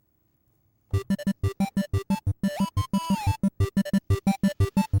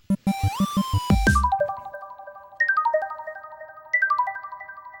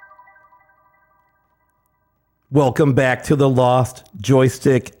Welcome back to the Lost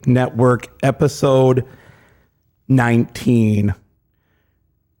Joystick Network, episode 19.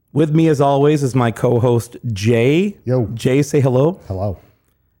 With me, as always, is my co-host, Jay. Yo. Jay, say hello. Hello.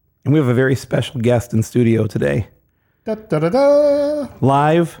 And we have a very special guest in studio today. Da, da, da, da.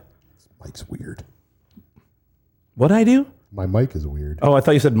 Live. Mike's weird. What'd I do? My mic is weird. Oh, I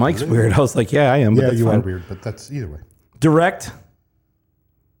thought you said Mike's weird. I was like, yeah, I am. But Yeah, that's you fine. are weird, but that's either way. Direct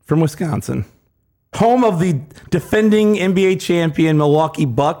from Wisconsin. Home of the defending NBA champion Milwaukee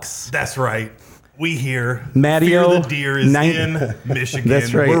Bucks. That's right. We here. Matteo, Fear the Deer is in Michigan.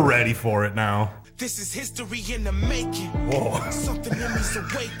 That's right. We're ready for it now. This is history in the making. Whoa. Something in me's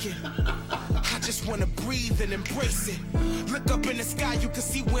awaken. I just wanna breathe and embrace it. Look up in the sky, you can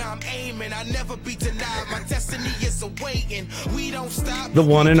see where I'm aiming. I never be denied. My destiny is awaiting. We don't stop. The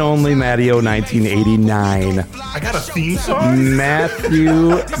one and only Matteo 1989. I got a theme song?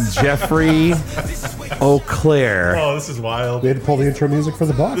 Matthew Jeffrey Auclair. Oh, this is wild. We had to pull the intro music for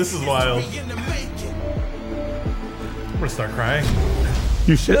the Bucks. This is wild. In the making. I'm going to start crying.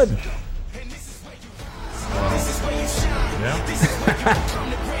 You should. This is where you shine. Yeah, This is where you become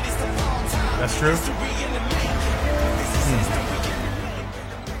the greatest of all time. that's true. History in the making. This is history in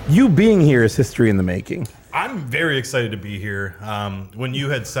the making. You being here is history in the making. I'm very excited to be here. When you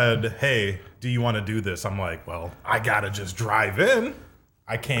had said, hey, do you want to do this? I'm like, well, I got to just drive in.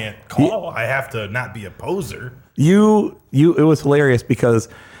 I can't call. I have to not be a poser. It was hilarious because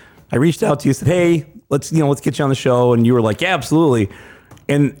I reached out to you, said, hey, let's get you on the show. And you were like, yeah, absolutely.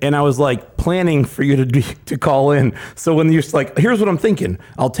 And I was like planning for you to call in. So when you're just like, here's what I'm thinking.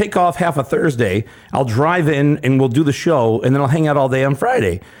 I'll take off half a Thursday. I'll drive in and we'll do the show. And then I'll hang out all day on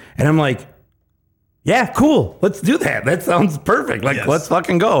Friday. And I'm like, yeah, cool. Let's do that. That sounds perfect. Like, Yes. Let's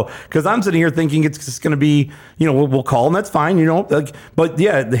fucking go. Because I'm sitting here thinking it's just going to be, we'll call and that's fine, But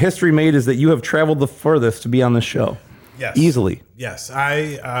yeah, the history made is that you have traveled the furthest to be on this show. Yes. Easily. Yes.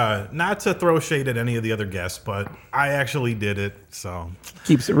 I, not to throw shade at any of the other guests, but I actually did it. So,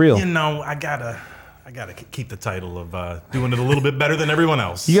 Keeps it real. I gotta keep the title of doing it a little bit better than everyone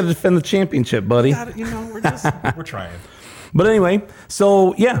else. You got to defend the championship, buddy. We're trying. But anyway,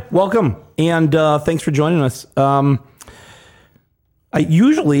 so yeah, welcome. And thanks for joining us.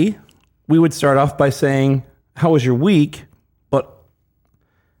 Usually we would start off by saying, how was your week? But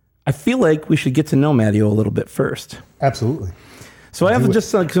I feel like we should get to know Matteo a little bit first. Absolutely. So I have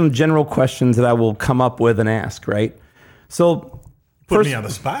just like some general questions that I will come up with and ask, right? So Put me on the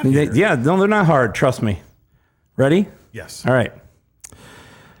spot here. Yeah, no, they're not hard. Trust me. Ready? Yes. All right.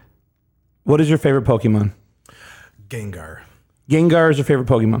 What is your favorite Pokemon? Gengar. Gengar is your favorite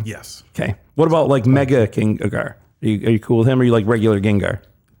Pokemon? Yes. Okay. What about like Mega Gengar? Are you cool with him or you like regular Gengar?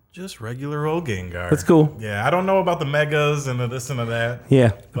 Just regular old Gengar. That's cool. Yeah, I don't know about the megas and the this and the that. Yeah.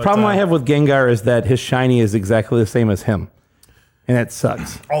 The But, problem I have with Gengar is that his shiny is exactly the same as him. And that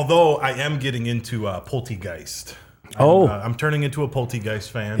sucks. Although I am getting into Poltegeist. I'm turning into a Poltegeist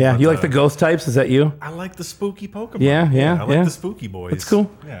fan. Yeah. but, You like the ghost types? Is that you? I like the spooky Pokemon. Yeah. I like the spooky boys. It's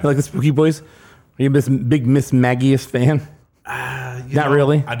cool. Yeah. You like the spooky boys? Are you a big Miss Magius fan? Not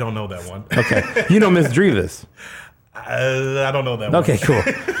really? I don't know that one. Okay. You know Miss Drevis. I don't know that one. Okay, cool.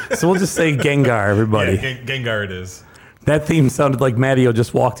 So we'll just say Gengar, everybody. Yeah, Gengar it is. That theme sounded like Matteo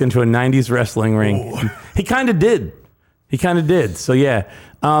just walked into a 90s wrestling ring. Ooh. He kind of did. So, yeah.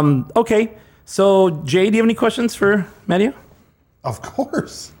 Okay. So, Jay, do you have any questions for Matteo? Of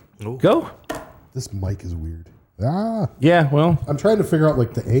course. Go. This mic is weird. Yeah, well, I'm trying to figure out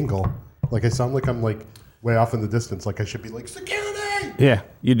like the angle. Like I sound like I'm like way off in the distance. Like I should be like, security. yeah,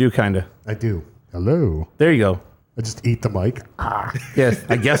 you do kind of. I do. Hello. There you go. I just eat the mic. Yes,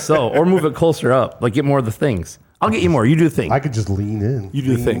 I guess so. Or move it closer up. Like, get more of the things. I'll get you more. You do the thing. I could just lean in. You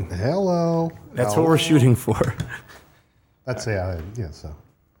do the Lean- thing. Hello. That's what we're shooting for. That's yeah. So.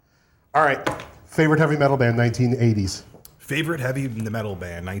 All right. Favorite heavy metal band, 1980s. Favorite heavy metal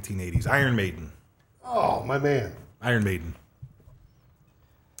band, 1980s. Iron Maiden. Oh, my man. Iron Maiden.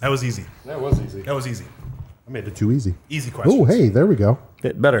 That was easy. That was easy. That was easy. I made it too easy. Easy question. Oh, hey, there we go.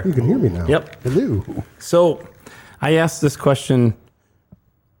 Bit better. You can hear me now. Yep. Hello. So, I asked this question.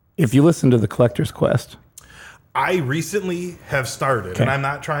 If you listen to the Collector's Quest, I recently have started, Okay. and I'm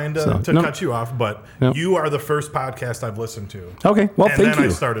not trying to, So, to no. cut you off, but No. you are the first podcast I've listened to. okay. Well, And thank then you.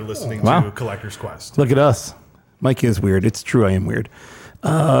 I started listening Wow. to Collector's Quest. Look at us. Mike is weird. It's true. I am weird.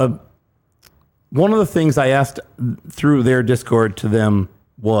 One of the things I asked through their Discord to them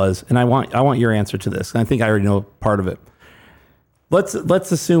was, and I want your answer to this. And I think I already know part of it. Let's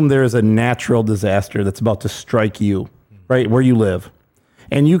assume there is a natural disaster that's about to strike you, right where you live,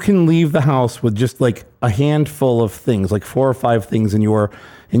 and you can leave the house with just like a handful of things, like 4 or 5 things in your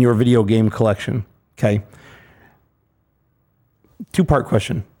video game collection. Okay, two-part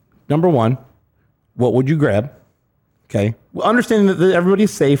question. Number one, what would you grab? Okay. Well, understanding that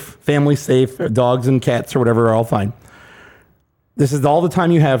everybody's safe, family's safe, dogs and cats or whatever are all fine. This is all the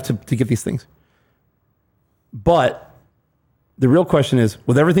time you have to get these things. But the real question is,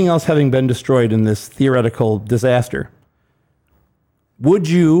 with everything else having been destroyed in this theoretical disaster, would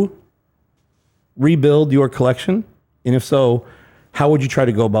you rebuild your collection? And if so, how would you try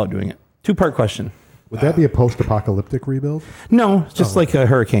to go about doing it? Two-part question. Would that be a post-apocalyptic rebuild? No, it's just like a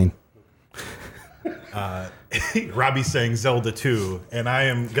hurricane. Robbie's saying Zelda 2, and I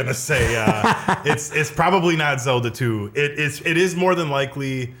am gonna say it's probably not Zelda 2. It is more than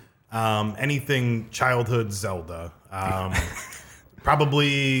likely anything childhood Zelda.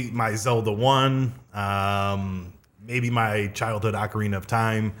 Probably my Zelda 1, maybe my childhood Ocarina of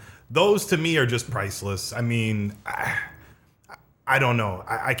Time. Those to me are just priceless. I mean, I don't know.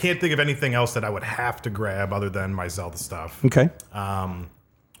 I can't think of anything else that I would have to grab other than my Zelda stuff. Okay.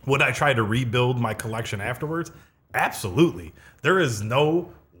 Would I try to rebuild my collection afterwards? Absolutely. There is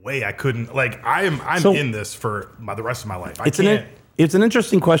no way I couldn't. Like I'm So- in this for the rest of my life. It's an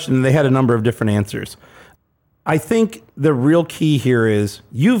interesting question, and they had a number of different answers. I think the real key here is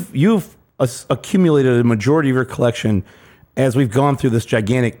you've accumulated a majority of your collection as we've gone through this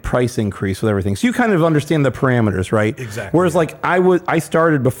gigantic price increase with everything. So you kind of understand the parameters, right? Exactly. Whereas like I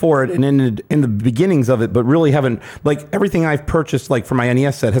started before it and ended in the beginnings of it, but really haven't, like everything I've purchased like for my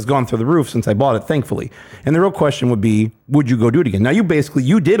NES set has gone through the roof since I bought it, thankfully. And the real question would be, would you go do it again? Now you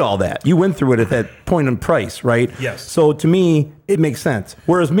did all that. You went through it at that point in price, right? Yes. So to me, it makes sense.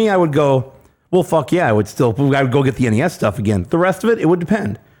 Whereas me, I would go, well, fuck yeah, I would go get the NES stuff again. The rest of it would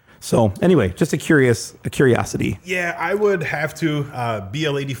depend. So anyway, just a curiosity. Yeah, I would have to.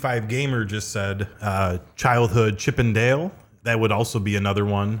 BL85 Gamer just said childhood Chip and Dale. That would also be another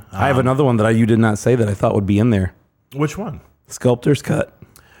one. I have another one that you did not say that I thought would be in there. Which one? Sculptor's Cut.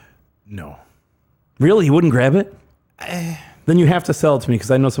 No. Really? You wouldn't grab it? Then you have to sell it to me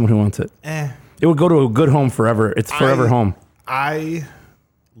because I know someone who wants it. It would go to a good home forever. It's forever home. I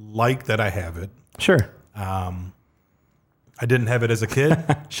like that I have it. Sure. I didn't have it as a kid.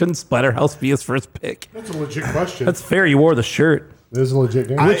 Shouldn't Splatterhouse be his first pick? That's a legit question. That's fair. You wore the shirt. It is a legit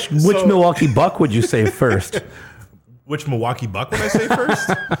game. Which Milwaukee Buck would you say first? Which Milwaukee Buck would I say first?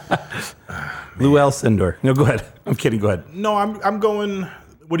 Lou Alcindor. No, go ahead. I'm kidding. Go ahead. No, I'm going.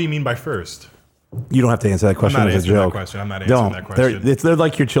 What do you mean by first? You don't have to answer that question. I'm not It's a answering that joke. question. I'm not answering that question. They're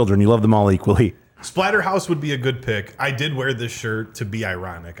like your children. You love them all equally. Splatterhouse would be a good pick. I did wear this shirt to be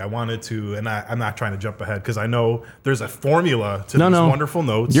ironic. I wanted to, and I'm not trying to jump ahead because I know there's a formula to these wonderful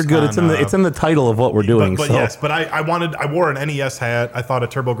notes. You're good. It's in the title of what we're doing. But yes, but I wore an NES hat. I thought a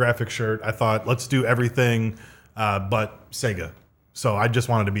TurboGrafx shirt. I thought let's do everything but Sega. So I just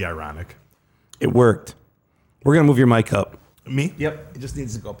wanted to be ironic. It worked. We're gonna move your mic up. Me? Yep. It just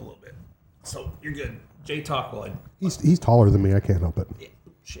needs to go up a little bit. So you're good. Jay, talk while I. He's taller than me. I can't help it. Yeah,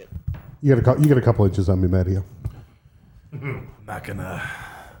 shit. You got a couple inches on me, Mattia. Not gonna.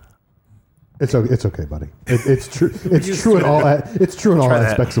 It's okay, buddy. It's true. It's true in all. It's true in all that.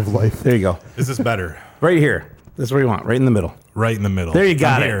 aspects of life. There you go. Is this better? Right here. This is where you want. Right in the middle. Right in the middle. There you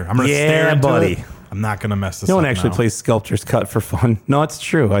got I'm it. here. I'm gonna Yeah, stare into buddy. it. I'm not gonna mess this No up. one actually now. plays Sculptor's Cut for fun. No, it's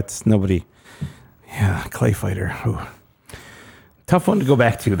true. It's nobody. Yeah, Clay Fighter. Ooh. Tough one to go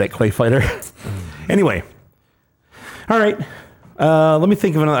back to, that Clay Fighter. Anyway. All right. Let me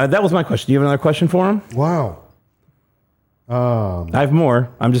think of another. That was my question. Do you have another question for him? Wow. I have more.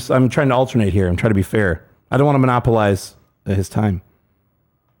 I'm trying to alternate here. I'm trying to be fair. I don't want to monopolize his time.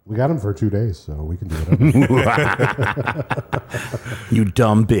 We got him for 2 days, so we can do whatever. You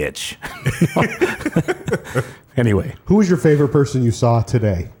dumb bitch. Anyway. Who was your favorite person you saw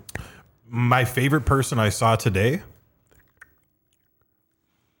today? My favorite person I saw today?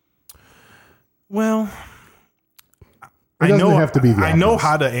 Well, It doesn't have to be the I know obvious.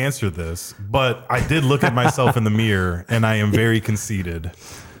 how to answer this, but I did look at myself in the mirror, and I am very conceited.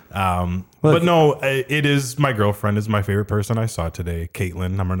 But no, it is my girlfriend is my favorite person I saw today.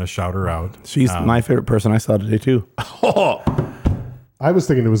 Caitlin, I'm going to shout her out. She's my favorite person I saw today, too. I was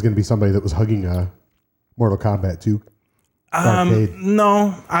thinking it was going to be somebody that was hugging Mortal Kombat 2 arcade.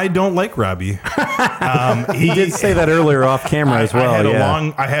 No, I don't like Robbie. He did say that earlier off camera as well.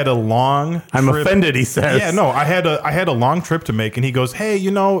 I had a long I'm trip. offended, he says. Yeah, no, I had a long trip to make, and he goes, "Hey,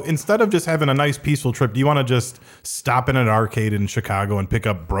 instead of just having a nice peaceful trip, do you want to just stop in an arcade in Chicago and pick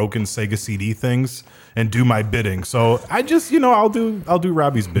up broken Sega CD things and do my bidding?" So I just, I'll do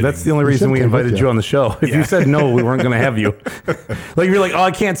Robbie's bidding. That's the only reason we should take invited with you you. on the show. If you said no, we weren't going to have you. Like, if you're like, oh,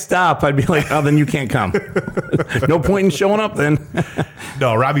 I can't stop. I'd be like, oh, then you can't come. No point in showing up then.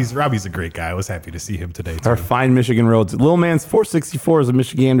 No, Robbie's a great guy. I was happy happy to see him today, too. Our fine Michigan roads. Lil Man's 464 is a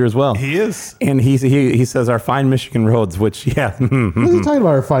Michigander as well. He is. And he says our fine Michigan roads, which, yeah, What are you talking about?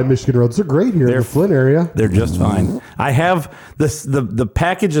 Our fine Michigan roads. They're great here in the Flint area. they're just fine. I have this, the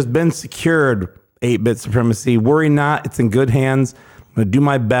package has been secured, 8-Bit Supremacy. Worry not, it's in good hands. I'm going to do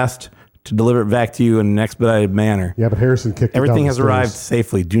my best to deliver it back to you in an expedited manner. Yeah, but Harrison kicked it Everything down has the stairs. arrived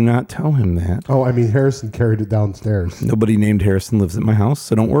safely. Do not tell him that. Oh, I mean, Harrison carried it downstairs. Nobody named Harrison lives at my house,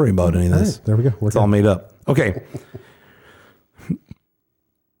 so don't worry about any of this. Right, there we go. It's all made up. Okay. I'm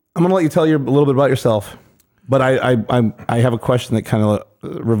going to let you tell you a little bit about yourself, but I have a question that kind of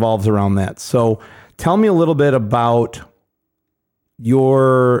revolves around that. So tell me a little bit about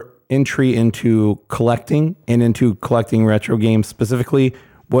your entry into collecting and into collecting retro games specifically.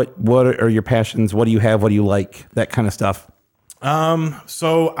 What are your passions? What do you have? What do you like? That kind of stuff.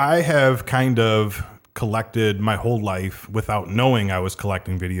 So I have kind of collected my whole life without knowing I was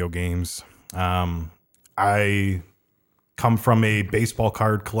collecting video games. I come from a baseball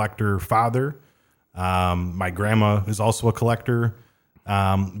card collector father. My grandma is also a collector.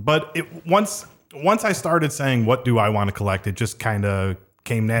 But once I started saying, what do I want to collect? It just kind of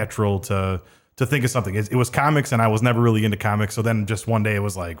came natural to think of something. It was comics, and I was never really into comics. So then just one day it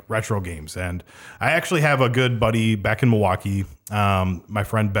was like retro games. And I actually have a good buddy back in Milwaukee, my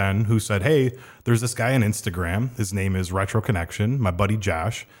friend Ben, who said, hey, there's this guy on Instagram. His name is Retro Connection, my buddy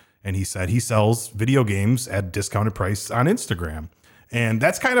Josh. And he said he sells video games at discounted price on Instagram. And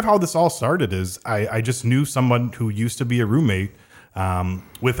that's kind of how this all started. Is I just knew someone who used to be a roommate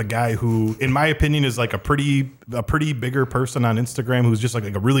with a guy who, in my opinion, is like a pretty bigger person on Instagram, who's just like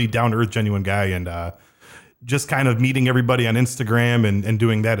a really down to earth, genuine guy. And just kind of meeting everybody on Instagram and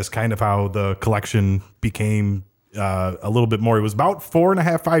doing that is kind of how the collection became a little bit more. It was about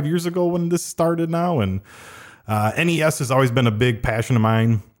 5 years ago when this started now. And NES has always been a big passion of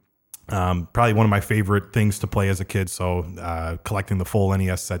mine. Probably one of my favorite things to play as a kid. So collecting the full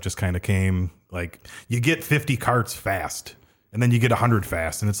NES set just kind of came like, you get 50 carts fast and then you get 100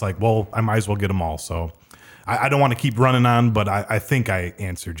 fast. And it's like, well, I might as well get them all. So I don't want to keep running on, but I think I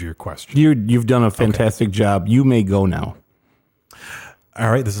answered your question. You've done a fantastic job. You may go now.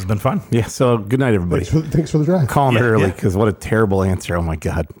 All right. This has been fun. Yeah. So good night, everybody. Thanks for the drive. Calling it early yeah. because what a terrible answer. Oh my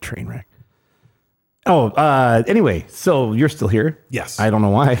God. Train wreck. Oh, anyway, so you're still here? Yes. I don't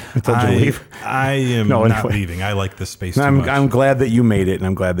know why I told you to leave. I am No, not anyway. leaving. I like this space too I'm much. glad that you made it, and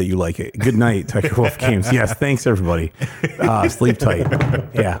I'm glad that you like it. Good night, Tiger Wolf Games. Yes, thanks, everybody. Sleep tight.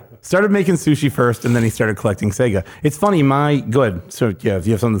 Yeah. Started making sushi first, and then he started collecting Sega. It's funny, good. So, yeah, do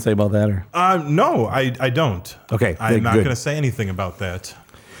you have something to say about that? Or No, I don't. Okay, I'm not good. going to say anything about that.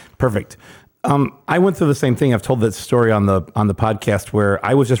 Perfect. I went through the same thing. I've told that story on the podcast where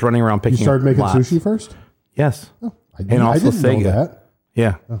I was just running around picking You started making lots. sushi first? Yes. I And also didn't know Sega. that.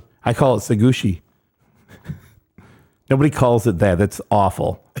 Yeah. I call it Segushi. Nobody calls it that. That's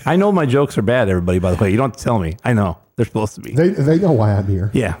awful. I know my jokes are bad, everybody, by the way. You don't have to tell me. I know. They're supposed to be. They know why I'm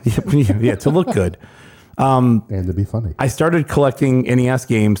here. Yeah. Yeah, to look good. And to be funny. I started collecting NES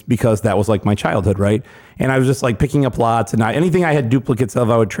games because that was like my childhood, right? And I was just like picking up lots, and anything I had duplicates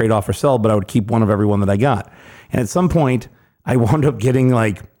of, I would trade off or sell, but I would keep one of every one that I got. And at some point, I wound up getting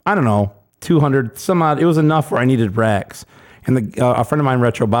like, I don't know, 200 some odd. It was enough where I needed racks. And a friend of mine,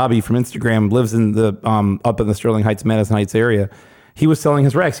 Retro Bobby from Instagram, lives in the up in the Sterling Heights, Madison Heights area. He was selling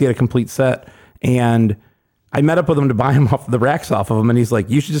his racks. He had a complete set, and I met up with him to buy him off the racks off of him. And he's like,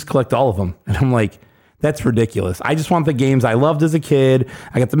 "You should just collect all of them." And I'm like, "That's ridiculous. I just want the games I loved as a kid.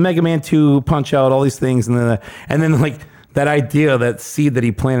 I got the Mega Man 2, Punch Out, all these things, and then like." That idea, that seed that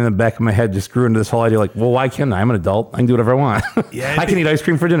he planted in the back of my head just grew into this whole idea like, well, why can't I? I'm an adult. I can do whatever I want. Yeah, I can eat ice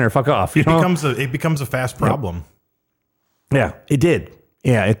cream for dinner. Fuck off. You know? It becomes a fast problem. Yeah, it did.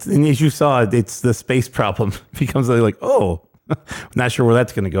 Yeah, and as you saw, it's the space problem. It becomes like, oh, not sure where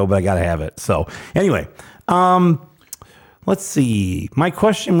that's going to go, but I got to have it. So anyway, let's see. My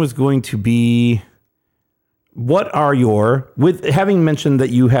question was going to be, what are with having mentioned that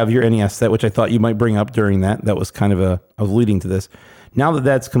you have your NES set, which I thought you might bring up during that was kind of I was leading to this. Now that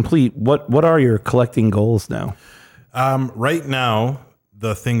that's complete, what are your collecting goals now? Right now,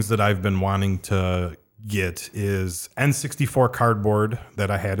 the things that I've been wanting to get is N64 cardboard that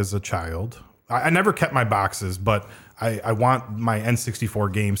I had as a child. I never kept my boxes, but I want my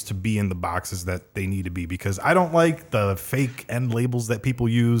N64 games to be in the boxes that they need to be, because I don't like the fake end labels that people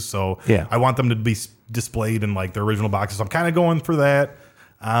use. So yeah. I want them to be displayed in like the original boxes. So I'm kind of going for that.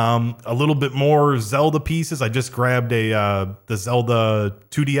 A little bit more Zelda pieces. I just grabbed the Zelda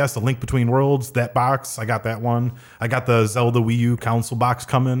 2DS, The Link Between Worlds, that box. I got that one. I got the Zelda Wii U console box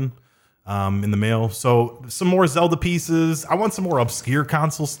coming. in the mail. So some more Zelda pieces. I want some more obscure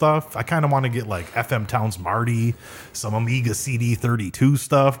console stuff. I kind of want to get like FM Towns Marty, some Amiga CD32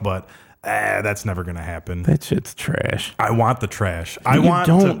 stuff, but that's never going to happen. That shit's trash. I want the trash. Though.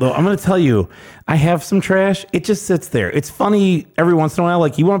 I'm going to tell you, I have some trash. It just sits there. It's funny every once in a while.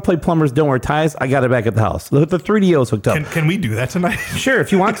 Like, you want to play Plumbers Don't Wear Ties? I got it back at the house. The 3DO's hooked up. Can we do that tonight? Sure,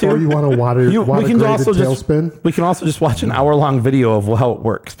 if you want to. Or you want to water tailspin? We can also just watch an hour-long video of how it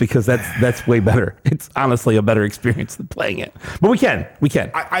works, because that's way better. It's honestly a better experience than playing it. But we can.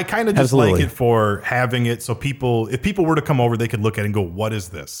 I kind of just like it for having it, so if people were to come over, they could look at it and go, "What is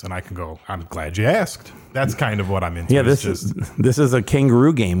this?" And I can go, "I'm glad you asked." That's kind of what I'm into. Yeah, this is a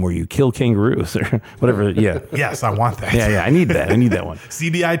kangaroo game where you kill kangaroos or whatever. Yeah. Yes, I want that. Yeah. I need that one.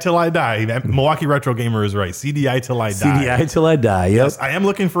 CDI till I die. Milwaukee Retro Gamer is right. CDI till I die. CDI till I die. Yep. Yes, I am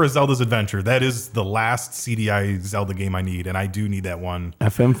looking for a Zelda's Adventure. That is the last CDI Zelda game I need, and I do need that one.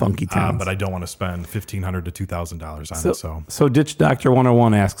 FM Funky Towns. But I don't want to spend $1,500 to $2,000 on it. So Ditch Doctor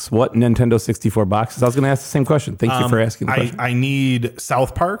 101 asks, what Nintendo 64 boxes? I was going to ask the same question. Thank you for asking the question. I need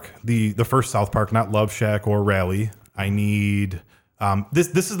South Park, the first South Park, not Love Shack or Rally. I need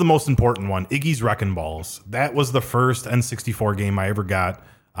this is the most important one, Iggy's Wrecking Balls. That was the first N64 game I ever got.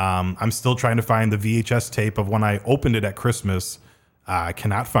 I'm still trying to find the VHS tape of when I opened it at Christmas. I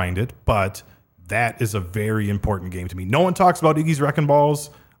cannot find it, but that is a very important game to me. No one talks about Iggy's Wrecking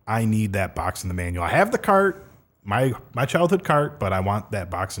Balls. I need that box and the manual. I have the cart, my childhood cart, but I want that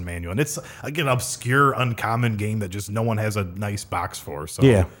box and manual. And it's like an obscure, uncommon game that just no one has a nice box for. So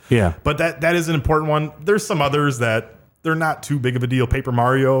yeah. But that is an important one. There's some others that they're not too big of a deal. Paper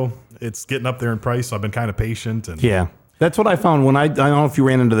Mario, it's getting up there in price, so I've been kind of patient. And yeah, that's what I found when I don't know if you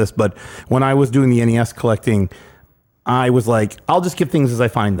ran into this, but when I was doing the NES collecting, I was like, I'll just get things as I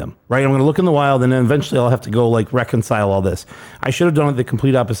find them, right? I'm going to look in the wild, and then eventually I'll have to go like reconcile all this. I should have done it the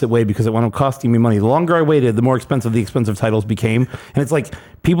complete opposite way, because it wound up costing me money. The longer I waited, the more expensive the expensive titles became. And it's like,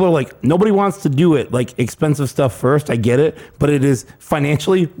 people are like, nobody wants to do it, like expensive stuff first. I get it, but it is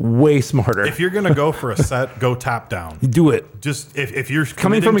financially way smarter. If you're going to go for a set, go top down. Do it. Just if you're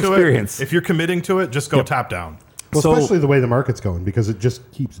coming from experience, if you're committing to it, just go top down. Well, especially the way the market's going, because it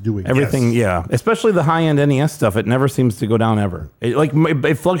just keeps doing everything. Yes. Yeah, especially the high-end NES stuff. It never seems to go down ever.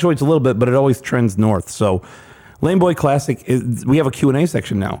 It fluctuates a little bit, but it always trends north. So, Lame Boy Classic we have a Q&A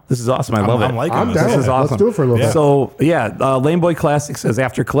section now. This is awesome. I love it. I'm liking this. This is awesome. Let's do it for a little bit. So, Lame Boy Classic says,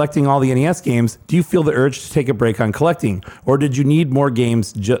 after collecting all the NES games, do you feel the urge to take a break on collecting, or did you need more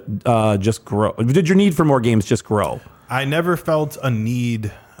games just grow? Did your need for more games just grow? I never felt a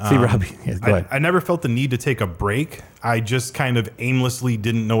need. See, Robbie, go ahead. I never felt the need to take a break. I just kind of aimlessly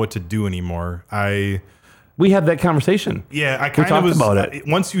didn't know what to do anymore. We had that conversation. Yeah, I we kind of talked about it.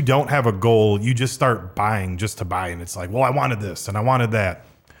 Once you don't have a goal, you just start buying just to buy. And it's like, well, I wanted this and I wanted that.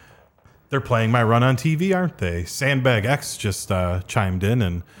 They're playing my run on TV, aren't they? Sandbag X just chimed in,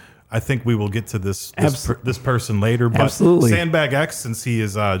 and I think we will get to this person later. But Absolutely. Sandbag X, since he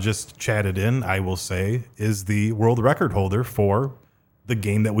is just chatted in, I will say, is the world record holder for the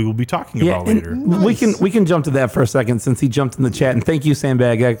game that we will be talking about later. We can jump to that for a second, since he jumped in the chat, and thank you,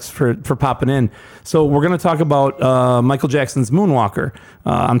 Sandbag X, for popping in. So we're going to talk about Michael Jackson's Moonwalker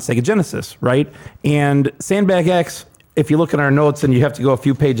on Sega Genesis, right? And Sandbag X, if you look at our notes, and you have to go a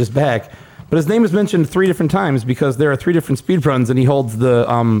few pages back, but his name is mentioned 3 different times because there are 3 different speed runs, and he holds the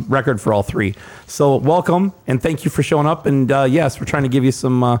record for all 3. So welcome, and thank you for showing up. And yes, we're trying to give you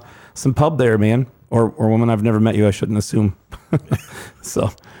some pub there, man. Or woman, I've never met you. I shouldn't assume. So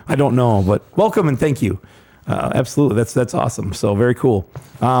I don't know, but welcome and thank you. Absolutely, that's awesome. So very cool.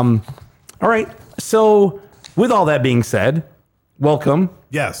 All right. So with all that being said, welcome.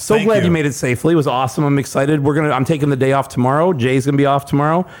 Yes. So glad you made it safely. It was awesome. I'm excited. I'm taking the day off tomorrow. Jay's gonna be off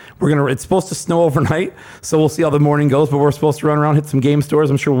tomorrow. It's supposed to snow overnight, so we'll see how the morning goes. But we're supposed to run around, hit some game stores.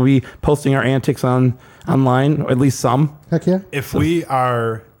 I'm sure we'll be posting our antics online, or at least some. Heck yeah. If we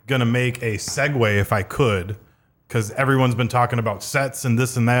are gonna make a segue, if I could, because everyone's been talking about sets and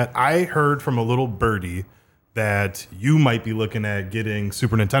this and that. I heard from a little birdie that you might be looking at getting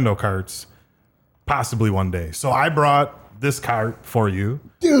Super Nintendo carts possibly one day. So I brought this cart for you.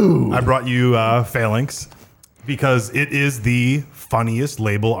 Dude. I brought you Phalanx because it is the funniest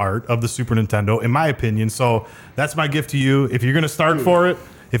label art of the Super Nintendo, in my opinion. So that's my gift to you. If you're gonna start for it,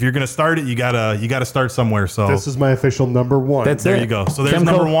 you gotta start somewhere. So this is my official number 1. That's there it. you go. So there's Kemco.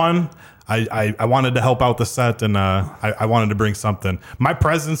 number 1. I wanted to help out the set, and I wanted to bring something. My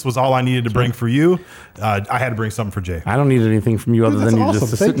presence was all I needed to bring for you. I had to bring something for Jay. I don't need anything from you other Dude, than that's you just awesome.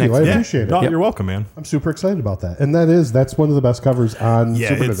 to sit Thank you. next I to me. appreciate it. No, Yep. you're welcome, man. I'm super excited about that. And that's one of the best covers on Yeah,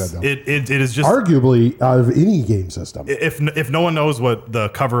 Super it's, Nintendo. it is just Arguably out of any game system. if no one knows what the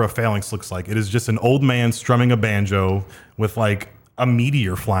cover of Phalanx looks like, it is just an old man strumming a banjo with like a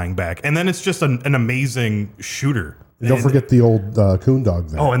meteor flying back, and then it's just an amazing shooter. And don't And- forget the old coon dog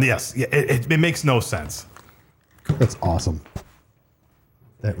there. Oh, and yes, yeah, it makes no sense. That's awesome.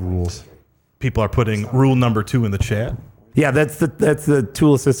 That rules. People are putting rule number 2 in the chat. Yeah, that's the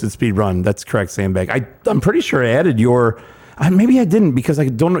tool assisted speed run. That's correct, Sandbag. I'm pretty sure I added your. Maybe I didn't because I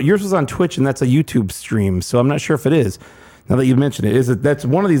don't know. Yours was on Twitch and that's a YouTube stream, so I'm not sure if it is. Now that you mentioned it, that's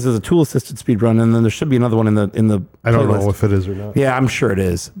one of these is a tool assisted speed run, and then there should be another one in the. I don't playlist. know if it is or not. Yeah, I'm sure it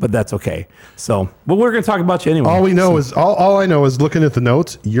is, but that's okay. So, but we're going to talk about you anyway. All we know is all I know is looking at the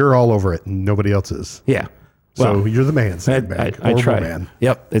notes. You're all over it. And nobody else is. Yeah. So Well, you're the man. I Sandbag. try. Horrible man.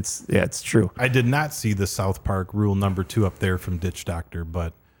 Yep, it's true. I did not see the South Park rule number 2 up there from Ditch Doctor,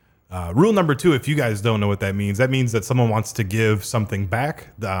 but rule number 2, if you guys don't know what that means that someone wants to give something back.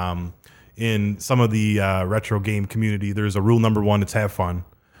 In some of the retro game community, there's a rule number 1, it's have fun.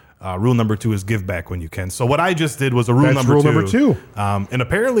 Rule number 2 is give back when you can. So what I just did was a rule That's number rule two. number 2. And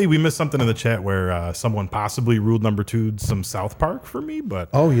apparently we missed something in the chat where someone possibly ruled number 2 some South Park for me, but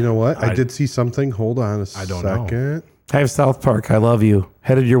Oh, you know what? I did see something. Hold on a don't know. second. I have South Park. I love you.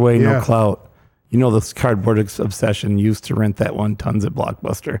 Headed your way, Yeah. no clout. You know this cardboard obsession. Used to rent that one tons at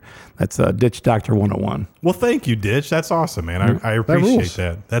Blockbuster. That's Ditch Doctor 101. well, thank you, Ditch. That's awesome, man. I appreciate rules.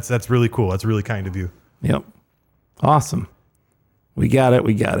 that. That's really cool. That's really kind of you. Yep. Awesome. We got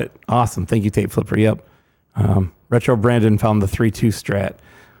it. Awesome. Thank you, Tape Flipper. Yep. Retro Brandon found the 3-2 strat.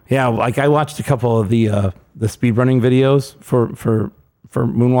 Yeah, like I watched a couple of the speedrunning videos for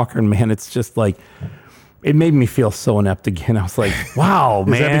Moonwalker, and man, it's just like it made me feel so inept again. I was like, wow, Is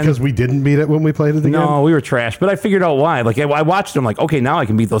man. that because we didn't beat it when we played it again? No, we were trash, but I figured out why. Like I watched them, like, okay, now I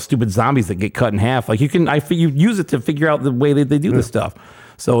can beat those stupid zombies that get cut in half. Like you use it to figure out the way that they do this stuff.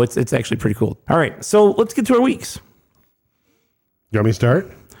 So it's actually pretty cool. All right, so let's get to our weeks. You want me to start?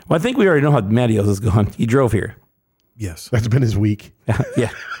 Well, I think we already know how Mattios is going. He drove here. Yes. That's been his week. Yeah,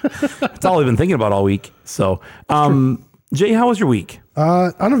 that's all I've been thinking about all week. So, Jay, how was your week?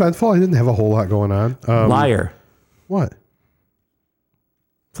 Uneventful. I didn't have a whole lot going on. Liar. What?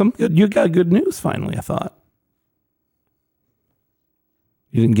 You got good news finally. I thought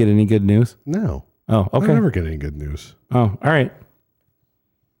you didn't get any good news. No. Oh, I okay. never get any good news. Oh, all right.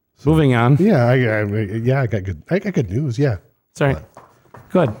 Moving on. Yeah, I got good. I got good news. Yeah. Sorry.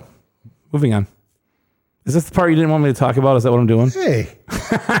 Go ahead. Moving on. Is this the part you didn't want me to talk about? Is that what I'm doing? Hey.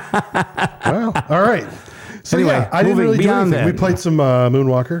 Well, all right. So Anyway, yeah, I didn't moving really do beyond anything. that. We played some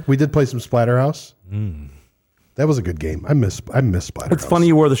Moonwalker. We did play some Splatterhouse. That was a good game. I miss Splatterhouse. It's funny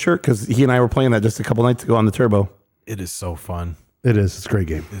you wore the shirt because he and I were playing that just a couple nights ago on the Turbo. It is so fun. It is. It's a great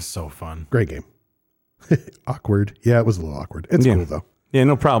game. It's so fun. Great game. Awkward. Yeah, it was a little awkward. It's Yeah. cool though. Yeah,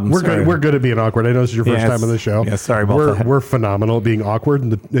 no problem. We're Sorry. good. We're good at being awkward. I know this is your first Yeah, time on the show. yeah, sorry about that. We're phenomenal at being awkward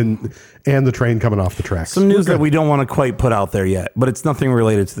and the train coming off the tracks. Some news that we don't want to quite put out there yet, but it's nothing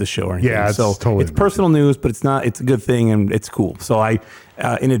related to the show or anything. Yeah, it's so totally it's personal news, but it's not. It's a good thing and it's cool. So I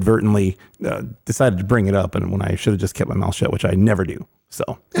inadvertently decided to bring it up, and when I should have just kept my mouth shut, which I never do. So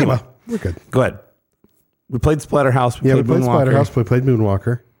Yeah, anyway, well, we're good. go ahead. We played Splatterhouse. Yeah, we played Moonwalker. Splatterhouse. We played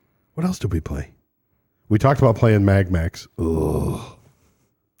Moonwalker. What else did we play? We talked about playing Magmax. Ugh.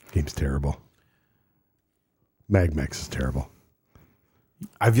 Game's terrible. Magmax is terrible.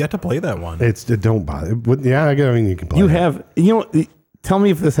 I've yet to play that one. Don't bother. Yeah, I mean you can play. You it. have, tell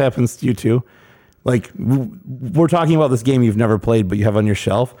me if this happens to you too. Like we're talking about this game you've never played, but you have on your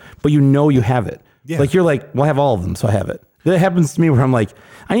shelf, but you know you have it. Yeah. Like you're like, well, I have all of them, so I have it. That happens to me where I'm like,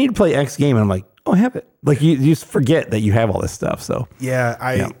 I need to play X game, and I'm like, oh, I have it. Like you just forget that you have all this stuff. So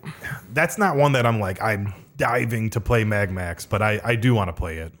Yeah, that's not one that I'm like, I'm diving to play Magmax, but I do want to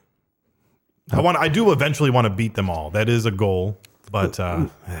play it. I do eventually want to beat them all. That is a goal, but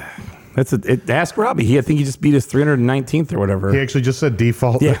ask Robbie. I think he just beat his 319th or whatever. He actually just said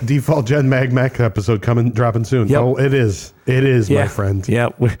default Yeah. default Gen Magmax episode dropping soon. Yep. Oh, it is, my friend. Yeah,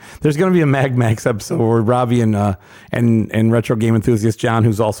 there's going to be a Magmax episode where Robbie and Retro Game Enthusiast John,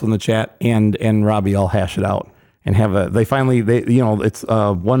 who's also in the chat, and Robbie all hash it out and have it's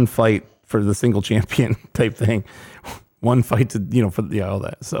one fight for the single champion type thing, one fight to all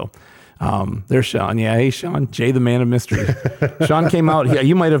that. So there's Sean. Yeah, hey Sean, Jay the man of mystery. Sean came out. Yeah,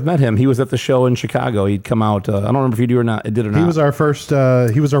 you might have met him. He was at the show in Chicago. He'd come out. I don't remember if you did or not. It did or not. He was our first.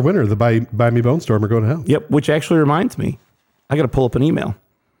 He was our winner. The Buy Me Bone Storm or Go to Hell. Yep, which actually reminds me, I got to pull up an email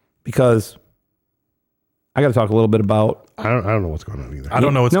because I got to talk a little bit about. I don't know what's going on either. I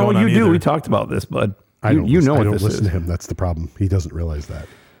don't know what's going on. No, you do. either. We talked about this, bud. I don't You know I what don't this listen is. to him. That's the problem. He doesn't realize that.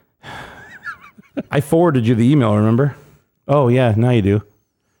 I forwarded you the email. Remember? Oh yeah, now you do.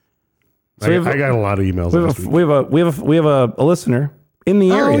 So I got a lot of emails last week. we have a listener in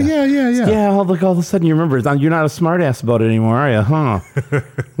the area. Oh, yeah. Yeah, all of a sudden you remember. You're not a smartass about it anymore, are you? Huh?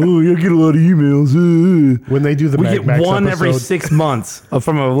 Oh, you get a lot of emails. When they do the We Mad get Max one episode, every 6 months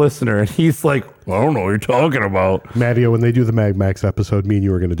from a listener, and he's like, I don't know what you're talking about. Mattio, when they do the Mad Max episode, me and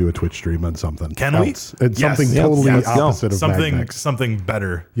you are going to do a Twitch stream on something. Can we? else. And Yes. something Yes. totally Let's go. opposite of Mad Max. Something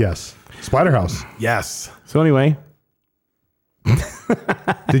better. Yes. Splatterhouse. Yes. So anyway,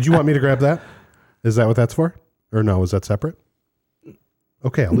 Did you want me to grab that? Is that what that's for? Or no, is that separate?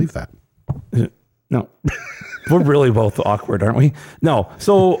 Okay, I'll leave that. no, we're really both awkward, aren't we? No.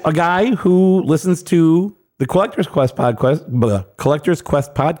 So a guy who listens to the Collector's Quest podcast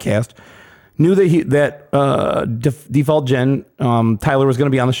knew that Default Gen Tyler was going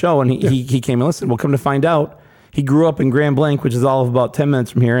to be on the show, and he came and listened. Well, come to find out, he grew up in Grand Blanc, which is all of about 10 minutes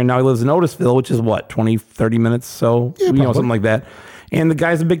from here, and now he lives in Otisville, which is what, 20, 30 minutes, so probably. something like that. And the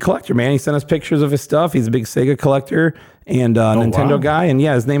guy's a big collector, man. He sent us pictures of his stuff. He's a big Sega collector and Nintendo wow. guy. And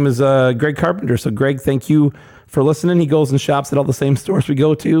yeah, his name is Greg Carpenter. So Greg, thank you for listening. He goes and shops at all the same stores we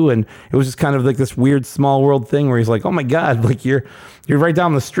go to, and it was just kind of like this weird small world thing where he's like, "Oh my God, like you're right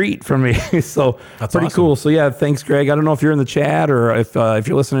down the street from me." So That's pretty awesome. cool. So yeah, thanks, Greg. I don't know if you're in the chat or if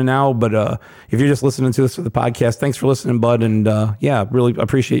you're listening now, but if you're just listening to this for the podcast, thanks for listening, bud. And yeah, really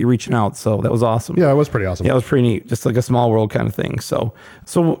appreciate you reaching out. So that was awesome. Yeah, it was pretty awesome. Yeah, it was pretty neat. Just like a small world kind of thing. So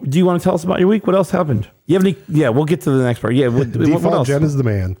do you want to tell us about your week? What else happened? You have any? Yeah, we'll get to the next part. Yeah, what Default else? Gen is the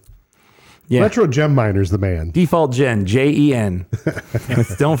man. Yeah. Retro Gem Miner's the man. Default Gen, Jen.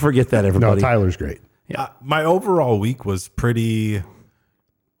 Don't forget that, No, everybody. Tyler's great. My overall week was pretty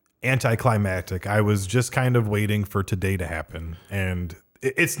anticlimactic. I was just kind of waiting for today to happen. And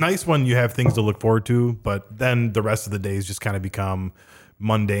it's nice when you have things to look forward to, but then the rest of the days just kind of become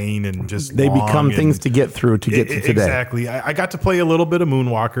mundane and just They long become and- things to get through to get to today. Exactly. I got to play a little bit of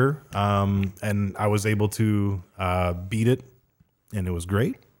Moonwalker, and I was able to beat it, and it was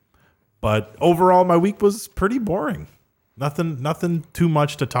great. But overall, my week was pretty boring. Nothing too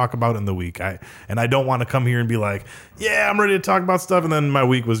much to talk about in the week. I don't want to come here and be like, yeah, I'm ready to talk about stuff. And then my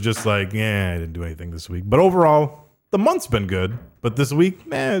week was just like, yeah, I didn't do anything this week. But overall, the month's been good. But this week,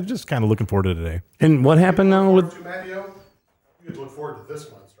 just kind of looking forward to today. And what happened now with? You could look forward to this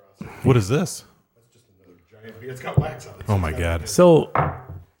monstrosity. What is this? It's just another giant. It's got wax on it. Oh my God. So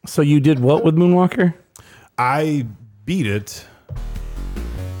you did what with Moonwalker? I beat it.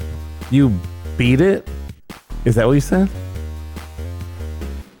 You beat it? Is that what you said?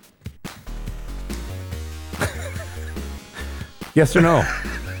 Yes or no?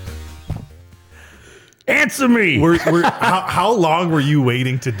 Answer me. How long were you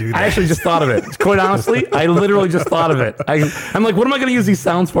waiting to do that? I actually just thought of it. Quite honestly, I literally just thought of it. I'm like, what am I going to use these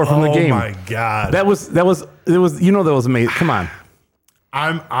sounds for from the game? Oh my God. That was that was amazing. Come on.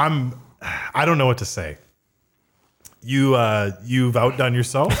 I don't know what to say. You've outdone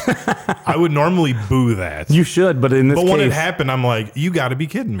yourself. I would normally boo that. You should, but in this But case, when it happened, I'm like, you got to be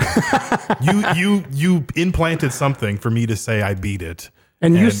kidding me. you implanted something for me to say I beat it.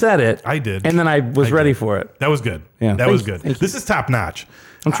 and you said it. I did. And then I was I ready did. for it. That was good. Yeah. That Thank was you. good. Thank you. This is top notch.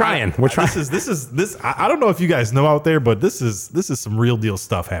 I'm trying. We're trying. This. I don't know if you guys know out there, but this is some real deal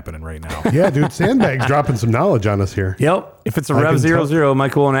stuff happening right now. Yeah, dude, Sandbag's dropping some knowledge on us here. Yep. If it's a I Rev can 00,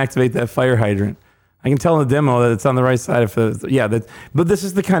 Michael won't activate that fire hydrant. I can tell in the demo that it's on the right side. But this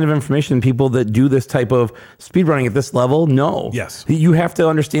is the kind of information people that do this type of speedrunning at this level know. Yes. You have to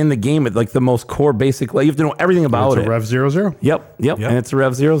understand the game at like the most core basic level. You have to know everything about It's it. a Rev 00. Yep. And it's a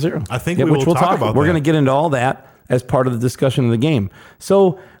Rev 00. I think Yep, we will talk about We're that. going to get into all that as part of the discussion of the game.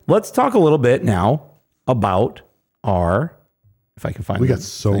 So let's talk a little bit now about our, if I can find We the got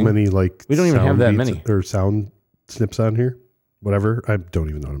so thing. many like We don't even have sound that beats many. or sound snips on here. Whatever. I don't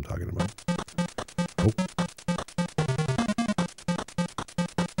even know what I'm talking about. Oh.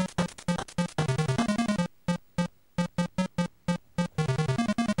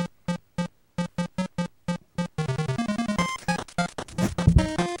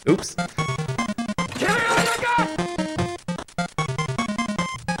 Oops.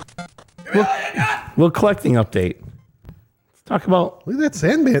 Well, collecting update. Let's talk about Look at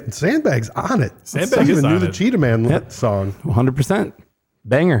that Sandbag's on it. Sandbag I is even on knew the it. Cheetah Man Yep. song. 100%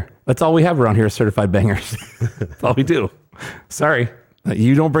 banger. That's all we have around here is certified bangers. That's all we do. Sorry.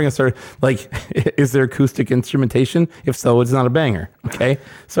 You don't bring a is there acoustic instrumentation? If so, it's not a banger. Okay.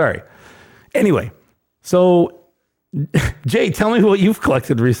 Sorry. Anyway, so Jay, tell me what you've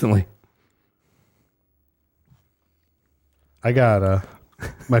collected recently. I got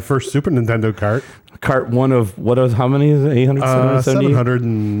my first Super Nintendo cart. Cart one of how many is it? 800,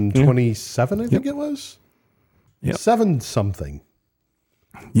 727, I think it was. Yep. 7 something.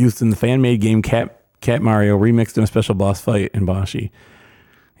 Used in the fan-made game Cat Mario, remixed in a special boss fight in Bashi.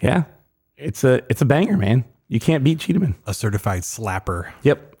 Yeah, it's a banger, man. You can't beat Cheetahman. A certified slapper.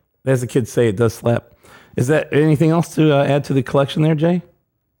 Yep, as the kids say, it does slap. Is that anything else to add to the collection there, Jay?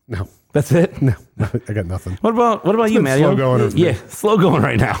 No, That's it. no, I got nothing. What about you, been Mario? slow going for me. Yeah, slow going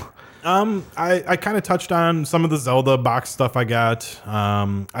right now. I kind of touched on some of the Zelda box stuff I got.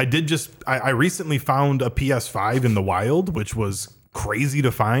 I recently found a PS5 in the wild, which was crazy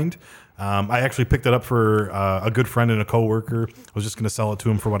to find. I actually picked it up for a good friend and a coworker. I was just going to sell it to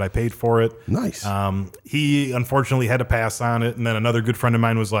him for what I paid for it. Nice. He unfortunately had to pass on it. And then another good friend of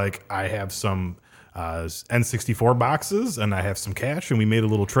mine was like, I have some N64 boxes and I have some cash, and we made a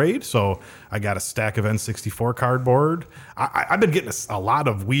little trade. So I got a stack of N64 cardboard. I've been getting a lot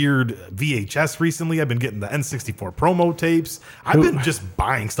of weird VHS recently. I've been getting the N64 promo tapes. I've been just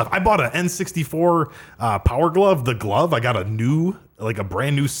buying stuff. I bought an N64 Power Glove, the glove. I got a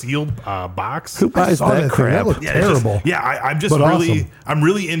brand new sealed box. Who buys saw that that thing. crap? That looked Yeah, it's just- terrible. I'm just But really, awesome. I'm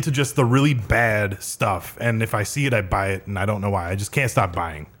really into just the really bad stuff. And if I see it, I buy it, and I don't know why. I just can't stop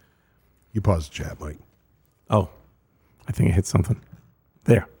buying. You pause the chat, Mike. Oh, I think I hit something.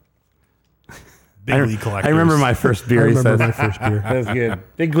 There. Big league collectors. I remember my first beer. I he remember says. my first beer. That's good.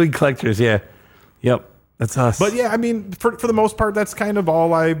 Big league collectors. Yeah. Yep. That's us. But yeah, I mean, for the most part, that's kind of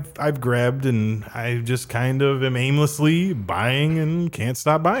all I've grabbed, and I just kind of am aimlessly buying and can't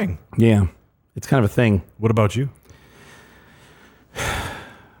stop buying. yeah, it's kind of a thing. What about you?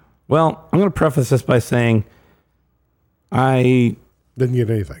 Well, I'm going to preface this by saying I Didn't get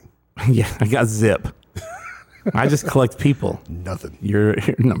anything. got Zip. I just collect people. Nothing. You're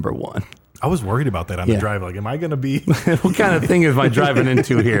number one. I was worried about that on Yeah. the drive. Like, am I going to be? What kind of thing am I driving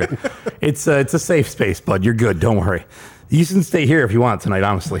into here? It's a safe space, bud. You're good. Don't worry. You can stay here if you want tonight.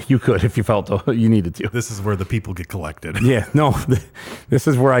 Honestly, you could if you felt you needed to. This is where the people get collected. Yeah, no, this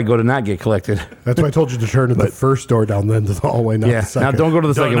is where I go to not get collected. That's why I told you to turn to the first door down then to the hallway, not Yeah, the second. now don't go to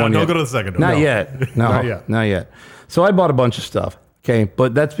the second one Don't yet. go to the second door. Not No. yet. No, Not yet. Not yet. So I bought a bunch of stuff. Okay,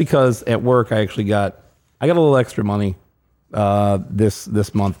 but that's because at work I got a little extra money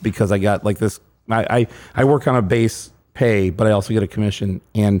this month because I got like this. I work on a base pay, but I also get a commission,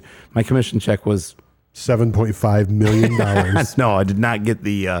 and my commission check was $7.5 million. no, I did not get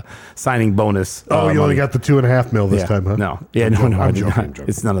the signing bonus. Oh, you only got the 2.5 mil this Yeah, time, huh? No, yeah, no, I I'm did joking, not. I'm joking.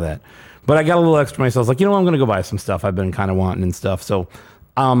 It's none of that. But I got a little extra myself. I was like, I'm going to go buy some stuff I've been kind of wanting and stuff. So,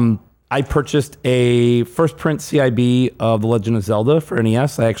 I purchased a first print CIB of The Legend of Zelda for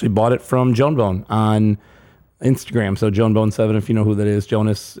NES. I actually bought it from Jonebone on Instagram. So Jonebone7, if you know who that is,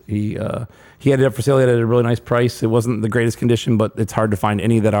 Jonas, he had it up for sale. He had it at a really nice price. It wasn't the greatest condition, but it's hard to find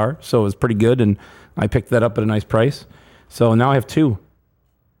any that are. So it was pretty good, and I picked that up at a nice price. So now I have two.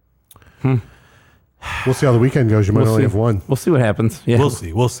 We'll see how the weekend goes. You might only have one. We'll see what happens. Yeah, We'll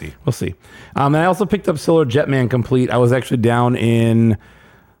see. We'll see. And I also picked up Solar Jetman Complete. I was actually down in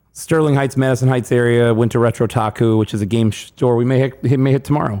Sterling Heights, Madison Heights area. Went to Retro Taku, which is a game store we may hit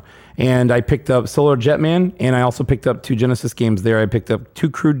tomorrow. And I picked up Solar Jetman, and I also picked up 2 Genesis games there. I picked up 2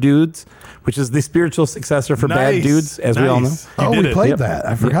 Crude Dudes, which is the spiritual successor for Bad Nice. Dudes, as we all know. Nice. You Oh, did we it. played Yep. that.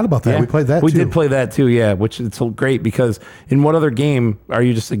 I forgot about that. Yeah. We played that We too. did play that too, yeah, which is so great because in what other game are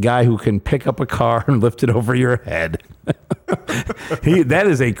you just a guy who can pick up a car and lift it over your head? That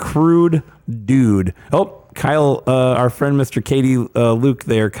is a crude dude. Oh, Kyle, our friend Mr. Katie Luke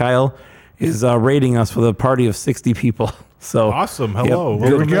there, Kyle, is rating us with a party of 60 people. So Awesome. Hello. Yep.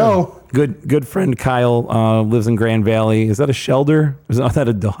 There we go. Good friend Kyle lives in Grand Valley. Is that a shelter? Is that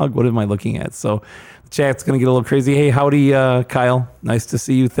a dog? What am I looking at? So the chat's going to get a little crazy. Hey, howdy, Kyle. Nice to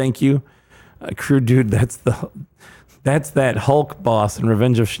see you. Thank you. Crude dude, that's that Hulk boss in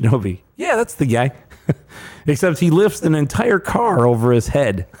Revenge of Shinobi. Yeah, that's the guy. Except he lifts an entire car over his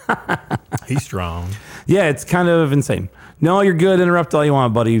head. He's strong. Yeah, it's kind of insane. No, you're good. Interrupt all you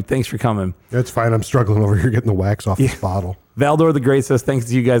want, buddy. Thanks for coming. That's fine. I'm struggling over here getting the wax off this bottle. Valdor the Great says, thanks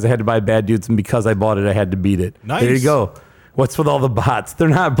to you guys, I had to buy Bad Dudes, and because I bought it, I had to beat it. Nice. There you go. What's with all the bots? They're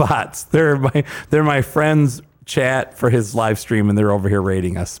not bots. They're my friend's chat for his live stream, and they're over here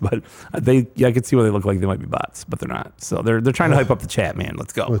rating us. But I can see why they look like they might be bots, but they're not. So they're trying to hype up the chat, man.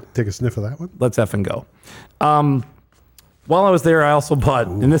 Let's go. Wanna take a sniff of that one. Let's effing go. While I was there, I also bought,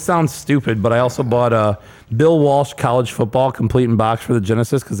 and this sounds stupid, but I also bought a Bill Walsh College Football complete in box for the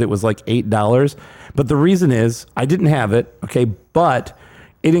Genesis because it was like $8. But the reason is I didn't have it, okay, but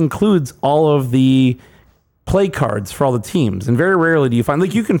it includes all of the play cards for all the teams. And very rarely do you find,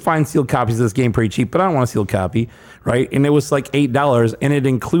 like, you can find sealed copies of this game pretty cheap, but I don't want a sealed copy, right? And it was like $8, and it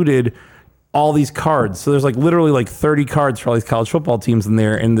included all these cards. So there's like literally like 30 cards for all these college football teams in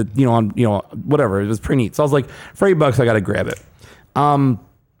there, and whatever. It was pretty neat. So I was like, for $8, I got to grab it.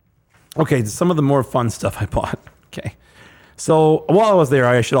 Okay, some of the more fun stuff I bought. Okay. So while I was there,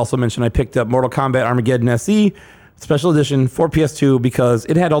 I should also mention I picked up Mortal Kombat Armageddon SE Special Edition for PS2 because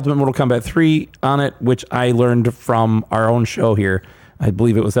it had Ultimate Mortal Kombat 3 on it, which I learned from our own show here. I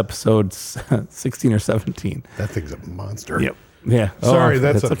believe it was episode 16 or 17. That thing's a monster. Yep. Yeah. Sorry,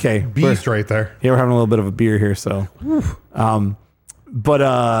 that's a okay. beast right there. Yeah, we're having a little bit of a beer here, so.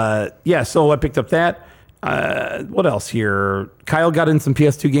 Yeah, so I picked up that. What else here? Kyle got in some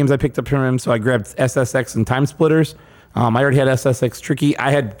PS2 games I picked up from him, so I grabbed SSX and Time Splitters. I already had SSX Tricky.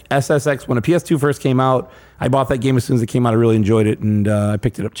 I had SSX when a PS2 first came out. I bought that game as soon as it came out. I really enjoyed it, and I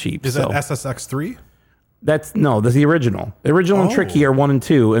picked it up cheap. Is that SSX3? That's the original. The original and Tricky are 1 and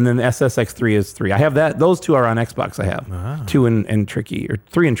 2, and then the SSX3 is 3. I have that. Those two are on Xbox. I have 2 and Tricky, or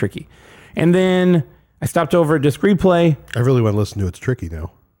 3 and Tricky. And then I stopped over at Disc Replay. I really want to listen to It's Tricky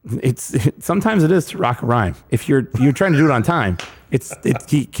now. Sometimes it is to rock a rhyme. If you're trying to do it on time, it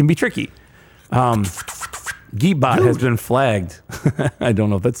can be tricky. Geekbot has been flagged. I don't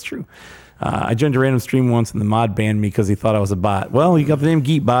know if that's true. I joined a random stream once and the mod banned me because he thought I was a bot. Well, you got the name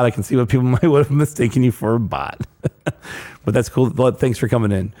Geekbot. I can see what people might would have mistaken you for a bot. But that's cool. But thanks for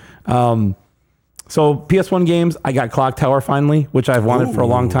coming in. So PS1 games, I got Clock Tower finally, which I've wanted for a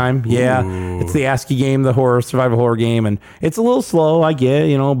long time. Yeah, it's the ASCII game, the survival horror game, and it's a little slow, I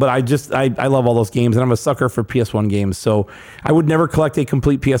get, but I love all those games, and I'm a sucker for PS1 games. So I would never collect a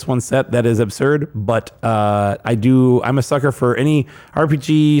complete PS1 set. That is absurd, but I'm a sucker for any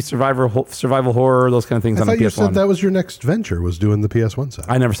RPG, survival horror, those kind of things on the PS1. I thought you said that was your next venture, was doing the PS1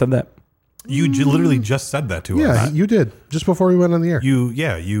 set. I never said that. You literally just said that to us. Yeah, you did. Just before we went on the air.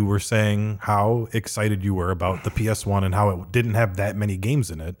 You were saying how excited you were about the PS1 and how it didn't have that many games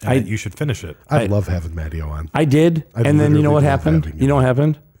in it, and that you should finish it. I love having Matteo on. I did. And then you know what happened? You know what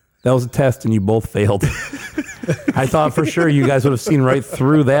happened? That was a test, and you both failed. I thought for sure you guys would have seen right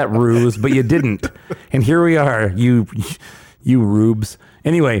through that ruse, but you didn't. And here we are, you rubes.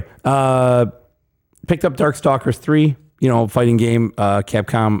 Anyway, picked up Darkstalkers 3. Fighting game,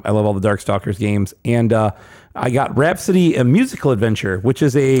 Capcom. I love all the Darkstalkers games. And I got Rhapsody, a musical adventure, which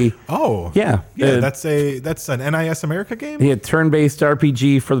is that's an NIS America game? Yeah, turn-based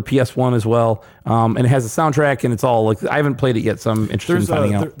RPG for the PS1 as well. And it has a soundtrack, and it's all, like, I haven't played it yet, so I'm interested in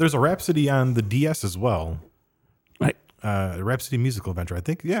finding out. There's a Rhapsody on the DS as well. Right. Rhapsody musical adventure, I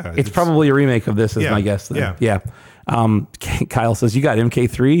think. Yeah. It's probably a remake of this, is my guess. Then. Yeah. Kyle says, you got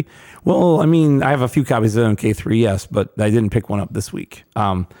MK3? Well, I mean, I have a few copies of MK3, yes, but I didn't pick one up this week.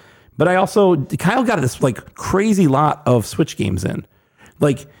 But Kyle got this like crazy lot of Switch games in.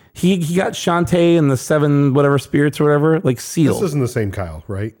 Like he got Shantae and the 7 whatever spirits or whatever, like sealed. This isn't the same Kyle,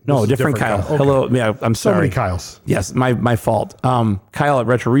 right? No, different Kyle. Okay. Hello. Yeah, I'm sorry. So many Kyles. Yes, my fault. Kyle at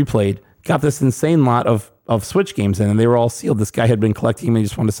Retro Replayed got this insane lot of Switch games in, and they were all sealed. This guy had been collecting them and he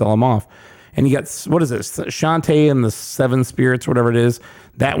just wanted to sell them off. And he got, what is it? Shantae and the 7 spirits, whatever it is.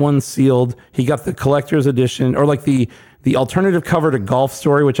 That one's sealed. He got the collector's edition, or like the alternative cover to Golf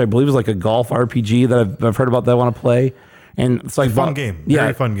Story, which I believe is like a golf RPG that I've heard about that I want to play. And it's like fun game.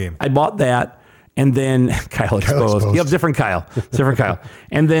 Very fun game. I bought that. And then Kyle exposed. Yep, different Kyle.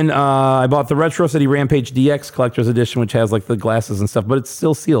 And then I bought the Retro City Rampage DX Collector's Edition, which has like the glasses and stuff, but it's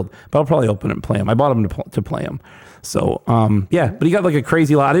still sealed. But I'll probably open it and play them. I bought them to play them. So, but he got like a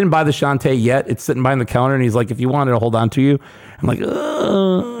crazy lot. I didn't buy the Shantae yet. It's sitting behind the counter, and he's like, if you want it, I'll hold on to you. I'm like, I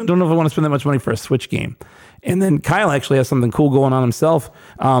don't know if I want to spend that much money for a Switch game. And then Kyle actually has something cool going on himself.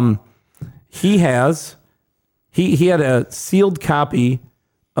 He had a sealed copy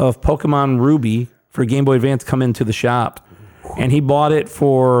of Pokemon Ruby for Game Boy Advance come into the shop. And he bought it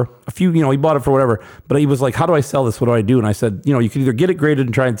for he bought it for whatever. But he was like, how do I sell this? What do I do? And I said, you can either get it graded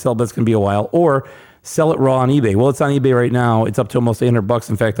and try and sell, but it's going to be a while, or sell it raw on eBay. Well, it's on eBay right now. It's up to almost $800.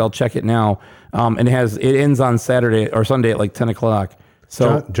 In fact, I'll check it now. And it ends on Saturday or Sunday at like 10 o'clock.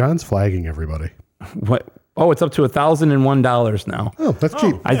 So John's flagging everybody. What? Oh, it's up to $1,001 now. Oh, that's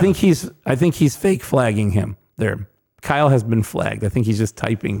cheap. I think he's fake flagging him there. Kyle has been flagged. I think he's just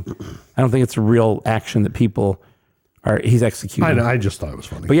typing. I don't think it's a real action that people he's executing. I know. I just thought it was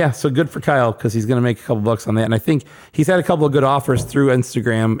funny. But yeah, so good for Kyle because he's going to make a couple bucks on that. And I think he's had a couple of good offers through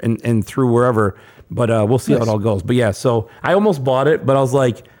Instagram and through wherever. But we'll see how it all goes. But yeah, so I almost bought it, but I was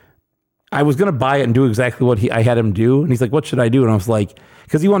like, I was going to buy it and do exactly what I had him do. And he's like, what should I do? And I was like,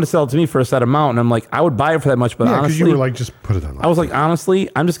 because he wanted to sell it to me for a set amount. And I'm like, I would buy it for that much. But Yeah, because honestly, you were like, just put it on. I was like, honestly,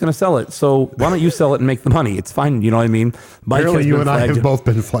 I'm just going to sell it. So why don't you sell it and make the money? It's fine. You know what I mean? Mike apparently has you been and I flagged. have both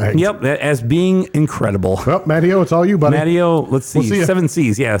been flagged. Yep, as being incredible. Well, Matteo, it's all you, buddy. Matteo, let's see, We'll see ya. 7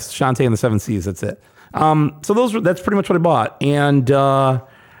 C's. Yes, Shantae and the 7 C's. That's it. So that's pretty much what I bought. And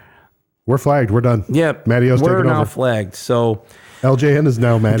We're flagged. We're done. yeah, Matteo's we're taking now over. flagged. So LJN is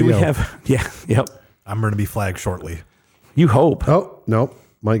now do Matteo. we have? Yeah, yep. I'm going to be flagged shortly. You hope. Oh, no.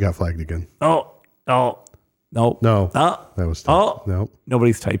 Mike got flagged again. Oh, nope. No. Oh, That was oh, no.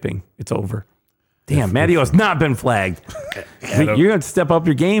 nobody's typing. It's over. Damn, Matteo has not been flagged. You're going to step up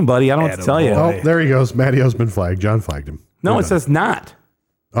your game, buddy. I don't know what to tell you. Attaboy. Oh, there he goes. Matteo's been flagged. John flagged him. No, We're it done. says not.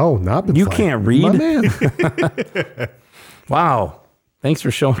 Oh, not been You flagged. can't read? My man. Wow. Thanks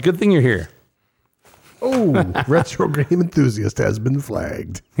for showing. Good thing you're here. Oh, retro game enthusiast has been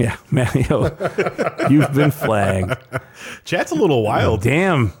flagged. Yeah, Matteo, you've been flagged. Chat's a little wild.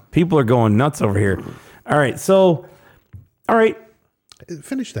 Damn, people are going nuts over here. All right, so, all right.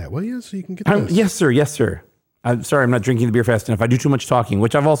 Finish that, will you? So you can get this. Yes, sir. Yes, sir. I'm sorry, I'm not drinking the beer fast enough. I do too much talking,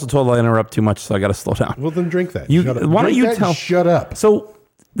 which I've also told I interrupt too much, so I got to slow down. Well, then drink that. You- Shut up. why don't Drink you that and tell- Shut up. So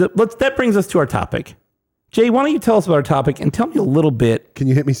that brings us to our topic. Jay, why don't you tell us about our topic and tell me a little bit. Can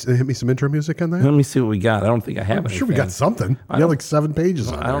you hit me some intro music on that? Let me see what we got. I don't think I have I'm sure we anything. got something. You got like 7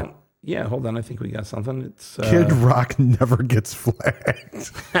 pages on I there. don't. Yeah, hold on. I think we got something. It's Kid Rock never gets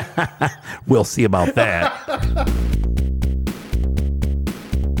flagged. we'll see about that.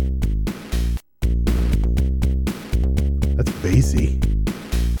 That's bassy.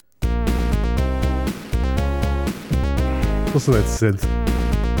 Listen to that synth.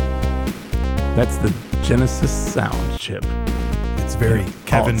 That's the Genesis sound chip. It's very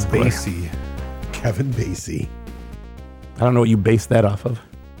Kevin it's great. Bassey. Kevin Bassey. I don't know what you base that off of.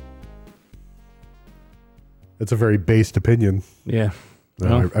 That's a very based opinion. Yeah.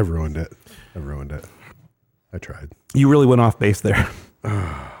 No, Well, I've ruined it. I've ruined it. I tried. you really went off base there.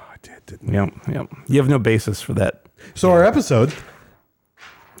 I did, didn't Yep. Yep. You have no basis for that. So our episode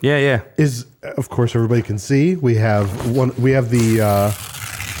Yeah. is, of course, everybody can see. We have one. We have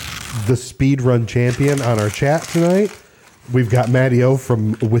the speed run champion on our chat tonight. We've got Matteo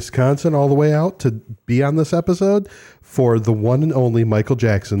from Wisconsin all the way out to be on this episode for the one and only Michael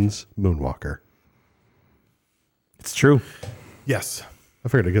Jackson's Moonwalker. It's true. Yes. I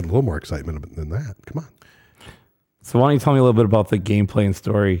figured I'd get a little more excitement than that. Come on. So why don't you tell me a little bit about the gameplay and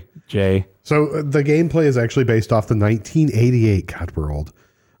story, Jay? So the gameplay is actually based off the 1988, God, we're old,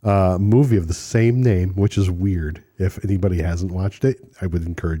 movie of the same name, which is weird. If anybody hasn't watched it, I would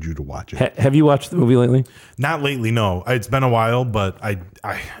encourage you to watch it. Have you watched the movie lately? Not lately, no. It's been a while, but I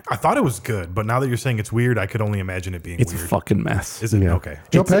thought it was good. But now that you're saying it's weird, I could only imagine it being It's weird. a fucking mess. Is it? Yeah. Okay.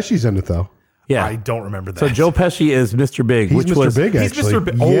 Joe Pesci's in it, though. Yeah. I don't remember that. So Joe Pesci is Mr. Big, He's which Mr. was Big, He's actually. Mr.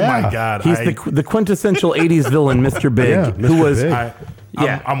 Big. Oh Yeah. my God. he's the quintessential 80s villain, Mr. Big, Yeah, who Mr. was Big.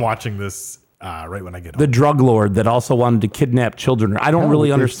 Yeah. I'm watching this right when I get home. the drug lord that also wanted to kidnap children. I don't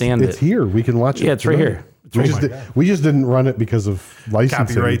really understand It's it. here. We can watch it. Yeah, it's right tonight. here. It's We just didn't run it because of licensing.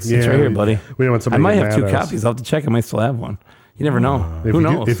 Copyrights. Yeah, It's right here, we- buddy. We don't want I somebody might to have get 2 mad at us. copies. I'll have to check. I might still have one. You never know. If Who you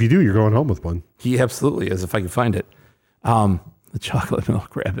knows? Do, if you do, you're going home with one. He absolutely is, if I can find it. The chocolate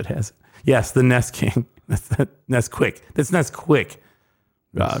milk rabbit has it. Yes, the Nest King. That's Nesquik. That's Nesquik.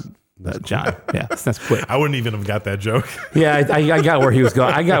 John. Yeah, it's Nesquik. I wouldn't even have got that joke. Yeah, I got where he was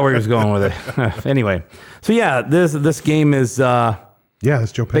going. I got where he was going with it. Anyway, so yeah, this game is Yeah,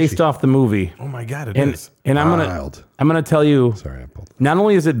 that's Joe Pesci. based off the movie, Oh my God, it is. and Wild. I'm gonna tell you. Sorry, I pulled. Not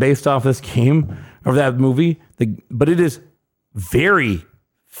only is it based off this game or that movie, but it is very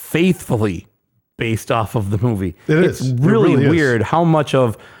faithfully based off of the movie. It's is. It really really is. weird how much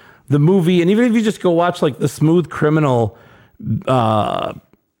of the movie, and even if you just go watch like the Smooth Criminal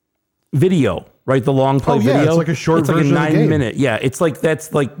video, right? The long play Oh, yeah, video. it's like a short It's like version a of the game. 9-minute. Yeah, it's like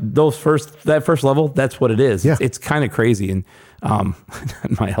that's like that first level. That's what it is. Yeah. It's kind of crazy. And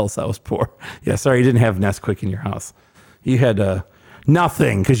in my house, I was poor. Yeah, sorry, you didn't have Nesquik in your house. You had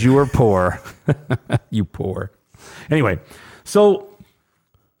nothing because you were poor. You poor. Anyway, so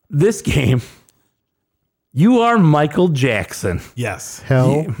this game, you are Michael Jackson. Yes.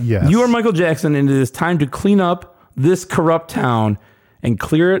 Hell yes. You are Michael Jackson, and it is time to clean up this corrupt town and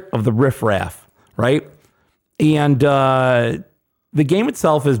clear it of the riffraff, right? And the game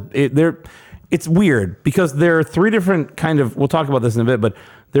itself it's weird because there are 3 different we'll talk about this in a bit, but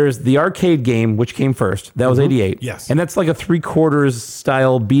there's the arcade game, which came first. That was 88. Yes. And that's like a 3/4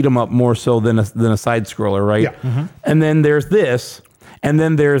 style beat 'em up more so than a side scroller, right? Yeah. And then there's this. And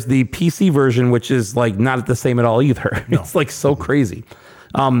then there's the PC version, which is like not the same at all either. It's like so crazy.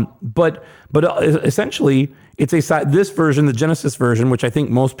 But essentially, it's this version, the Genesis version, which I think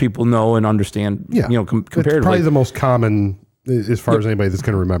most people know and understand. Yeah, Comparatively, it's probably the most common as far as anybody that's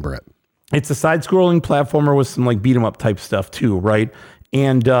going to remember it. It's a side-scrolling platformer with some like beat 'em up type stuff too, right?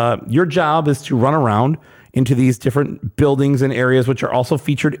 And your job is to run around into these different buildings and areas, which are also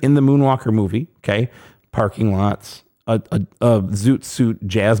featured in the Moonwalker movie. Okay, parking lots, a zoot suit,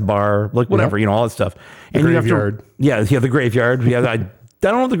 jazz bar, like whatever, all that stuff. And graveyard. You have to, the graveyard. Yeah, I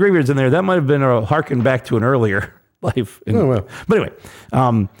don't know if the graveyard's in there. That might have been a harken back to an earlier life. But anyway,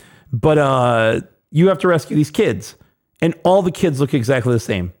 you have to rescue these kids. And all the kids look exactly the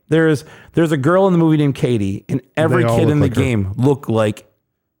same. There's a girl in the movie named Katie, and every kid in the game look like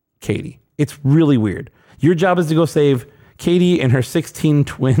Katie. It's really weird. Your job is to go save Katie and her 16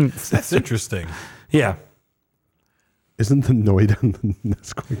 twins. That's interesting. Yeah. Isn't the Noid on the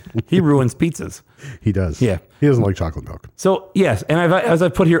Nesquik? He ruins pizzas. He does. Yeah. He doesn't like chocolate milk. So, yes, and as I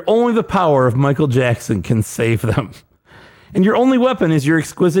put here, only the power of Michael Jackson can save them. And your only weapon is your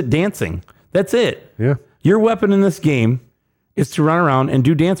exquisite dancing. That's it. Yeah. Your weapon in this game is to run around and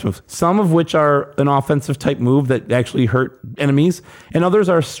do dance moves, some of which are an offensive type move that actually hurt enemies, and others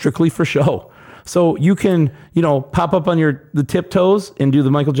are strictly for show. So you can, pop up on the tiptoes and do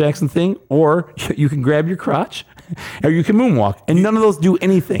the Michael Jackson thing, or you can grab your crotch, or you can moonwalk, and none of those do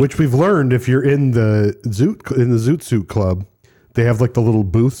anything. Which we've learned if you're in the Zoot Suit Club, they have like the little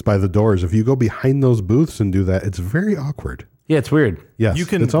booths by the doors. If you go behind those booths and do that, it's very awkward. Yeah, it's weird. Yes, You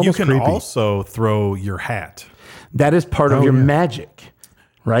can it's almost creepy. also throw your hat. That is part of your magic,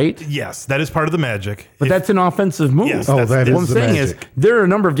 right? Yes, that is part of the magic. But that's an offensive move. Yes, Oh, that is What I'm the saying magic. is there are a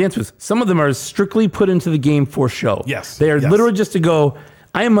number of dance moves. Some of them are strictly put into the game for show. Yes, They are yes. literally just to go,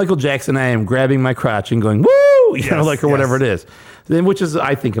 I am Michael Jackson. I am grabbing my crotch and going, woo, or whatever it is, which is,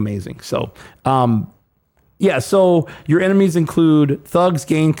 I think, amazing. So, so your enemies include thugs,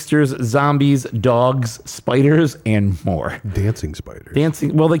 gangsters, zombies, dogs, spiders, and more. Dancing spiders.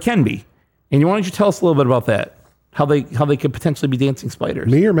 Dancing, well, they can be. And why don't you tell us a little bit about that? How they could potentially be dancing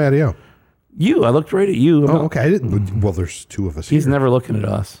spiders. Me or Matty O? You, I looked right at you. Oh, okay. I didn't. Well, there's two of us He's here. never looking at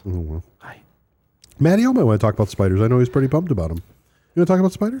us. Matty O might want to talk about spiders. I know he's pretty pumped about them. You want to talk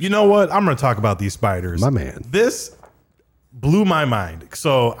about spiders? You know what? I'm going to talk about these spiders. My man. This blew my mind.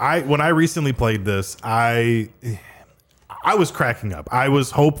 So when I recently played this, I was cracking up. I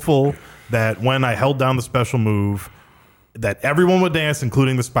was hopeful that when I held down the special move, that everyone would dance,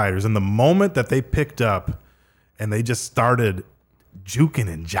 including the spiders. And the moment that they picked up and they just started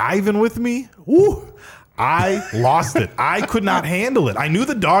juking and jiving with me, I lost it. I could not handle it. I knew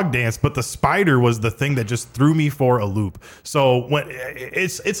the dog dance, but the spider was the thing that just threw me for a loop. So when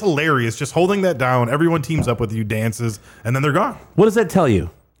it's hilarious, just holding that down. Everyone teams up with you, dances, and then they're gone. What does that tell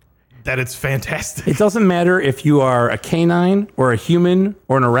you? That it's fantastic. It doesn't matter if you are a canine or a human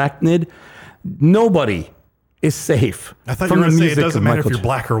or an arachnid. Nobody is safe. I thought from you were the going to say it music doesn't of matter Michael if you're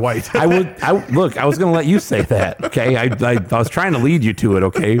black or white. I was going to let you say that. Okay. I was trying to lead you to it.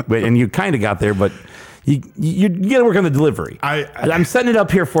 Okay. And you kind of got there, but you got to work on the delivery. I'm setting it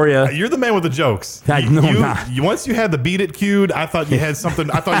up here for you. You're the man with the jokes. I'm not. Once you had the beat it cued, I thought you had something.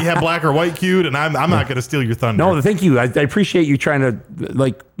 I thought you had black or white cued, and I'm not going to steal your thunder. No, thank you. I appreciate you trying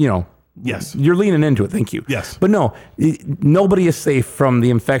to, Yes. You're leaning into it. Thank you. Yes. But no, nobody is safe from the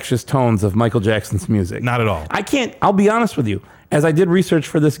infectious tones of Michael Jackson's music. Not at all. I'll be honest with you. As I did research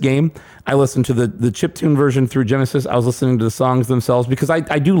for this game, I listened to the chiptune version through Genesis. I was listening to the songs themselves because I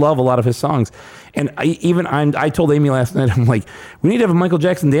do love a lot of his songs. And I told Amy last night, I'm like, we need to have a Michael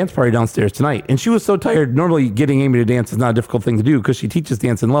Jackson dance party downstairs tonight. And she was so tired. Normally getting Amy to dance is not a difficult thing to do because she teaches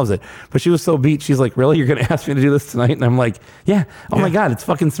dance and loves it. But she was so beat. She's like, really? You're going to ask me to do this tonight? And I'm like, yeah. Oh my God, it's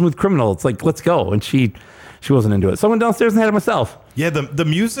fucking Smooth Criminal. It's like, let's go. And she wasn't into it. So I went downstairs and had it myself. Yeah, the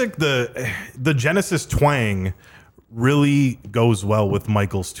music, the Genesis twang really goes well with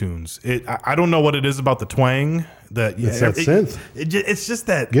Michael's tunes. I don't know what it is about the twang that It's that synth. It's just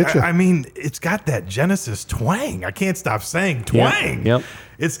that. Getcha. I mean, it's got that Genesis twang. I can't stop saying twang. Yep.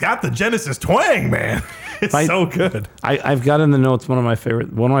 It's got the Genesis twang, man. It's so good. I've got in the notes one of my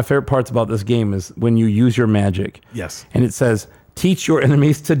favorite parts about this game is when you use your magic. Yes. And it says, teach your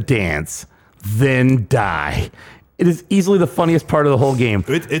enemies to dance, then die. It is easily the funniest part of the whole game.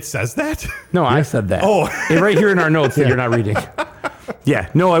 It says that? No, I said that. Oh. Right here in our notes that you're not reading. Yeah.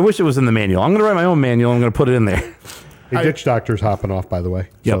 No, I wish it was in the manual. I'm going to write my own manual. I'm going to put it in there. Hey, Ditch Doctor's hopping off, by the way.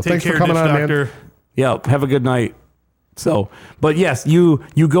 Yep. So Take thanks care, for coming Ditch on, Doctor. man. Yeah. Have a good night. So, but yes, you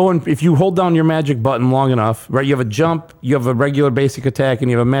go and if you hold down your magic button long enough, right? You have a jump, you have a regular basic attack,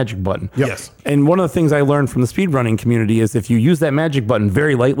 and you have a magic button. Yep. Yes. And one of the things I learned from the speedrunning community is if you use that magic button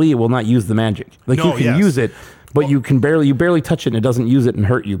very lightly, it will not use the magic. Like No, you can yes. use it, but you barely touch it and it doesn't use it and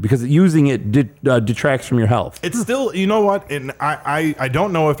hurt you because using it detracts from your health. It's still, you know what? And I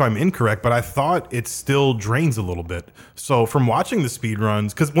don't know if I'm incorrect, but I thought it still drains a little bit. So from watching the speed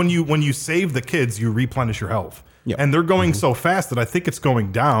runs, because when you save the kids, you replenish your health. Yep. And they're going so fast that I think it's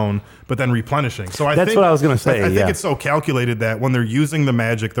going down, but then replenishing. So I That's think, what I was gonna say, I think yeah. it's so calculated that when they're using the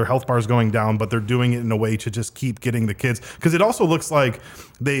magic, their health bar is going down, but they're doing it in a way to just keep getting the kids. Because it also looks like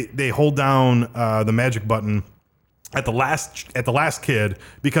they hold down the magic button at the last kid,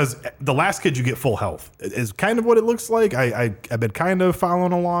 because the last kid you get full health is kind of what it looks like. I've been kind of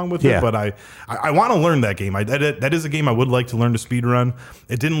following along with Yeah. it, but I want to learn that game. That is a game I would like to learn to speed run.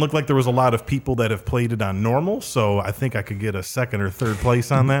 It didn't look like there was a lot of people that have played it on normal, so I think I could get a second or third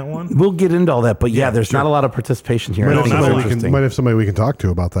place on that one. We'll get into all that, but yeah, there's sure. not a lot of participation here. Might I have think not it's a lot. interesting. might have somebody we can talk to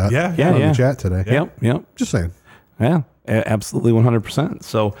about that. Yeah. Yeah, on yeah. the chat today. Yep. Just saying. Yeah, absolutely, 100%.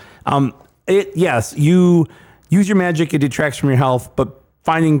 So, yes, you use your magic; it detracts from your health, but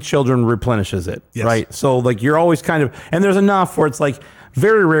finding children replenishes it, Yes. right? So, like, you're always kind of, and there's enough where it's like,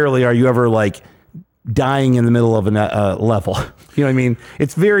 very rarely are you ever like dying in the middle of a level. You know what I mean?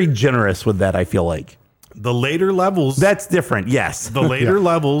 It's very generous with that. I feel like The later levels, that's different. Yes. the later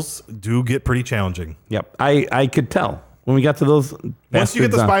levels do get pretty challenging. Yep. I could tell when we got to those. Once you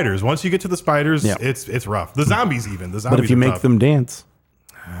get the bastards on. spiders, once you get to the spiders, Yeah. it's rough. The zombies even. The zombies But if you are make tough. them dance,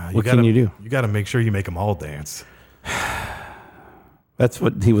 what can you do? You got to make sure you make them all dance. That's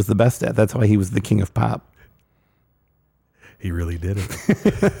what he was the best at. That's why he was the king of pop. He really did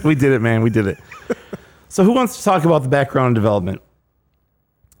it. We did it, man. We did it. So who wants to talk about the background and development?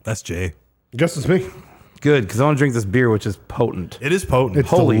 That's Jay. Guess it's me. Good, because I want to drink this beer, which is potent. It is potent. It's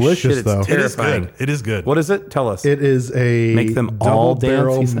Holy delicious, shit, it's though. It is terrifying. good. It is good. What is it? Tell us. It is a Make them all double dance,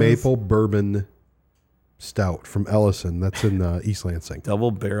 barrel he says? maple bourbon stout from Ellison. That's in East Lansing.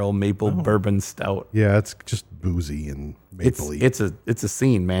 Double barrel maple bourbon stout. Yeah, it's just boozy and mapley. It's a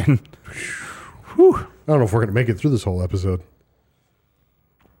scene, man. I don't know if we're gonna make it through this whole episode.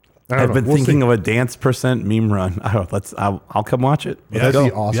 I don't I've know. been We'll thinking see. of a dance percent meme run. I don't know, I'll come watch it. Yes.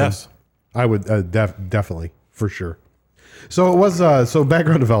 That'd be awesome. Yes. I would definitely for sure. So it was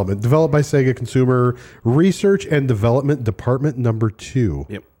background development developed by Sega Consumer Research and Development Department number 2,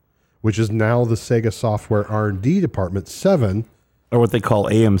 Yep. which is now the Sega Software R&D Department 7. Or what they call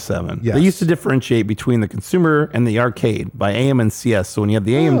AM7. Yes. They used to differentiate between the consumer and the arcade by AM and CS. So when you have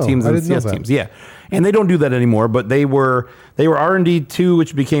the AM Oh, teams I and didn't know CS that. teams, yeah, and they don't do that anymore. But they were R&D 2,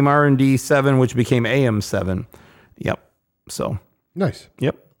 which became R&D 7, which became AM7. Yep. So Nice.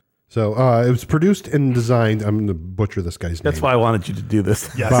 yep. So it was produced and designed. I'm going to butcher this guy's That's name. why I wanted you to do this.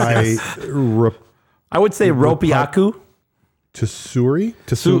 Yes. By yes. I would say Ropiaku Tsuri?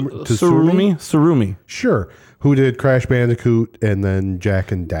 Surumi. Sure. Who did Crash Bandicoot and then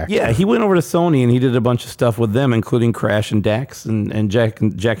Jack and Daxter? Yeah, he went over to Sony and he did a bunch of stuff with them, including Crash and Dax and Jack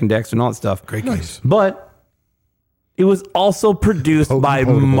and Daxter and all that stuff. Great games. But it was also produced by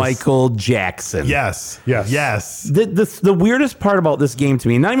Potables. Michael Jackson. Yes. Yes. Yes. The weirdest part about this game to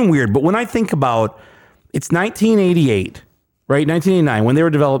me, not even weird, but when I think about it's 1988, right? 1989, when they were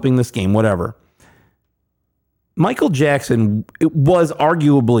developing this game, whatever. Michael Jackson was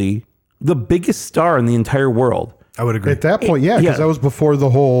arguably the biggest star in the entire world. I would agree. At that point, yeah, because Yeah. that was before the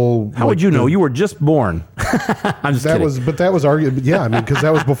whole. How would you know? You were just born. I'm just kidding. That was argued. Yeah, I mean, because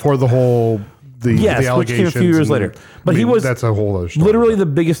that was before the whole. Yes, the which came a allegations. few years later. But he was That's a whole other story. literally the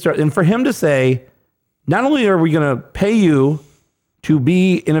biggest star. And for him to say, not only are we going to pay you to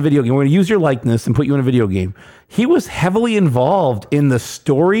be in a video game, we're going to use your likeness and put you in a video game. He was heavily involved in the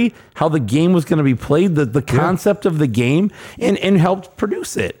story, how the game was going to be played, the concept of the game, and helped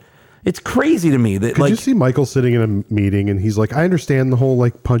produce it. It's crazy to me that Could you see Michael sitting in a meeting and he's like, I understand the whole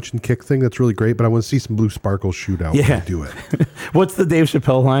like punch and kick thing. That's really great, but I want to see some blue sparkles shoot out. Yeah. when you do it. what's the Dave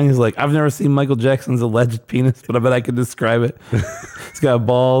Chappelle line? He's like, I've never seen Michael Jackson's alleged penis, but I bet I could describe it. He's got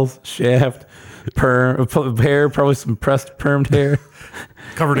balls, shaft, perm, hair, probably some pressed permed hair.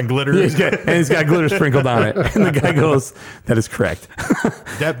 Covered in glitter. He's got glitter sprinkled on it. And the guy goes, that is correct.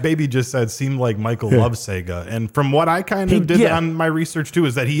 That baby just said seemed like Michael loves Sega, and from what I kind of did yeah. on my research too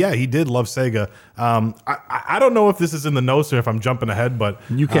is that he did love Sega. I don't know if this is in the notes or if I'm jumping ahead, but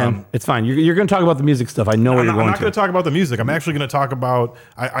You can. It's fine. You're going to talk about the music stuff. I know what I'm you're not going going to. to talk about the music. I'm actually going to talk about.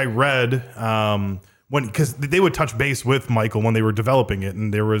 I read because they would touch base with Michael when they were developing it,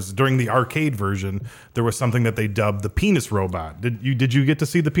 and there was during the arcade version there was something that they dubbed the penis robot. Did you get to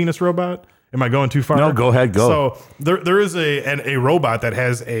see the penis robot? Am I going too far? No, go ahead, go. So there is a robot that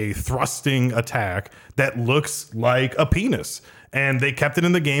has a thrusting attack that looks like a penis. And they kept it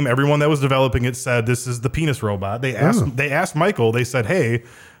in the game. Everyone that was developing it said this is the penis robot. They asked Michael, they said, hey,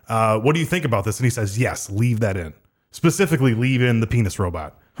 what do you think about this? And he says, yes, leave that in. Specifically, leave in the penis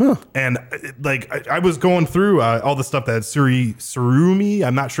robot. And I was going through all the stuff that Surumi,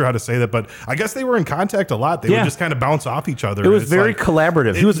 I'm not sure how to say that, but I guess they were in contact a lot. They would just kind of bounce off each other. It was very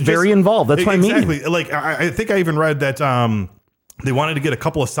collaborative. He was very involved. That's what I mean. Exactly. Like, I think I even read that they wanted to get a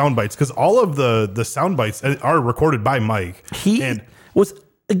couple of sound bites because all of the sound bites are recorded by Mike. He was,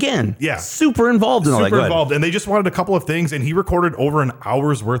 again, super involved in all that. Super involved. And they just wanted a couple of things, and he recorded over an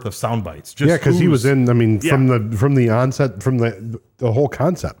hour's worth of sound bites. Because he was in, from the onset, from the whole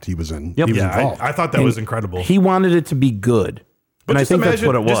concept he was in. Yep. He was involved. I thought that was incredible. He wanted it to be good. But I think that's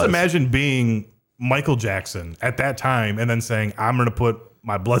what it was. Just imagine being Michael Jackson at that time and then saying, I'm going to put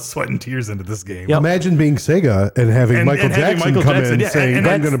my blood, sweat, and tears into this game. Yep. Imagine being Sega and having Michael Jackson come in saying,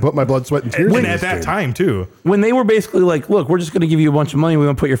 I'm going to put my blood, sweat, and tears in at that time, too. When they were basically like, look, we're just going to give you a bunch of money. We're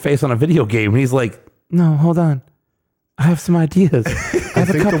going to put your face on a video game. And he's like, no, hold on. I have some ideas. I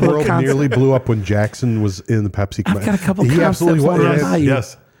think the world nearly blew up when Jackson was in the Pepsi commercial. I've got a couple of concepts.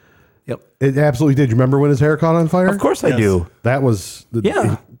 Yes. Yep. It absolutely did. You remember when his hair caught on fire? Of course I do. That was...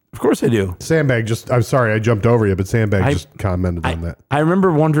 Of course I do. Sandbag I'm sorry, I jumped over you, but Sandbag just commented on that. I remember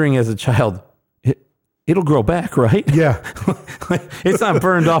wondering as a child, it'll grow back, right? Yeah. It's not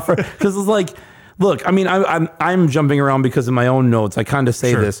burned off. Because it's like, look, I mean, I'm jumping around because of my own notes. I kind of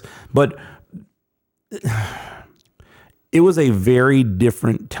say this, but it was a very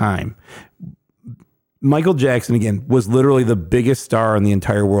different time. Michael Jackson, again, was literally the biggest star in the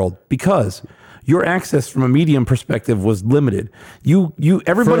entire world because your access from a medium perspective was limited.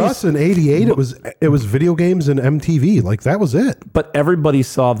 Everybody for us in '88, it was video games and MTV. Like that was it. But everybody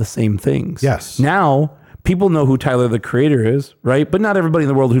saw the same things. Yes. Now people know who Tyler the Creator is, right? But not everybody in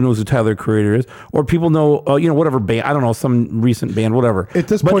the world who knows who Tyler the Creator is, or people know, whatever band. I don't know, some recent band, whatever. At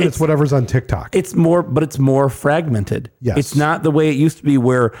this point, it's whatever's on TikTok. It's more fragmented. Yes. It's not the way it used to be,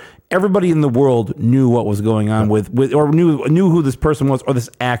 where everybody in the world knew what was going on with or knew who this person was or this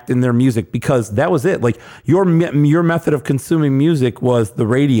act in their music, because that was it. Like your method of consuming music was the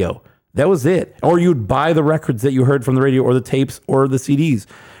radio. That was it. Or you'd buy the records that you heard from the radio or the tapes or the CDs.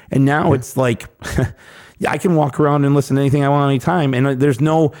 And now it's like, I can walk around and listen to anything I want anytime. And there's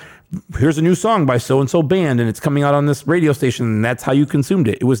no, here's a new song by so-and-so band and it's coming out on this radio station, and that's how you consumed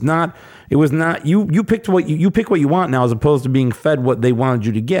it. It was not, you picked what you pick what you want now, as opposed to being fed what they wanted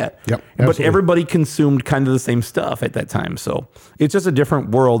you to get. Yep. But Absolutely. everybody consumed kind of the same stuff at that time. So it's just a different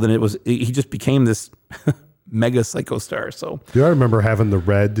world, and he just became this mega psycho star. So Do I remember having the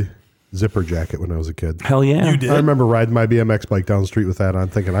red zipper jacket when I was a kid? hell yeah. You did? I remember riding my BMX bike down the street with that on,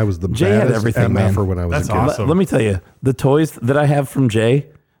 thinking I was the Jay had baddest everything, man. MFer when I was That's a kid. awesome. Let me tell you, the toys that I have from Jay,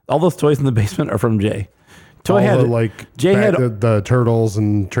 all those toys in the basement are from Jay. Jay had the Turtles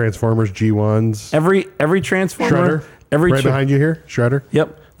and Transformers G1s. every Transformer, Shredder. Right behind you here, Shredder.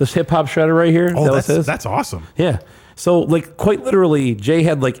 Yep, this hip hop Shredder right here. Oh, that was his. that's awesome. Yeah. So like quite literally, Jay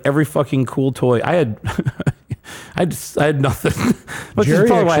had like every fucking cool toy. I had, I had nothing. Which is Jerry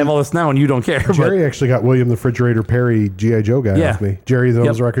probably why I have actually- all this now, and you don't care. Jerry actually got William the Refrigerator Perry G.I. Joe guy Yeah. with me. Jerry that owns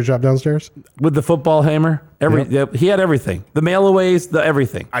Yep. the record shop downstairs. But with the football hammer, yep, he had everything. The mailaways, the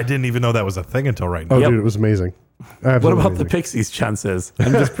everything. I didn't even know that was a thing until right now. Oh, Yep. dude, it was amazing. What Absolutely about the amazing. Pixies? John says.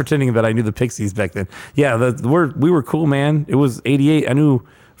 I'm just pretending that I knew the Pixies back then. Yeah, we were cool, man. It was '88. I knew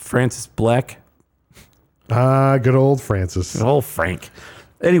Francis Black. Good old Francis. The whole Frank.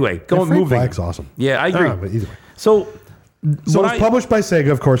 Anyway, Frank moving. Black's awesome. Yeah, I agree. But either way. So So it was published by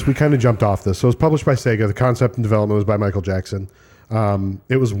Sega, of course. We kind of jumped off this. So it was published by Sega. The concept and development was by Michael Jackson.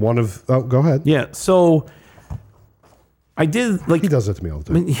 It was one of... Oh, go ahead. Yeah, so I did like... He does it to me all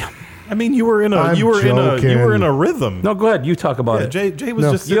the time. Yeah. I mean, you were in a rhythm. No, go ahead. You talk about Yeah, it. Jay was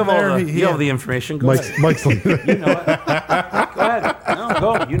just You sitting have, there. all the, you have the information. Go ahead. Mike's You know it. Go ahead. No,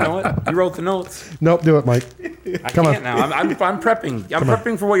 go. You know it. You wrote the notes. Nope, do it, Mike. I Come can't on. now. I'm prepping. I'm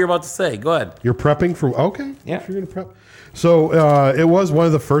prepping for what you're about to say. Go ahead. You're prepping for... Okay. Yeah. If you're going to prep. So it was one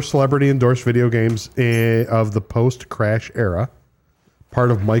of the first celebrity-endorsed video games of the post-Crash era. Part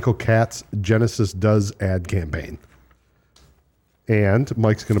of Michael Catt's Genesis Does ad campaign. And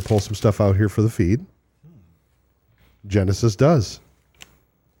Mike's going to pull some stuff out here for the feed. Genesis Does.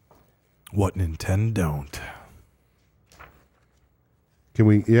 What Nintendo don't. Can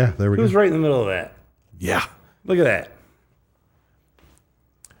we... Yeah, there we go. Who's right in the middle of that? Yeah. Look at that.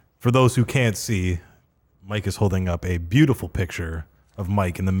 For those who can't see, Mike is holding up a beautiful picture of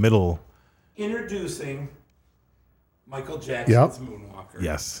Mike in the middle. Introducing Michael Jackson's Moonwalker.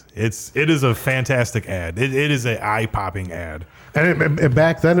 Yes, it is a fantastic ad. It is an eye-popping ad. And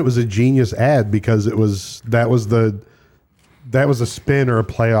back then it was a genius ad because that was a spin or a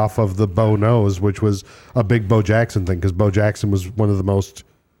play off of the Bo Knows, which was a big Bo Jackson thing because Bo Jackson was one of the most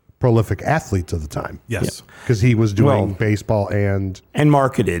prolific athletes of the time. Yes. Because he was doing Well, baseball and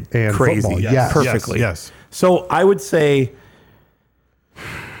marketed And crazy, football, yes. perfectly. Yes. So I would say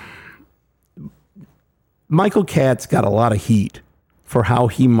Michael Katz got a lot of heat for how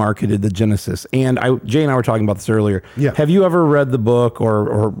he marketed the Genesis. And Jay and I were talking about this earlier. Yeah. Have you ever read the book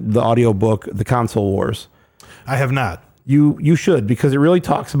or the audio book, The Console Wars? I have not. You should, because it really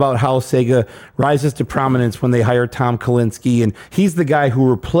talks about how Sega rises to prominence when they hire Tom Kalinske, and he's the guy who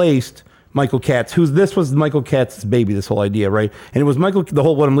replaced Michael Katz, this was Michael Katz's baby, this whole idea, right? And it was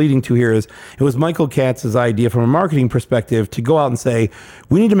what I'm leading to here is, it was Michael Katz's idea from a marketing perspective to go out and say,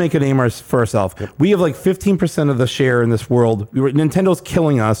 we need to make a name for ourselves. Yep. We have like 15% of the share in this world. Nintendo's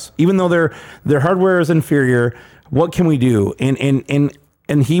killing us, even though their hardware is inferior. What can we do?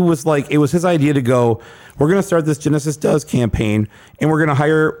 And he was like, it was his idea to go, we're going to start this Genesis Does campaign, and we're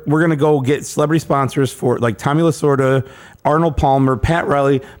going to go get celebrity sponsors for like Tommy Lasorda, Arnold Palmer, Pat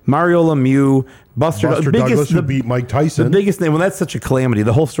Riley, Mario Lemieux, Buster Douglas, who beat Mike Tyson. The biggest name. Well, that's such a calamity.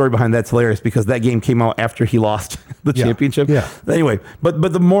 The whole story behind that's hilarious because that game came out after he lost the championship. Yeah. Anyway, but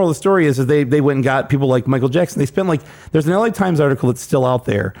the moral of the story is they went and got people like Michael Jackson. They spent there's an LA Times article that's still out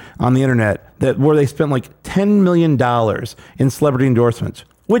there on the internet where they spent like $10 million in celebrity endorsements,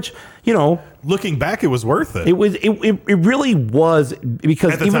 which, Looking back, it was worth it. It really was,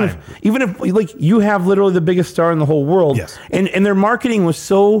 because At the even time. if like you have literally the biggest star in the whole world, Yes. and their marketing was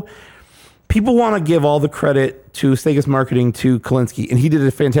so, people want to give all the credit to Sega's marketing to Kalinske, and he did a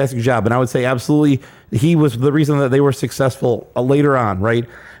fantastic job. And I would say absolutely he was the reason that they were successful later on, right?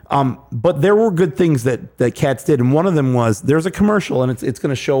 But there were good things that Katz did, and one of them was there's a commercial, and it's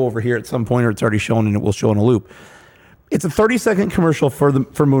going to show over here at some point, or it's already shown, and it will show in a loop. It's a 30-second commercial for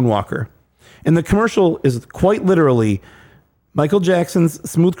Moonwalker. And the commercial is quite literally Michael Jackson's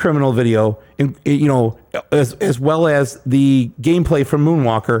Smooth Criminal video, and as well as the gameplay from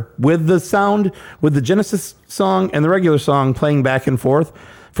Moonwalker with the sound, with the Genesis song and the regular song playing back and forth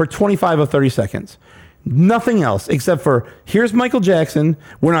for 25 of 30 seconds. Nothing else except for, here's Michael Jackson.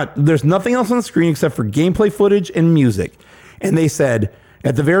 There's nothing else on the screen except for gameplay footage and music. And they said,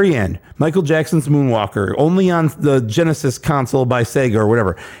 at the very end, Michael Jackson's Moonwalker, only on the Genesis console by Sega or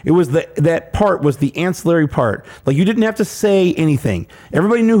whatever. It was that part was the ancillary part. Like, you didn't have to say anything.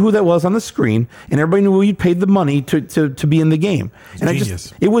 Everybody knew who that was on the screen, and everybody knew you paid the money to be in the game. And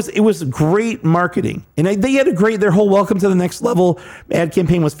genius. it was great marketing. And they had their whole Welcome to the Next Level ad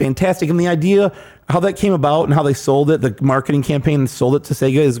campaign was fantastic. And the idea, how that came about and how they sold it, the marketing campaign and sold it to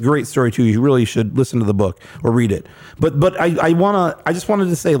Sega, is a great story too. You really should listen to the book or read it. But I just wanted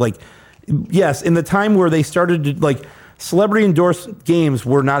to say, like, yes, in the time where they started to, like, celebrity endorsed games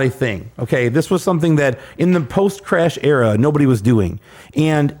were not a thing. Okay, this was something that in the post-crash era nobody was doing,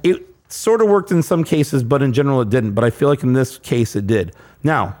 and it sort of worked in some cases, but in general it didn't. But I feel like in this case it did.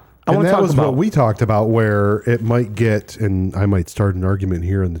 Now, I want to talk about what we talked about, where it might get, and I might start an argument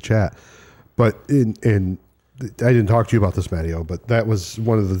here in the chat, but I didn't talk to you about this, Matteo, but that was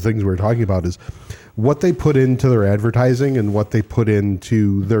one of the things we were talking about, is what they put into their advertising and what they put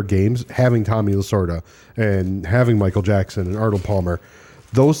into their games. Having Tommy Lasorda and having Michael Jackson and Arnold Palmer,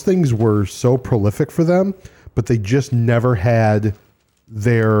 those things were so prolific for them, but they just never had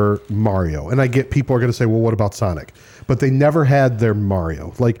their Mario. And I get people are going to say, well, what about Sonic? But they never had their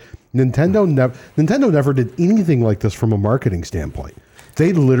Mario. Like, Nintendo never did anything like this from a marketing standpoint.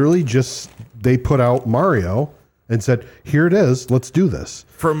 They literally they put out Mario and said, here it is, let's do this.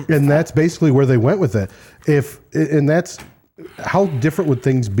 And that's basically where they went with it. And that's how different would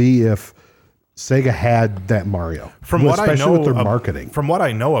things be if Sega had that Mario? Especially with their marketing. From what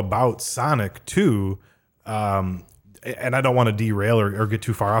I know about Sonic 2, and I don't want to derail or get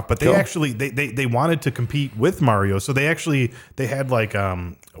too far off, but they actually they wanted to compete with Mario, so they had like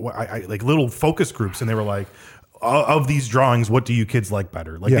like little focus groups, and they were like, of these drawings, what do you kids like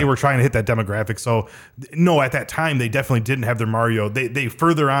better? Like, they were trying to hit that demographic. So no, at that time they definitely didn't have their Mario. They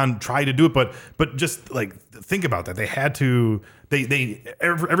further on tried to do it, but just like, think about that. They had to.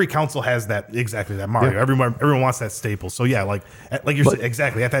 Every console has that, exactly that Mario. Yeah. Everyone wants that staple. So yeah, like you're saying,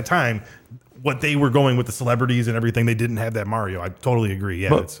 exactly at that time, what they were going with the celebrities and everything, they didn't have that Mario. I totally agree. Yeah,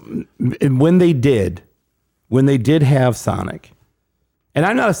 but when they did have Sonic. And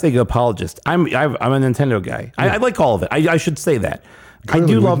I'm not a Sega apologist. I'm a Nintendo guy. I like all of it. I should say that. Clearly,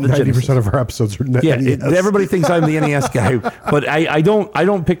 I do love the 90% of our episodes are NES. Everybody thinks I'm the NES guy, but I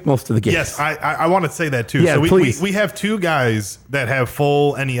don't pick most of the games. Yes, I want to say that too. Yeah, so please. We have two guys that have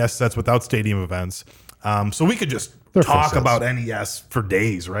full NES sets without stadium events. So we could just talk full about NES for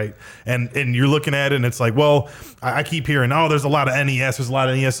days, right? And you're looking at it and it's like, well, I keep hearing, oh, there's a lot of NES, there's a lot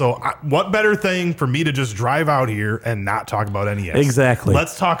of NES. So what better thing for me to just drive out here and not talk about NES? Exactly.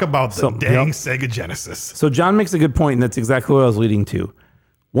 Let's talk about the Sega Genesis. So John makes a good point, and that's exactly what I was leading to.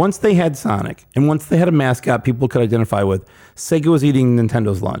 Once they had Sonic, and once they had a mascot people could identify with, Sega was eating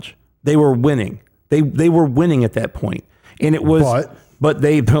Nintendo's lunch. They were winning. They were winning at that point. And it was... But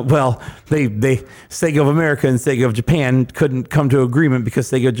Sega of America and Sega of Japan couldn't come to agreement because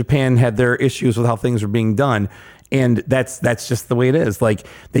Sega of Japan had their issues with how things were being done. And that's just the way it is. Like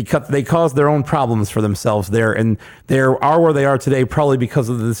they caused their own problems for themselves there, and they are where they are today probably because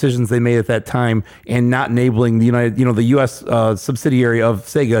of the decisions they made at that time and not enabling the the U.S. Subsidiary of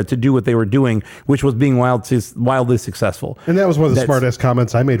Sega to do what they were doing, which was being wildly successful. And that was one of the smartest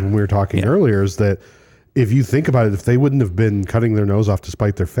comments I made when we were talking earlier. Is that if you think about it, if they wouldn't have been cutting their nose off to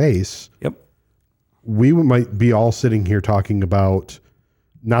spite their face, we might be all sitting here talking about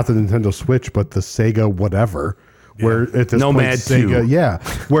not the Nintendo Switch, but the Sega whatever. Where at this point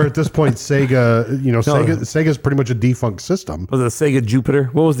Sega, where at this point Sega, Sega's pretty much a defunct system. Was it Sega Jupiter?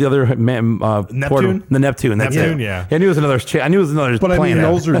 What was the other Neptune? Portal? The Neptune. That's it. Yeah. I knew it was another. But I mean,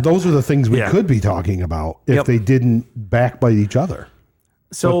 those are the things we could be talking about if they didn't backbite each other.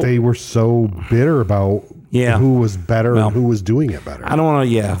 So but they were so bitter about who was better and who was doing it better. I don't want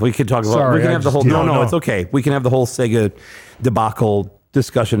to. Yeah, we could talk about. Sorry, we can have the whole. No, it's okay. We can have the whole Sega debacle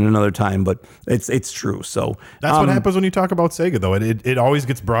discussion another time, but it's true. So that's what happens when you talk about Sega, though. It always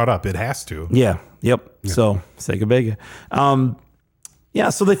gets brought up. It has to. Yeah. Yep. Yeah. So Sega Vega.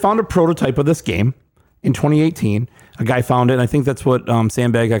 So they found a prototype of this game in 2018. A guy found it. And I think that's what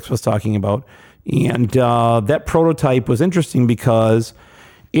Sandbag X was talking about. And that prototype was interesting because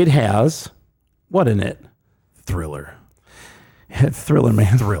it has what in it? Thriller. Thriller,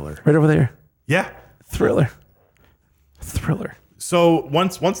 man. Thriller. Right over there. Yeah. Thriller. So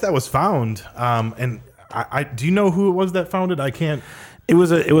once that was found, and I do you know who it was that found it? I can't. It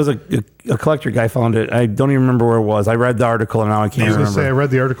was a collector guy found it. I don't even remember where it was. I read the article and now I can't remember. I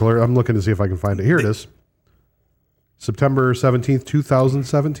read the article. I'm looking to see if I can find it. Here it is. September 17th,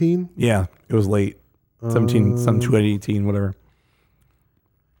 2017. Yeah, it was late. 17, some 2018, whatever.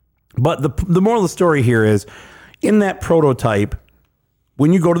 But the moral of the story here is, in that prototype,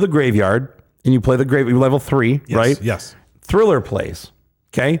 when you go to the graveyard and you play the graveyard, level 3, right? Yes. Thriller plays,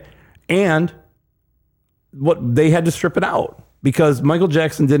 okay? And what they had to strip it out because Michael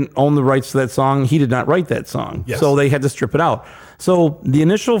Jackson didn't own the rights to that song. He did not write that song. Yes. So they had to strip it out. So the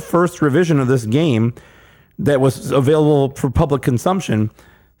initial first revision of this game that was available for public consumption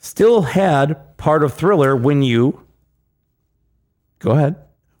still had part of Thriller when you... Go ahead.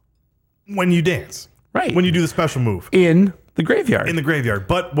 When you dance. Right. When you do the special move. In the graveyard. In the graveyard.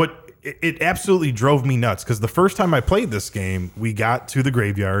 But it absolutely drove me nuts because the first time I played this game, we got to the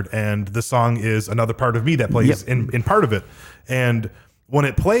graveyard and the song is Another Part of Me that plays in part of it. And when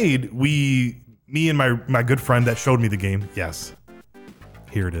it played, me and my good friend that showed me the game, yes,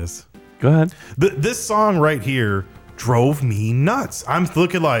 here it is. Go ahead. This song right here drove me nuts. I'm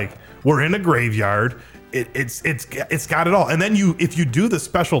looking like we're in a graveyard. It's got it all. And then if you do the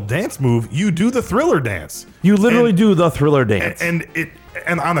special dance move, you do the Thriller dance. You literally do the Thriller dance. And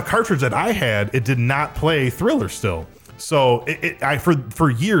on the cartridge that I had, it did not play Thriller still. So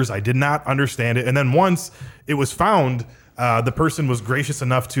for years I did not understand it. And then once it was found, the person was gracious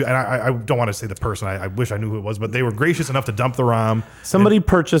enough to, and I don't want to say the person, I wish I knew who it was, but they were gracious enough to dump the ROM. Somebody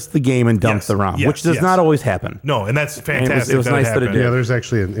purchased the game and dumped the ROM, which does not always happen. No, and that's fantastic. And it was nice that it did. Yeah, there's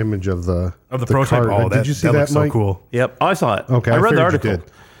actually an image of the prototype. card. Did you see that, looks Mike? so cool. Yep. Oh, I saw it. Okay, I read the figured you article. did.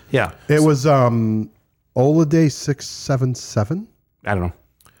 Yeah. It was Oladay 677. I don't know.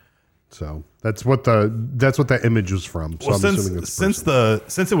 So that's what that image was from. So Well, I'm assuming it's since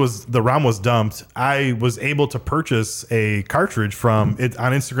the ROM was dumped, I was able to purchase a cartridge from it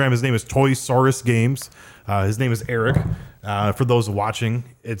on Instagram. His name is Toysaurus Games. His name is Eric. For those watching,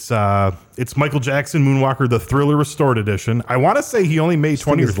 it's Michael Jackson Moonwalker, the Thriller Restored Edition. I want to say he only made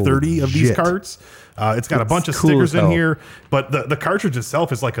 20 or 30 of these cards. It's got a bunch of stickers in here, but the cartridge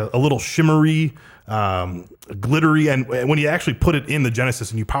itself is like a little shimmery, glittery, and when you actually put it in the Genesis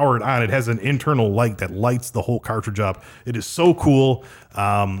and you power it on, it has an internal light that lights the whole cartridge up. It is so cool.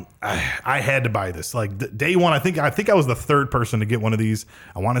 I had to buy this. Like day one, I think I was the third person to get one of these.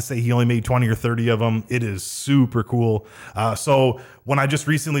 I want to say he only made 20 or 30 of them. It is super cool. So when I just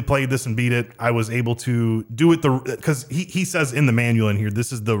recently played this and beat it, I was able to do it because he says in the manual in here,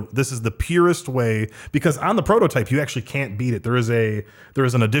 this is the purest way, because on the prototype you actually can't beat it. There is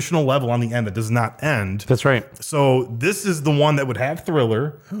an additional level on the end that does not end. That's right. So this is the one that would have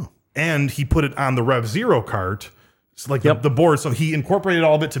Thriller, and he put it on the Rev Zero cart. like Yep. the board. So he incorporated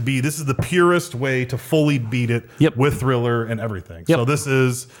all of it to be, this is the purest way to fully beat it Yep. with Thriller and everything. Yep. So this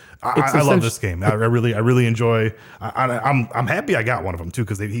is, It's I love this game. I really enjoy. I'm happy I got one of them too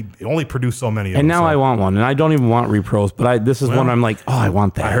because he only produced so many of And them. now so. I want one, and I don't even want repros, but this is one I'm like, oh, I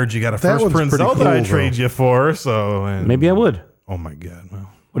want that. I heard you got a That first one's Prince pretty Zelda cool, I though. trade you for. So Maybe I would. Oh my God. Well,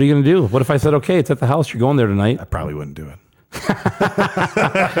 What are you gonna do? What if I said, okay, it's at the house, you're going there tonight? I probably wouldn't do it.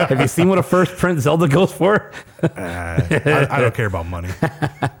 Have you seen what a first Prince Zelda goes for? I don't care about money.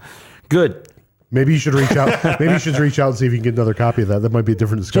 Good. Maybe you should reach out. Maybe you should reach out and see if you can get another copy of that. That might be a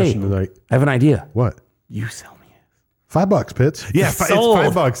different Jay, discussion tonight. I have an idea. What? You sell me it. $5, Pitts. Yeah, Sold.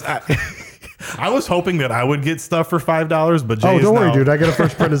 it's $5. I was hoping that I would get stuff for $5, but Jay Oh, is don't worry, now- dude. I got a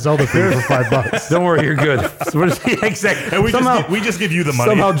first print of Zelda for you for $5. Don't worry, you're good. So we're just, exactly. And we somehow, we just give you the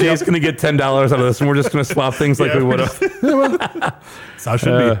money. somehow Jay's gonna get $10 out of this, and we're just gonna swap things like Yeah, we would we have. That's how it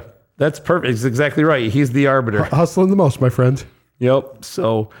should be. That's perfect. It's exactly right. He's the arbiter. Hustling the most, my friend. Yep.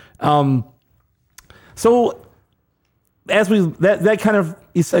 So, as that kind of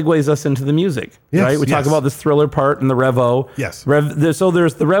segues us into the music, Yes, right? We talk yes. about this Thriller part and the Revo. Yes. So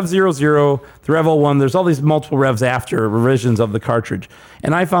there's the Rev 00, the Rev 01. There's all these multiple Revs after revisions of the cartridge,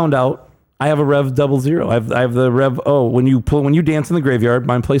 and I found out I have a Rev 00. I have the Rev O. When you dance in the graveyard,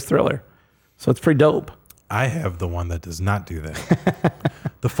 mine plays Thriller, so it's pretty dope. I have the one that does not do that.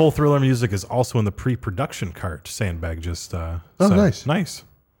 The full Thriller music is also in the pre-production cart. Sandbag just said. nice. Nice.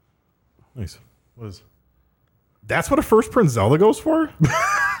 That's what a first Prince Zelda goes for?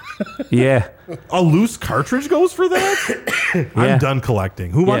 Yeah. A loose cartridge goes for that? Yeah. I'm done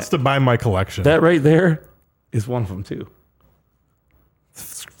collecting. Who wants to buy my collection? That right there is one of them too.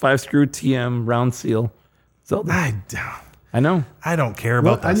 5-screw TM round seal Zelda. I know. I don't care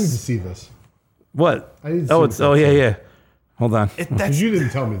about I need to this. see this. What? I need to see Oh, what it's that yeah, says. yeah. Hold on. Because you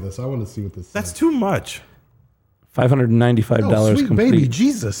didn't tell me this. I want to see what this That's says. too much. $595 Oh, sweet complete. baby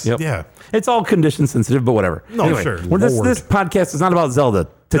Jesus. Yep. Yeah. It's all condition sensitive, but whatever. No, sure. Well, this Lord. podcast is not about Zelda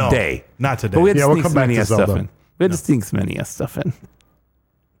today. No, not today. But we had to Yeah, we'll sneak come some back to NES stuff Zelda. in. We had to sneak some NES stuff in.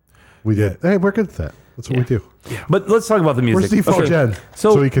 We did. Hey, we're good at that. That's what we do. But let's talk about the music. Where's Default Jen?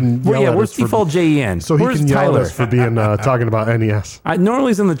 So, So he can yell at where's us for- Default JEN? So he where's can yell Tyler? at us for being talking about NES. Normally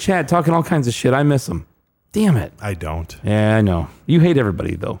he's in the chat talking all kinds of shit. I miss him. Damn it. I don't. Yeah, I know. You hate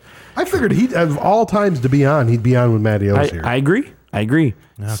everybody though. I figured he'd, of all times to be on, he'd be on when Matty O's here. I agree.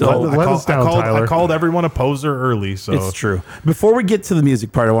 So Let us down, Tyler. I called everyone a poser early, so it's true. Before we get to the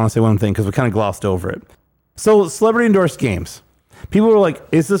music part, I want to say one thing because we kind of glossed over it. So, celebrity endorsed games. People were like,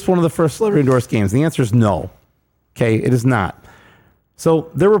 is this one of the first celebrity endorsed games? The answer is no. Okay, it is not. So,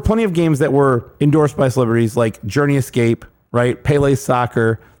 there were plenty of games that were endorsed by celebrities like Journey Escape, right? Pele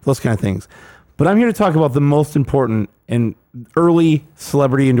Soccer, those kind of things. But I'm here to talk about the most important and early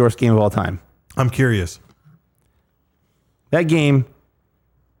celebrity endorsed game of all time. I'm curious. That game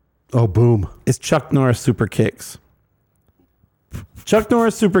Oh, boom. is Chuck Norris Super Kicks. Chuck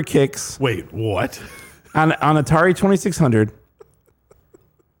Norris Super Kicks Wait, what? on Atari 2600.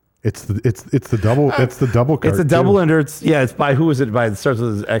 It's the double card. It's a double ender. It's by who is it by? It starts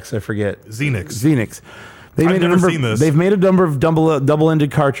with X. I forget. Xenix. Xenix. They I've made a never number. seen this. They've made a number of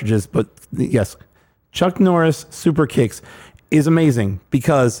double-ended cartridges, but yes, Chuck Norris Super Kicks is amazing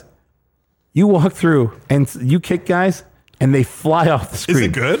because you walk through and you kick guys and they fly off the screen. Is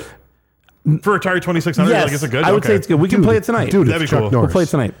it good? For Atari 2600, Yes, like, is it good? I would say Okay. it's good. We can play it tonight. Dude, That'd it's be Chuck cool. Norris. We'll play it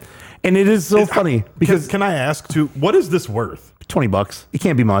tonight. And it is so funny because Can I ask too? What is this worth? $20. It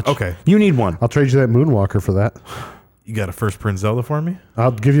can't be much. Okay. You need one. I'll trade you that Moonwalker for that. You got a first Prince Zelda for me?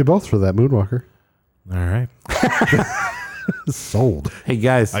 I'll give you both for that Moonwalker. All right. Sold. Hey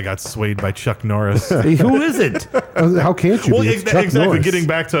guys, I got swayed by Chuck Norris. hey, who is it? How can't you? Well, be? It's Chuck exactly. Norris. Getting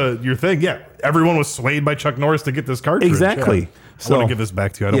back to your thing, yeah, everyone was swayed by Chuck Norris to get this cartridge. Exactly. Yeah. I So- want to give this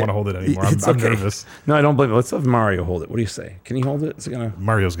back to you. I don't Yeah. want to hold it anymore. It's I'm okay. nervous. No, I don't blame it. Let's have Mario hold it. What do you say? Can he hold it? Is it gonna?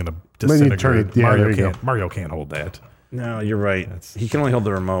 Mario's gonna Then you turn disintegrate. it- yeah, Mario there you can't. go. Mario can't hold that. No, you're right. He can only hold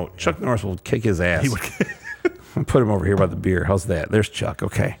the remote. Chuck Norris will kick his ass. I'll put him over here by the beer. How's that? There's Chuck.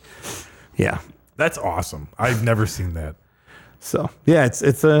 Okay. Yeah. That's awesome. I've never seen that. So yeah, it's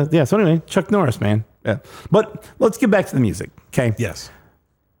yeah. So anyway, Chuck Norris, man. Yeah. But let's get back to the music. Okay. Yes.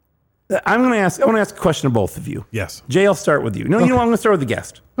 I want to ask a question to both of you. Yes. Jay, I'll start with you. No, you know what? I'm going to start with the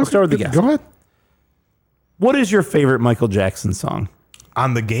guest. I'll start with the guest. Go ahead. What is your favorite Michael Jackson song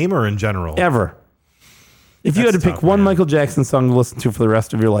On the game or in general? ever? If you had to That's pick tough, one man. Michael Jackson song to listen to for the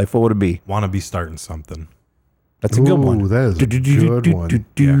rest of your life, what would it be? Want to be starting something. That's a good one. Ooh, that is a good one.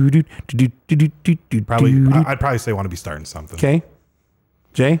 I'd probably say want to be starting something. Okay.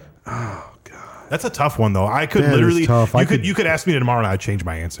 Jay? That's a tough one though. I could That is literally. tough. You could ask me tomorrow and I'd change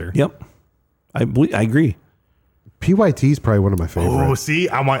my answer. Yep. I agree. PYT is probably one of my Oh, favorites. see,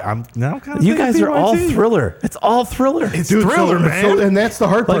 I'm now kind of. You guys are all Thriller. It's all Thriller. It's Dude, Thriller, man. and that's the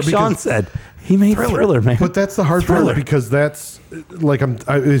hard like part. Sean because, said, he made Thriller, man. but that's the hard Thriller. part because that's like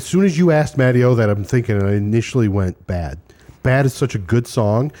as soon as you asked Matty O that, I'm thinking, and I initially went Bad. Bad is such a good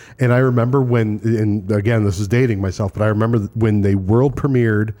song, and I remember when, and again, this is dating myself, but I remember when they world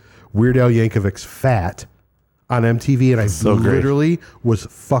premiered Weird Al Yankovic's Fat on MTV, and I great. literally was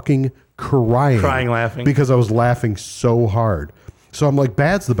fucking crying laughing. because I was laughing so hard. So I'm like,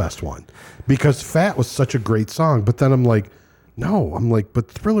 Bad's the best one because Fat was such a great song. But then I'm like, no, but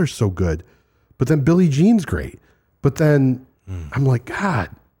Thriller's so good. But then Billie Jean's great. But then I'm like, God,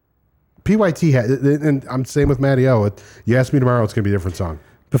 PYT had, and I'm same with Matty O. You ask me tomorrow, it's gonna be a different song.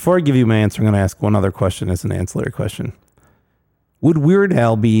 Before I give you my answer, I'm going to ask one other question as an ancillary question. Would Weird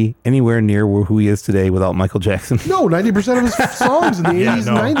Al be anywhere near who he is today without Michael Jackson? No, 90% of his songs in the 80s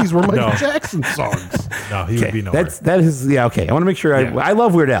no. and 90s were Michael No. Jackson songs. No, he would be nowhere. That is okay. I want to make sure Yeah. I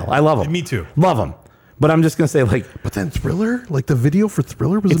love Weird Al. I love him. Me too. Love him. But I'm just going to say, like, But then Thriller, like the video for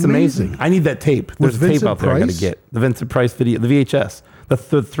Thriller was it's amazing. I need that tape. There's a tape Vincent out there I got to Price? get. The Vincent Price video, the VHS. The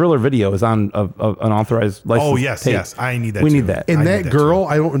Thriller video is on an authorized license. Oh, yes, tape. yes. I need that We too. need that. And I that need that girl,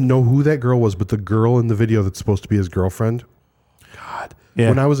 I don't know who that girl was, but the girl in the video that's supposed to be his girlfriend. God. Yeah.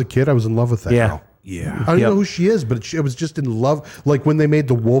 When I was a kid, I was in love with that Yeah. girl. Yeah. I don't Yep. know who she is, but I was just in love. Like when they made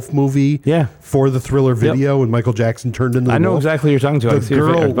the Wolf movie Yeah. for the Thriller video and Michael Jackson turned into the I know wolf. exactly what you're talking to. I The can see your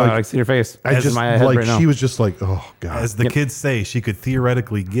girl, face. like, I see your face. I It's just in my head like right now. she was just like, oh God. As the kids say, she could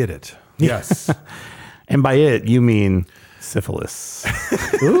theoretically get it. Yes. And by it, you mean syphilis.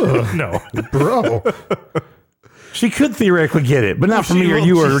 No. Bro. She could theoretically get it, but not from me or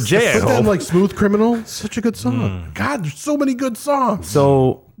you or Jay. I But then hope. like Smooth Criminal, such a good song. God, there's so many good songs.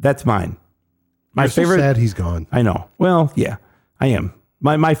 So that's mine. My I'm so favorite. sad he's gone. I know. Well, yeah, I am.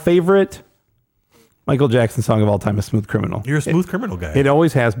 My favorite Michael Jackson song of all time is "Smooth Criminal." You're a smooth criminal guy. It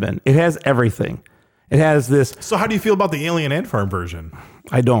always has been. It has everything. It has this. So how do you feel about the Alien Ant Farm version?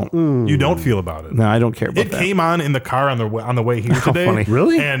 I don't. You don't feel about it. No, I don't care about It that. came on in the car on the way here today. funny.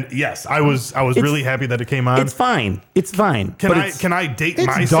 Really? And yes, I was really happy that it came on. It's fine. It's fine. Can but I it's- can I date It's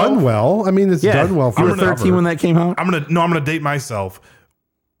myself? done well. I mean, it's Yeah, done well for you were a cover. 13 when that came out. I'm gonna date myself.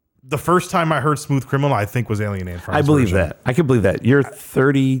 The first time I heard Smooth Criminal, I think was Alien Ant Farm. I believe that. I can believe that. You're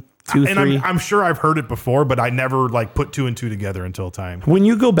 32, And 3. I'm sure I've heard it before, but I never like put two and two together until time. When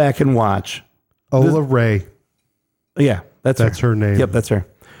you go back and watch, Ola Ray. yeah, that's her name. Yep, that's her.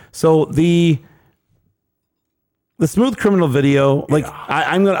 So the Smooth Criminal video, like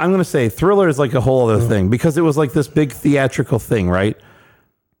I'm gonna say, Thriller is like a whole other thing because it was like this big theatrical thing, right?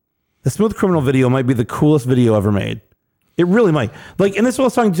 The Smooth Criminal video might be the coolest video ever made. It really might. Like, and this is what I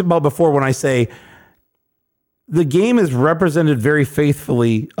was talking about before when I say the game is represented very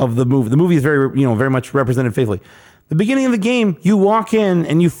faithfully of the movie. The movie is very much represented faithfully. The beginning of the game, you walk in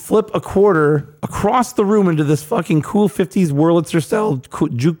and you flip a quarter across the room into this fucking cool 50s Wurlitzer style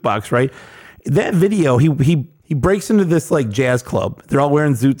jukebox, right? That video, he breaks into this like jazz club. They're all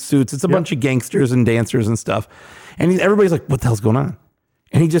wearing zoot suits. It's a bunch of gangsters and dancers and stuff. And everybody's like, what the hell's going on?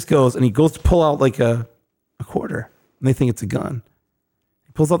 And he just goes to pull out like a quarter. And they think it's a gun.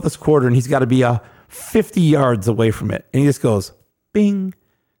 He pulls out this quarter and he's got to be 50 yards away from it. And he just goes, bing,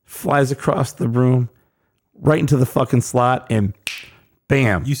 flies across the room, right into the fucking slot, and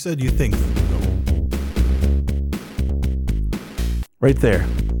bam, You said you think. right there.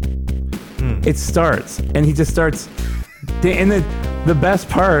 It starts, and he just starts. And the best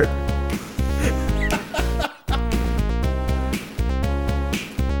part.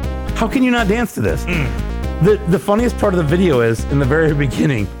 How can you not dance to this? The funniest part of the video is in the very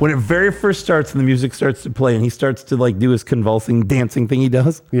beginning, when it very first starts and the music starts to play and he starts to like do his convulsing dancing thing he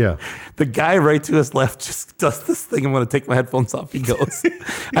does. Yeah. The guy right to his left just does this thing. I'm going to take my headphones off. He goes,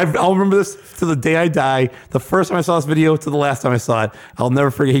 I'll remember this to the day I die. The first time I saw this video to the last time I saw it, I'll never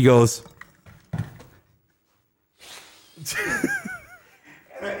forget. He goes,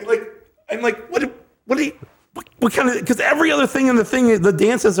 and I'm like, what kind of, because every other thing in the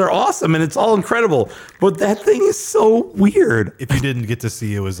dances are awesome and it's all incredible, but that thing is so weird. If you didn't get to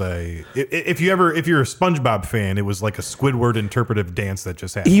see, it was if you're a SpongeBob fan, it was like a Squidward interpretive dance that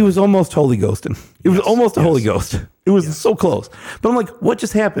just happened. He was almost Holy Ghosting. It was almost a Holy Ghost. It was so close. But I'm like, what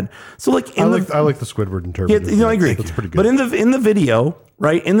just happened? So like I like the Squidward interpretive. Yeah, I agree. That's pretty good. But in the video,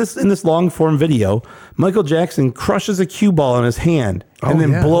 right, in this long form video, Michael Jackson crushes a cue ball in his hand and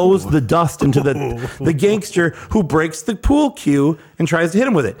then blows the dust into the gangster who breaks the pool cue and tries to hit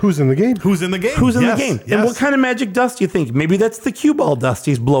him with it. Who's in the game? Who's in the game? Who's in Yes, the game? yes. And what kind of magic dust do you think? Maybe that's the cue ball dust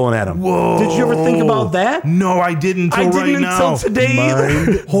he's blowing at him. Whoa. Did you ever think about that? No, I didn't I until didn't right until now. today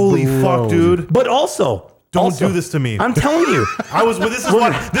either. Holy fuck, dude. But also, Don't Also, do this to me. I'm telling you.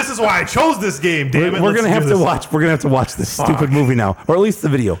 This is why I chose this game. Damn it. We're gonna let's have do to this. watch. We're gonna have to watch this stupid movie now, or at least the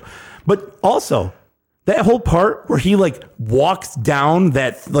video. But also, that whole part where he like walks down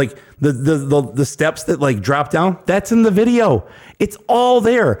that like the steps that like drop down. That's in the video. It's all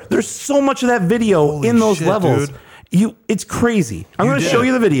there. There's so much of that video Holy in those shit, levels. dude. It's crazy. I'm You gonna did show it.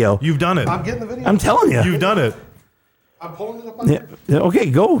 you the video. You've done it. I'm getting the video. I'm telling you. You've done it. I'm pulling it up on Yeah.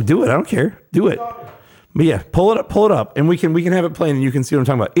 Okay, go do it. I don't care. Do it. But yeah, pull it up, and we can have it playing, and you can see what I'm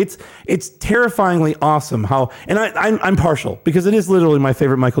talking about. It's terrifyingly awesome how, and I'm partial because it is literally my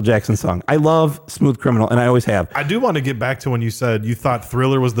favorite Michael Jackson song. I love Smooth Criminal, and I always have. I do want to get back to when you said you thought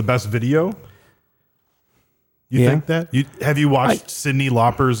Thriller was the best video. You Yeah. think that? Have you watched Cyndi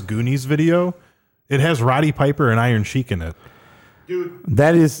Lauper's Goonies video? It has Roddy Piper and Iron Sheik in it. Dude,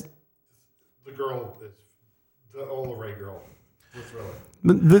 That is the girl is the Ola Ray girl. The Thriller.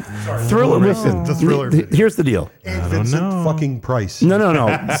 the Thriller. Listen, The Thriller video. here's the deal. And Vincent fucking Price. No.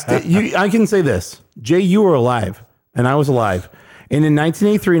 I can say this. Jay, you were alive, and I was alive. And in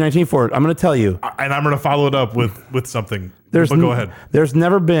 1983, 1984, I'm going to tell you, And I'm going to follow it up with something. But go ahead. There's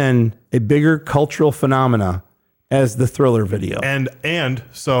never been a bigger cultural phenomena as the Thriller video. And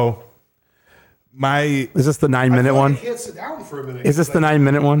so my Is this the 9-minute one? I can't sit down for a minute. Is this the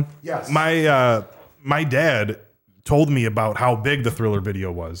 9-minute one? Yes. my dad told me about how big the Thriller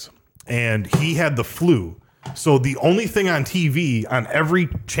video was, and he had the flu. So the only thing on TV on every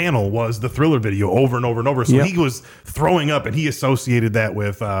channel was the Thriller video over and over and over. So Yep. he was throwing up, and he associated that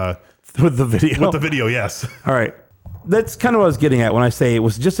with With the video. the video. Yes. All right. That's kind of what I was getting at when I say it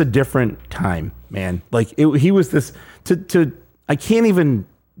was just a different time, man. Like he was this I can't even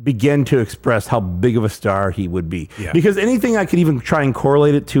begin to express how big of a star he would be. Yeah. Because anything I could even try and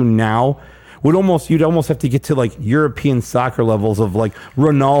correlate it to now you'd almost have to get to like European soccer levels of like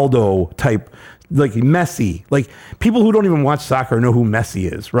Ronaldo type, like Messi, like people who don't even watch soccer know who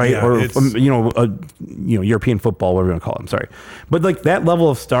Messi is, right? Yeah, or it's- European football, whatever you want to call it. I'm sorry, but like that level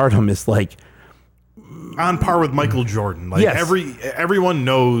of stardom is like. On par with Michael Jordan. Like Yes. everyone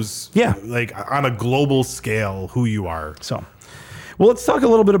knows, Yeah. like on a global scale, who you are. So, well, let's talk a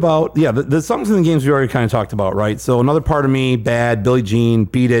little bit about, the songs and the games we already kind of talked about, right? So, Another Part of Me, Bad, Billie Jean,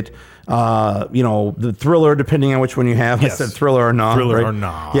 Beat It, the Thriller, depending on which one you have. Yes. I said Thriller or Nah. Thriller right? or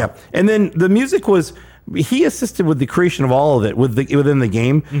Nah. Yeah. And then the music was, he assisted with the creation of all of it within the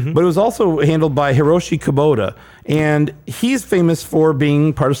game, but it was also handled by Hiroshi Kubota. And he's famous for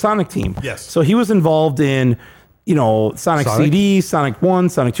being part of Sonic Team. Yes. So he was involved in, Sonic CD, Sonic 1,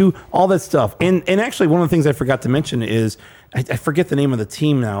 Sonic 2, all that stuff. And actually, one of the things I forgot to mention is, I forget the name of the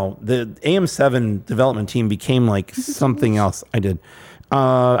team now. The AM7 development team became like something else. I did.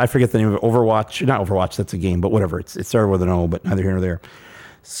 I forget the name of it. Overwatch. Not Overwatch, that's a game, but whatever. It started with an O, but neither here nor there.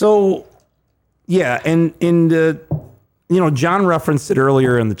 So, yeah, and John referenced it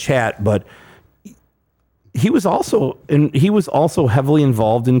earlier in the chat, but he was also heavily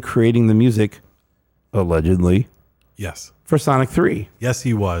involved in creating the music, allegedly, Yes. for Sonic 3. Yes,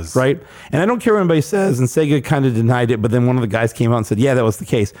 he was. Right? And I don't care what anybody says, and Sega kind of denied it, but then one of the guys came out and said, yeah, that was the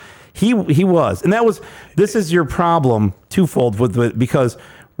case. He was. And this is your problem twofold with because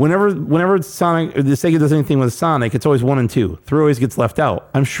whenever Sonic, or the Sega does anything with Sonic, it's always 1 and 2. 3 always gets left out.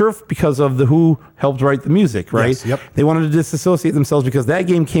 I'm sure because of who helped write the music, right? Yes, yep. They wanted to disassociate themselves because that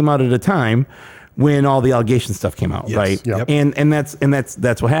game came out at a time when all the allegation stuff came out, Yes, right? yep. And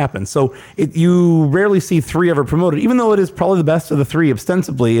that's what happened. So you rarely see 3 ever promoted, even though it is probably the best of the 3.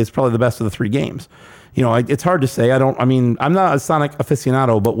 Ostensibly, it's probably the best of the 3 games. It's hard to say. I'm not a Sonic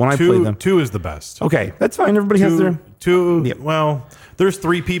aficionado, but when I play them, 2 is the best. okay, that's fine. Everybody has their. Two. Yep. Well, there's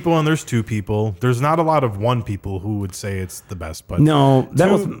 3 people and there's 2 people. There's not a lot of 1 people who would say it's the best, but No, that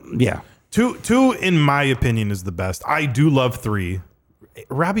Two- was yeah. 2 in my opinion is the best. I do love 3.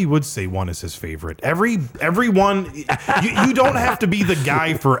 Robbie would say 1 is his favorite. Everyone, you don't have to be the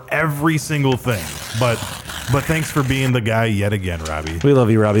guy for every single thing, but thanks for being the guy yet again, Robbie. We love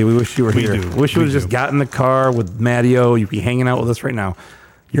you, Robbie. We wish you were We here. do. Wish you We would have just do. got in the car with Matteo. You'd be hanging out with us right now.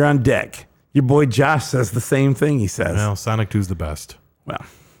 You're on deck. Your boy Josh says the same thing. He says. Well, Sonic 2 is the best. Well,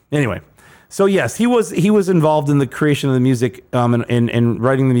 anyway, so yes, he was involved in the creation of the music and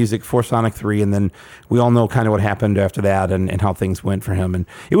writing the music for Sonic 3, and then we all know kind of what happened after that and how things went for him. And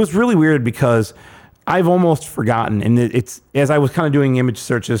it was really weird because I've almost forgotten, and it's as I was kind of doing image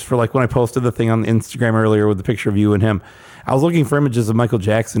searches for like when I posted the thing on Instagram earlier with the picture of you and him, I was looking for images of Michael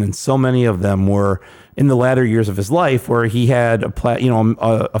Jackson, and so many of them were in the latter years of his life where he had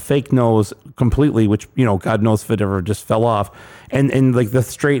a fake nose completely, which, God knows if it ever just fell off, and like the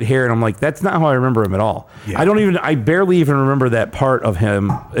straight hair. And I'm like, that's not how I remember him at all. Yeah. I barely even remember that part of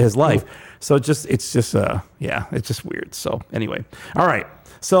his life. So it's just weird. So anyway, all right.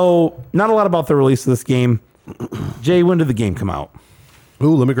 So not a lot about the release of this game. Jay, when did the game come out?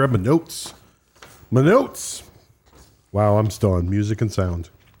 Ooh, let me grab my notes. Wow, I'm still on music and sound.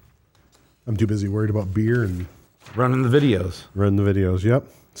 I'm too busy worried about beer and Running the videos. running the videos. Yep.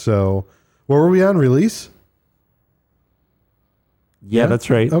 So, what were we on release? Yeah, that's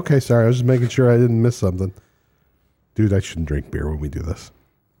right. Okay, sorry. I was just making sure I didn't miss something. Dude, I shouldn't drink beer when we do this.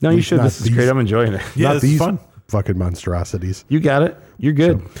 No, you should. not This is these- great. I'm enjoying it. Yeah, Not this is these fun. fucking monstrosities. You got it. You're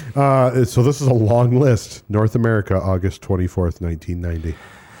good. So this is a long list. North America, August 24th, 1990.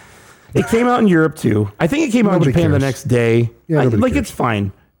 It came out in Europe too. I think it came out in Nobody Japan the cares. next day. Yeah, nobody cares. It's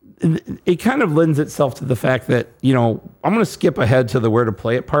fine. It kind of lends itself to the fact that, I'm going to skip ahead to the where to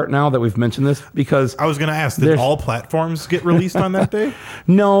play it part now that we've mentioned this because I was going to ask, did There's- all platforms get released on that day?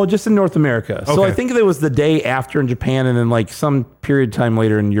 no, just in North America. So Okay. I think it was the day after in Japan and then like some period of time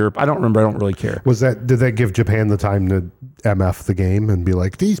later in Europe. I don't remember. I don't really care. Did that give Japan the time to MF the game and be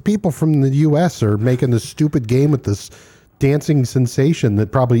like, these people from the US are making this stupid game with this dancing sensation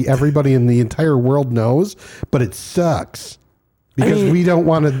that probably everybody in the entire world knows, but it sucks. Because we don't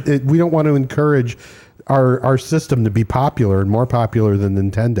want to encourage our system to be popular and more popular than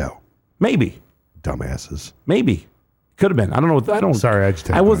Nintendo. Maybe. Dumbasses. Maybe. Could have been. I don't know. Sorry, I just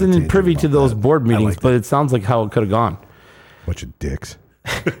had I to go on a wasn't tangent privy to about those that. board meetings, liked but it sounds like how it could have gone. Bunch of dicks.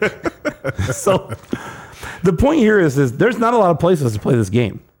 So the point here is there's not a lot of places to play this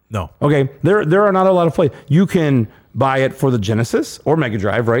game. No. Okay, there are not a lot of places. You can buy it for the Genesis or Mega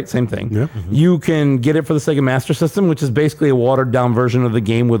Drive, right? Same thing. Yeah. You can get it for the Sega Master System, which is basically a watered down version of the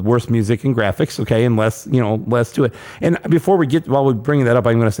game with worse music and graphics, okay, and less to it. And while we bring that up,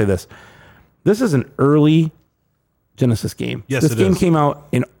 I'm going to say this. This is an early Genesis game. Yes, this it game is. came out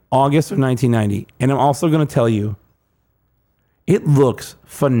in August of 1990, and I'm also going to tell you, it looks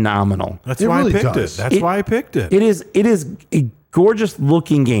phenomenal. That's It why really I picked does. it. That's why I picked it. It is a gorgeous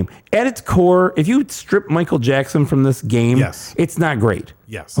looking game. At its core, if you strip Michael Jackson from this game, Yes. it's not great.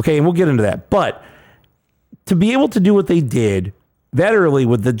 Yes. Okay, and we'll get into that. But to be able to do what they did that early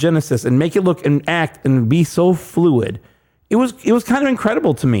with the Genesis and make it look and act and be so fluid, it was kind of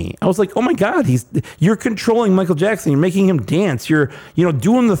incredible to me. I was like, oh my God, you're controlling Michael Jackson. You're making him dance. You're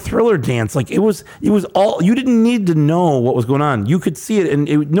doing the Thriller dance. Like it was all, you didn't need to know what was going on. You could see it,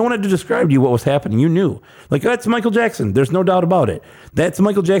 and no one had to describe to you what was happening. You knew. Like, that's Michael Jackson. There's no doubt about it. That's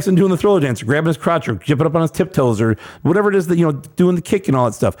Michael Jackson doing the Thriller dance, or grabbing his crotch, or jumping up on his tiptoes, or whatever it is that doing the kick and all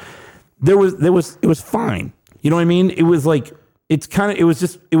that stuff. It was fine. You know what I mean? It was like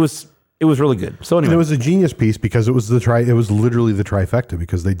it was really good. So And anyway, it was a genius piece because it was literally the trifecta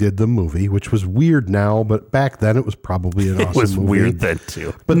because they did the movie, which was weird now, but back then it was probably an awesome movie. then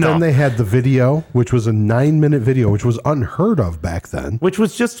too. But then they had the video, which was a 9-minute video, which was unheard of back then. which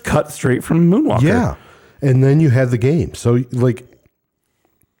was just cut straight from Moonwalker. Yeah. And then you had the game. So like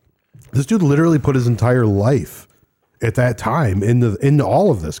this dude literally put his entire life at that time into all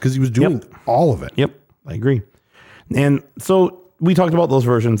of this because he was doing all of it. Yep, I agree. And so we talked about those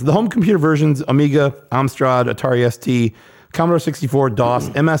versions. The home computer versions, Amiga, Amstrad, Atari ST, Commodore 64, DOS,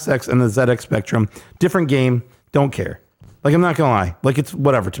 MSX, and the ZX Spectrum. Different game. Don't care. Like, I'm not going to lie. Like, it's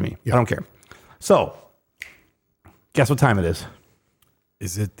whatever to me. I don't care. So, guess what time it is?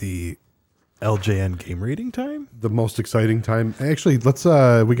 Is it the LJN game rating time? The most exciting time. Actually, let's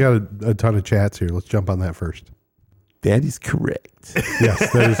we got a ton of chats here. Let's jump on that first. That is correct.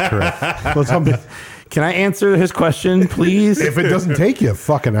 Yes, that is correct. Let's jump in. Can I answer his question, please? If it doesn't take you a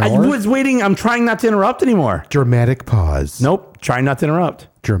fucking I hour. was waiting. I'm trying not to interrupt anymore. Dramatic pause. Nope. Trying not to interrupt.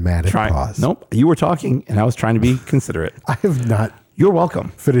 Dramatic pause. Nope. You were talking, and I was trying to be considerate. I have not You're welcome.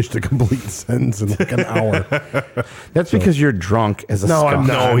 finished a complete sentence in like an hour. That's because you're drunk as a No, skunk. I'm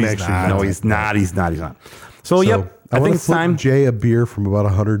not. No, I'm he's actually not. No, he's not. He's not. He's not. So, yep. I wanna think it's flip time. Jay a beer from about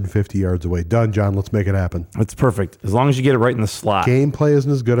 150 yards away. Done, John. Let's make it happen. It's perfect. As long as you get it right in the slot. Gameplay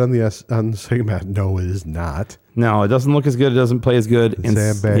isn't as good on the Sega Master. No, it is not. No, it doesn't look as good. It doesn't play as good. And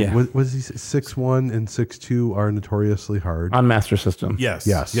Sandbag. yeah, What was he? 6'1" and 6'2" are notoriously hard. on Master System. Yes.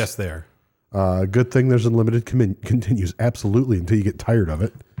 Yes. Yes, they are. Good thing there's unlimited continues. Absolutely, until you get tired of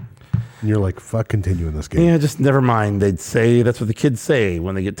it. And you're like, fuck continuing this game. Yeah, just never mind. They'd say that's what the kids say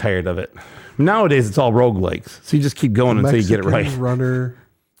when they get tired of it. Nowadays, it's all roguelikes. So you just keep going until you get it right. Mexican runner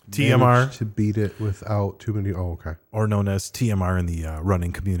TMR. managed to beat it without too many. Oh, okay. Or known as TMR in the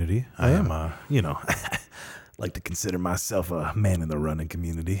running community. I am, like to consider myself a man in the running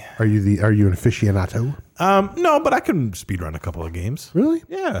community. Are you an aficionado? No, but I can speedrun a couple of games. Really?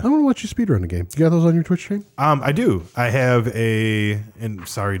 Yeah. I want to watch you speedrun a game. You got those on your Twitch stream? I do. I have and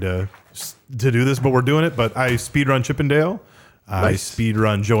sorry to do this, but we're doing it. But I speedrun Chippendale. I Nice.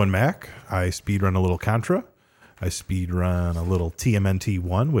 speedrun Joe and Mac. I speedrun a little Contra. I speedrun a little TMNT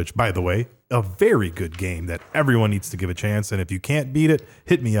 1, which, by the way, a very good game that everyone needs to give a chance. And if you can't beat it,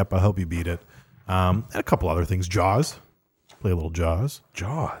 hit me up. I'll help you beat it. And a couple other things. Jaws. Play a little Jaws.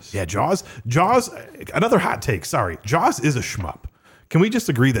 Jaws. Yeah, Jaws. Jaws, another hot take. Sorry. Jaws is a shmup. Can we just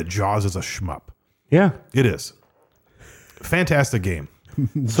agree that Jaws is a shmup? Yeah. It is. Fantastic game.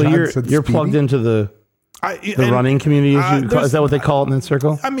 So John you're said plugged Speedy? into the And, running community. there's- Is that what they call it in that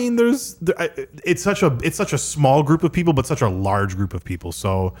circle? I mean, it's such a small group of people, but such a large group of people.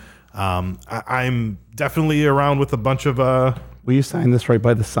 So I'm definitely around with a bunch of. Will you sign this right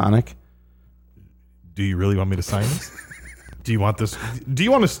by the Sonic? Do you really want me to sign this? Do you want this? Do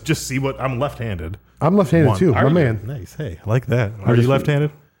you want to just see what I'm left-handed? I'm left-handed too. Are My you? man. Nice. Hey, I like that. Are you just-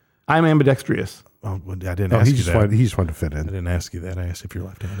 left-handed? I'm ambidextrous. Oh, well, I didn't Oh, ask he you just that. wanted. He just wanted to fit I in. didn't ask you that. I asked if you're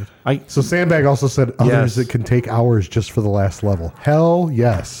left-handed. So Sandbag also said others Yes. that can take hours just for the last level. Hell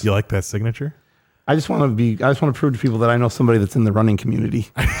yes. You like that signature? I just want to prove to people that I know somebody that's in the running community.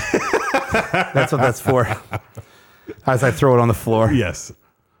 That's what that's for. As I throw it on the floor. Yes.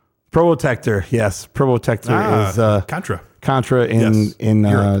 Probotector. Yes. Probotector is Contra. Contra Yes. in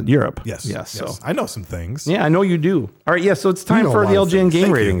Europe. Yes. Yes. So I know some things. yeah, I know you do. All right. Yeah. So it's time know for a the lot of LJN things. game Thank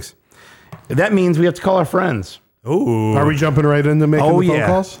you. ratings. That means we have to call our friends. Ooh. Are we jumping right into making Oh the phone yeah.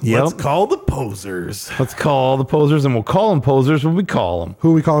 calls? Yep. Let's call the posers. Let's call the posers, and we'll call them posers when we call them.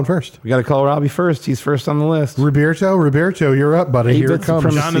 Who are we calling first? We got to call Robbie first. He's first on the list. Roberto, you're up, buddy. Here it 8-bit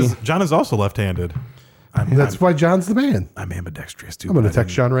comes. supremacy. John is also left-handed. That's why John's the man. I'm ambidextrous too. I'm going to but I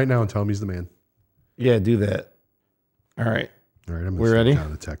text John right now and tell him he's the man. Yeah, do that. All right. All right, I'm We're going to ready? send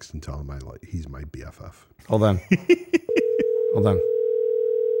John a text and tell him he's my BFF. Hold on. Hold on.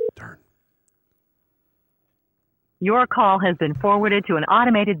 Darn. Your call has been forwarded to an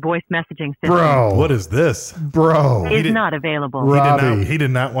automated voice messaging system. Bro. What is this? Bro. Is did- not available. Robbie. He did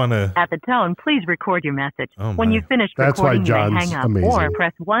not want to. At the tone, please record your message. Oh, when my. you've finished That's why recording, you may John's hang up amazing. or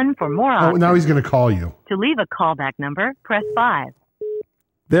press 1 for more Oh, options. now he's going to call you. To leave a callback number, press 5.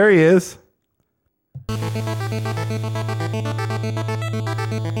 There he is.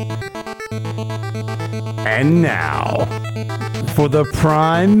 And now, for the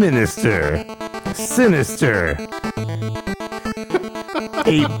Prime Minister, Sinister,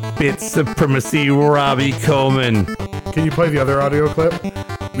 8-bit supremacy, Robbie Coleman. Can you play the other audio clip?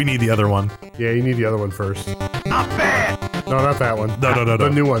 We need the other one. Yeah, you need the other one first. Not bad. No, not that one. No. The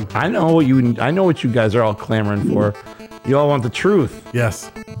new one. I know what you guys are all clamoring for. You all want the truth. Yes.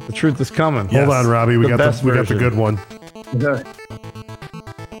 The truth is coming. Yes. Hold on, Robbie. We The got best the version. good one.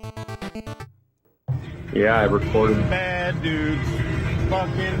 Yeah, I recorded. Bad dudes.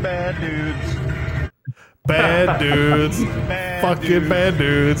 Fucking bad dudes. Bad dudes. Fucking bad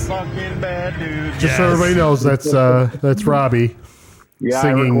dudes. Fucking bad dudes. Just so everybody knows, that's Robbie. Yeah,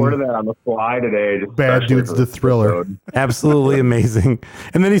 Singing I recorded that on the fly today. Just Bad especially Dudes for the this Thriller. episode. Absolutely amazing.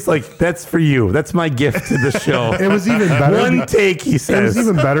 And then he's like, that's for you. That's my gift to the show. It was even better. One take, he It was says.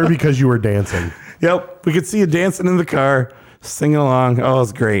 even better because you were dancing. Yep. We could see you dancing in the car, singing along. Oh, it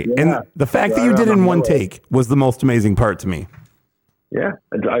was great. Yeah. And the fact that you Right did on in the one highway. take was the most amazing part to me. Yeah,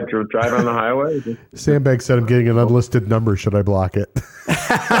 I drive on the highway. Just, Sandbag said, I'm getting an unlisted number. Should I block it?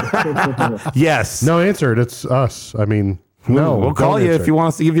 Yes. No, answer it. It's us. I mean, no. We'll call don't you answer if you it. want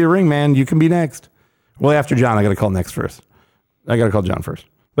us to give you a ring, man. You can be next. Well, after John, I got to call next first. I got to call John first.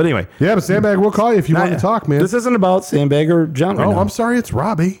 But anyway. Yeah, but Sandbag, we'll call you if you want to talk, man. This isn't about Sandbag or John right Oh, now. I'm sorry. It's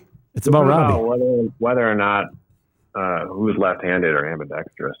Robbie. It's about Robbie. whether or not who's left-handed or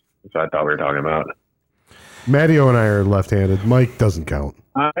ambidextrous. That's what I thought we were talking about. Matteo and I are left-handed. Mike doesn't count.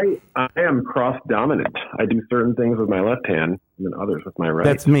 I am cross-dominant. I do certain things with my left hand and then others with my right.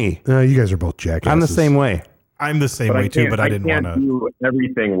 That's me. You guys are both jackasses. I'm the same way. I'm the same way too, but I didn't want can't to. do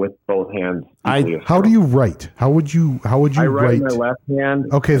everything with both hands. equally as How do strong. you write? How would you I write? write with my left hand.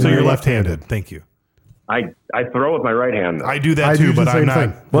 Okay, So then you're left-handed. Thank you. I throw with my right hand. Though. I do that I too, do the but I'm same not. thing.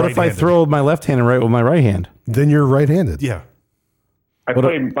 What if I right-handed. throw with my left hand and write with my right hand? Then you're right-handed. Yeah. I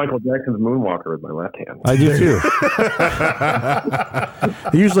play Michael Jackson's Moonwalker with my left hand. I do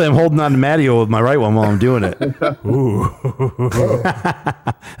too. Usually I'm holding on to Matteo with my right one while I'm doing it. Ooh.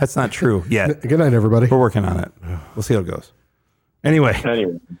 That's not true yet. Good night, everybody. We're working on it. We'll see how it goes. Anyway,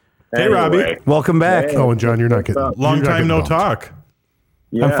 Hey, Robbie. welcome back. Hey. Oh, and John, you're not getting. Long you're not time getting no bumped. talk.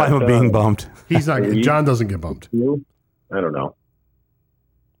 Yeah, I'm fine with being bumped. He's not. John doesn't get bumped. You? I don't know.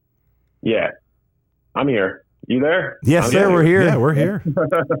 Yeah, I'm here. You there? Yes, I'm sir, here. we're here. Yeah, we're here.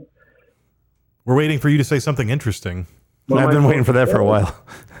 We're waiting for you to say something interesting. What I've am I been waiting for that supposed for a to while.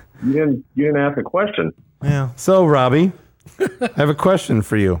 say? You didn't ask a question. Yeah. So, Robbie, I have a question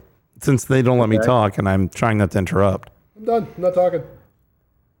for you. Since they don't let me talk and I'm trying not to interrupt. I'm done. I'm not talking.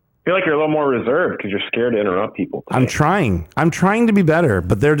 feel like you're a little more reserved because you're scared to interrupt people today. I'm trying to be better,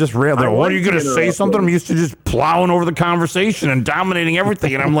 but they're just real. They're, what are you going to say something? I'm used to just plowing over the conversation and dominating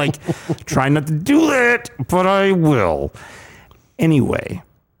everything. And I'm like, trying not to do that, but I will. Anyway.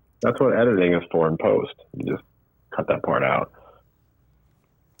 That's what editing is for in post. You just cut that part out.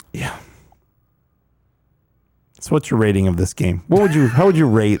 Yeah. So what's your rating of this game? How would you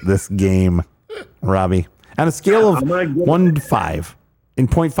rate this game, Robbie? On a scale of 1 to 5 in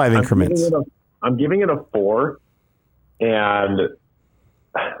 0.5 increments. I'm giving it a 4. And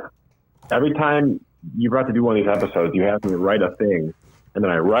every time you're about to do one of these episodes, you have me write a thing, and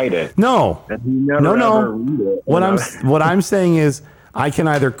then I write it. No. And you never ever read it. What I'm saying is I can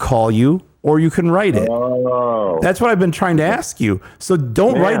either call you or you can write it. Oh. That's what I've been trying to ask you. So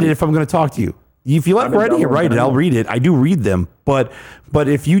don't write it if I'm going to talk to you. If you like writing it, write it. I'll read it. I do read them. But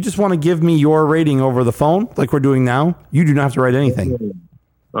if you just want to give me your rating over the phone, like we're doing now, you do not have to write anything.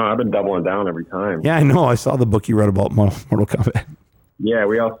 Oh, I've been doubling down every time. Yeah, I know. I saw the book you read about Mortal Kombat. Yeah,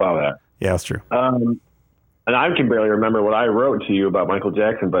 we all saw that. Yeah, that's true. And I can barely remember what I wrote to you about Michael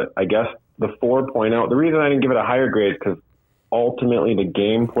Jackson, but I guess the 4.0, the reason I didn't give it a higher grade is because ultimately the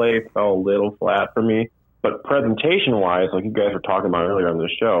gameplay fell a little flat for me. But presentation-wise, like you guys were talking about earlier on the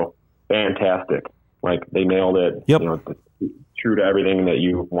show, fantastic. Like, they nailed it. Yep. You know, it's true to everything that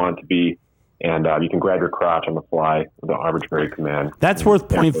you want it to be. And you can grab your crotch on the fly with an arbitrary command. That's worth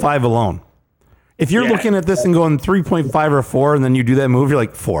 0.5 alone. If you're looking at this and going 3.5 or 4, and then you do that move, you're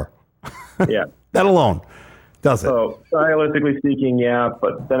like 4. Yeah. That alone does it. So, stylistically speaking, yeah,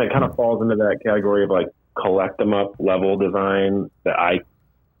 but then it kind of falls into that category of, like, collect-em-up level design that I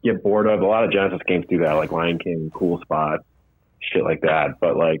get bored of. A lot of Genesis games do that, like Lion King, Cool Spot, shit like that.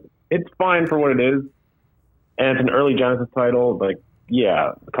 But, like, it's fine for what it is. And it's an early Genesis title. Like,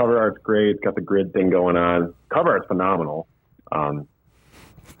 yeah, the cover art's great. It's got the grid thing going on. Cover art's phenomenal. I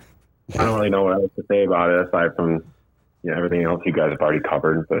don't really know what else to say about it aside from everything else you guys have already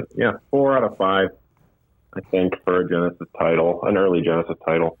covered. But, yeah, 4 out of 5, I think, for a Genesis title, an early Genesis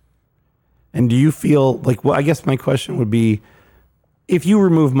title. And do you feel like, well, I guess my question would be, if you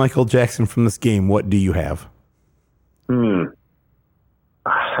remove Michael Jackson from this game, what do you have? That's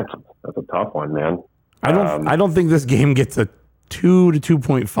a tough one, man. I don't think this game gets a 2 to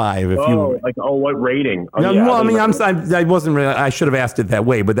 2.5. What rating? Oh, no, yeah, well, I mean, I wasn't really, I should have asked it that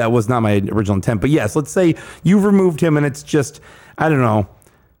way, but that was not my original intent. But yes, let's say you've removed him and it's just, I don't know,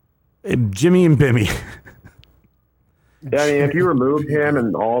 Jimmy and Bimmy. Yeah, I mean, if you removed him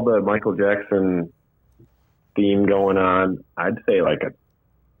and all the Michael Jackson theme going on, I'd say like a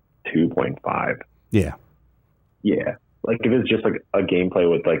 2.5. Yeah. Yeah. Like if it's just like a gameplay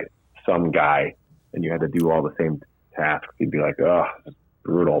with like some guy and you had to do all the same tasks, you'd be like, oh, it's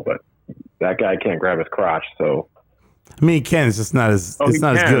brutal. But that guy can't grab his crotch, so. I mean, he can. It's just not as as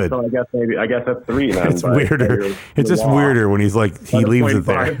good. So I guess that's 3 then. It's weirder. It's just weirder when he's like he leaves it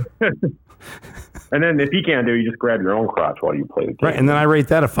there. And then if he can't do it, you just grab your own crotch while you play the game. Right, and then I rate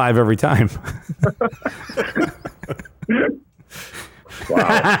that a 5 every time. Wow. All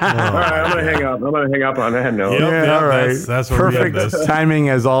right, I'm gonna hang up on that note. Yep, all right. That's where we end Perfect this. timing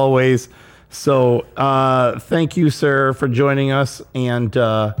as always. So thank you, sir, for joining us. And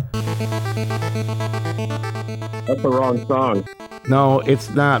That's the wrong song. no, it's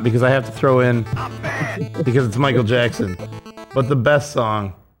not, because I have to throw in because it's Michael Jackson. But the best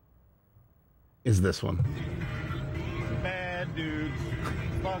song is this one. Bad dudes.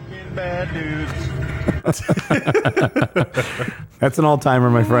 Fucking bad dudes. That's an all-timer,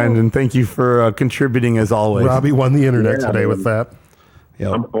 my friend, and thank you for contributing as always. Robbie won the internet today with that.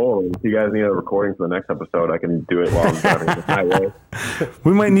 Yep. I'm full. If you guys need a recording for the next episode, I can do it while I'm driving the highway.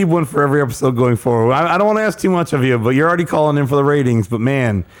 We might need one for every episode going forward. I don't want to ask too much of you, but you're already calling in for the ratings. But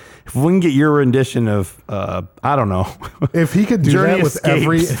man, if we can get your rendition of, I don't know. If he could do Journey that with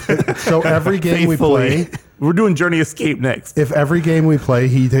Escapes. every game we Faithfully. play, We're doing Journey Escape next. if every game we play,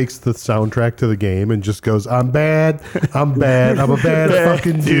 he takes the soundtrack to the game and just goes, I'm bad, I'm bad, I'm a bad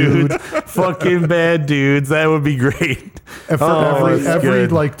fucking dude. Fucking bad dudes. That would be great. And for every that's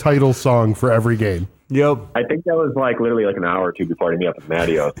good. like title song for every game. Yep. I think that was like literally like an hour or two before I meet up with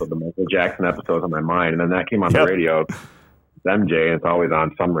Matteo. So the Michael Jackson episode was on my mind. And then that came on the radio. It's MJ, and it's always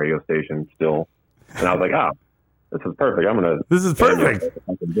on some radio station still. And I was like, oh, this is perfect. This is perfect.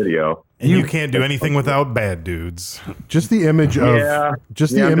 Video. And you can't do anything without bad dudes. Just the image of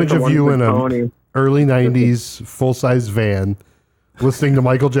image of you in a early 90s full-size van listening to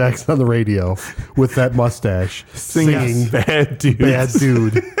Michael Jackson on the radio with that mustache singing Bad Dudes. Bad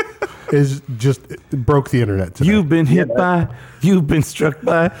Dude. is just it broke the internet today. You've been hit by, you've been struck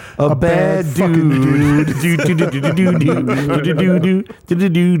by a bad fucking dude.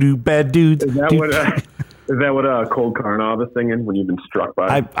 Bad dudes. Is that what Cold Karnov is singing when you've been struck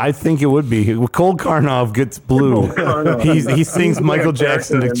by? I think it would be. Cold Karnov gets blue. He sings Michael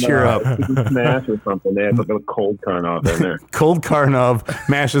Jackson to cheer up. Smash or something. They have a little Cold Karnov in there. Cold Karnov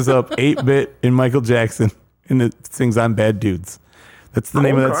mashes up 8-bit in Michael Jackson and it sings "I'm Bad Dudes." That's the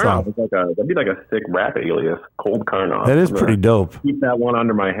name of that song. Is that'd be like a sick rap alias. Cold Karnov. That is pretty dope. Keep that one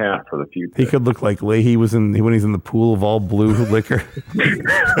under my hat for the future. He could look like Leahy was when he's in the pool of all blue liquor.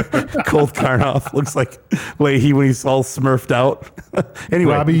 Cold Karnov looks like Leahy when he's all smurfed out.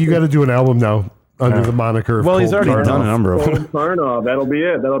 Anyway, Robbie, you got to do an album now under the moniker of well, he's Cold already Karnov. done a number of them. Cold Karnov. That'll be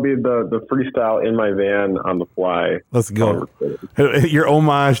it. That'll be the freestyle in my van on the fly. Let's go. Your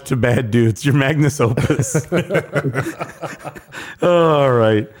homage to Bad Dudes, your magnus opus. All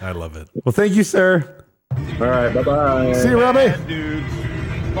right. I love it. Well, thank you, sir. All right. Bye-bye. See you, Robbie. Dudes.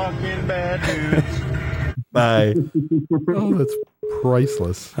 Fucking bad dudes. Bye. Oh, that's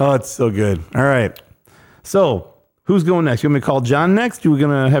priceless. Oh, it's so good. All right. So, who's going next? You want me to call John next? You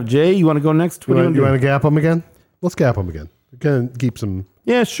going to have Jay? You want to go next? What do You want do? to gap them again? Let's gap them again. We'll keep some.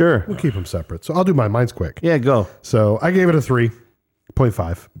 Yeah, sure. We'll keep them separate. So I'll do mine. Mine's quick. Yeah, go. So I gave it a 3.5.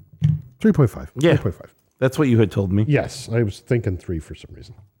 3.5. Yeah. 3.5. That's what you had told me. Yes, I was thinking 3 for some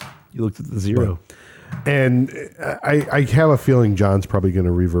reason. You looked at the zero. And I have a feeling John's probably going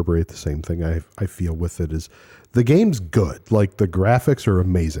to reverberate the same thing I feel with it is the game's good. Like the graphics are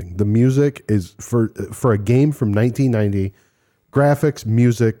amazing. The music is for a game from 1990, graphics,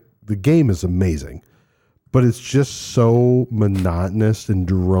 music, the game is amazing. But it's just so monotonous and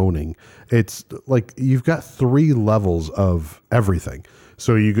droning. It's like you've got 3 levels of everything.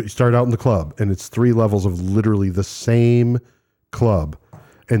 So you start out in the club and it's 3 levels of literally the same club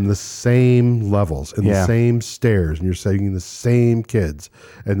and the same levels and the same stairs, and you're saving the same kids.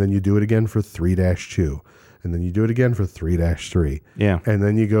 And then you do it again for 3-2. And then you do it again for 3-3. Yeah. And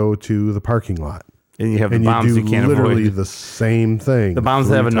then you go to the parking lot. And you have the And bombs you you do can't literally avoid. the same thing. The bombs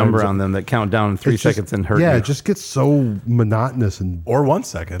that 3 have a number times. on them that count down in 3 It's just- seconds and hurt Yeah, you. it just gets so monotonous and Or 1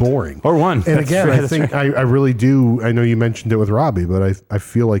 second. boring. Or one. And That's again, right, I that's think right. I really do. I know you mentioned it with Robbie, but I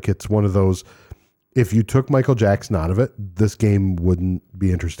feel like it's one of those. If you took Michael Jackson out of it, this game wouldn't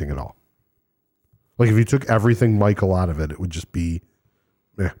be interesting at all. Like if you took everything Michael out of it, it would just be,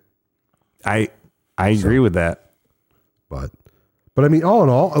 I agree with that. But I mean, all in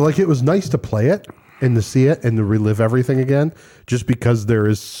all, like it was nice to play it and to see it and to relive everything again, just because there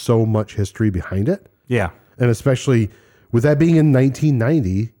is so much history behind it. Yeah. And especially with that being in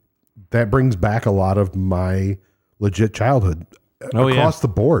 1990, that brings back a lot of my legit childhood across the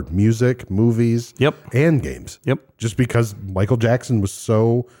board, music, movies, Yep. and games. Yep. Just because Michael Jackson was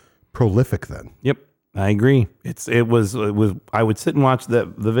so prolific then. Yep. I agree. It was I would sit and watch the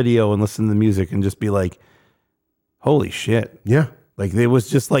video and listen to the music and just be like, holy shit. Yeah. Like it was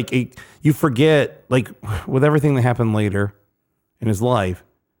just like you forget, like with everything that happened later in his life,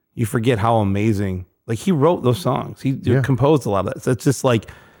 you forget how amazing. Like he wrote those songs. He composed a lot of that. So it's just like,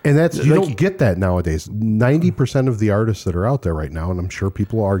 And you like- don't get that nowadays. 90% of the artists that are out there right now, and I'm sure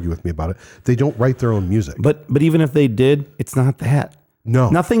people will argue with me about it, they don't write their own music. but even if they did, it's not that. No.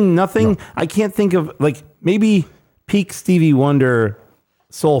 Nothing. I can't think of like maybe peak Stevie Wonder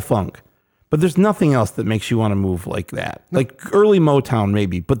soul funk, but there's nothing else that makes you want to move like that. Like early Motown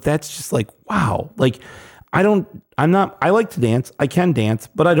maybe, but that's just like, wow. Like I like to dance. I can dance,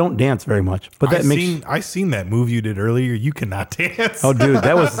 but I don't dance very much. But that makes I seen that move you did earlier. You cannot dance. Oh dude,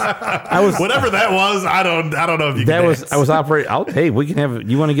 I was whatever that was. I don't know if you. that can was dance. I was operating. Hey, we can have.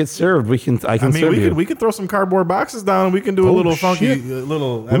 You want to get served? I can I mean, serve you. we could throw some cardboard boxes down. And we can do a Oh, little funky, shit.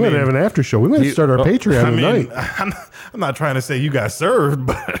 little. we might have an after show. We might start our Patreon I mean, tonight. I'm not trying to say you got served,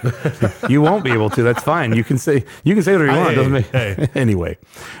 but You won't be able to. That's fine. You can say whatever you want. It doesn't make anyway.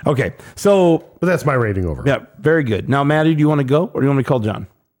 Okay, so But that's my rating over. yeah, very good. Now, Maddie, do you want to go, or do you want me to call John?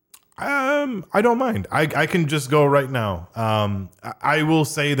 I don't mind. I can just go right now. I will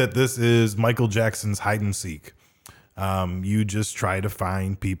say that this is Michael Jackson's hide and seek. You just try to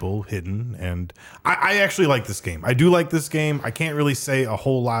find people hidden, and I actually like this game. I do like this game. I can't really say a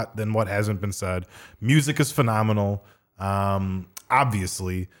whole lot than what hasn't been said. Music is phenomenal.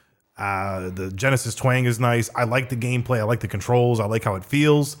 Obviously, the Genesis twang is nice. I like the gameplay. I like the controls. I like how it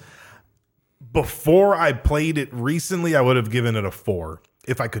feels. Before I played it recently, I would have given it a 4.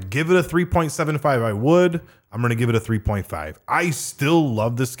 If I could give it a 3.75, I would. I'm going to give it a 3.5. I still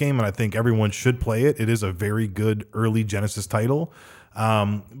love this game, and I think everyone should play it. It is a very good early Genesis title.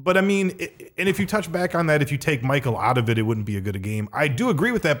 But I mean, and if you touch back on that, if you take Michael out of it, it wouldn't be a good game. I do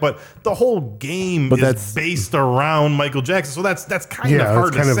agree with that, but the whole game is based around Michael Jackson, so that's kind of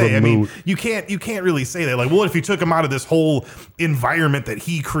hard to say. I mean, you can't really say that. Like, well, if you took him out of this whole environment that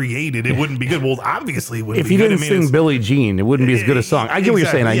he created, it wouldn't be good. Well, obviously, it wouldn't be good. If he didn't sing Billie Jean, it wouldn't be as good a song. I get what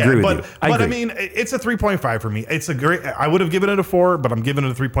you're saying. I agree with you. But I mean, it's a 3.5 for me. It's a great. I would have given it a 4, but I'm giving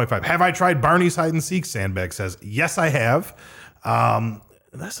it a 3.5. Have I tried Barney's Hide and Seek? Sandbag says yes, I have.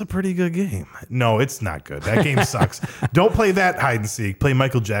 That's a pretty good game. No, it's not good. That game sucks. Don't play that hide and seek. Play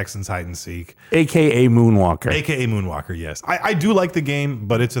Michael Jackson's hide and seek. AKA Moonwalker. AKA Moonwalker, yes. I do like the game,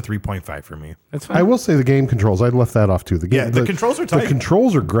 but it's a 3.5 for me. That's fine. I will say the game controls. I left that off too. The game, the controls are tight. The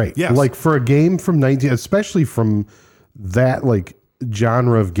controls are great. Yes. Like for a game from 19, especially from that like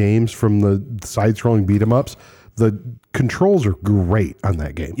genre of games from the side-scrolling beat 'em ups, the controls are great on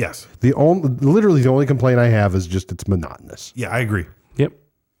that game. Yes. Literally the only complaint I have is just it's monotonous. Yeah, I agree. Yep.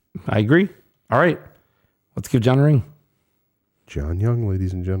 I agree. All right. Let's give John a ring. John Young,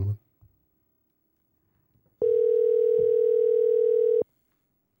 ladies and gentlemen.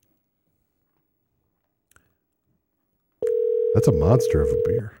 That's a monster of a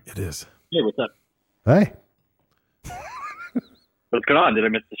beer. It is. Hey, what's up? Hey. What's going on? Did I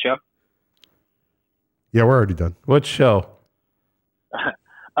miss the show? Yeah, we're already done. What show?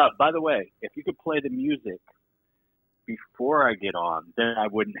 By the way, if you could play the music before I get on, then I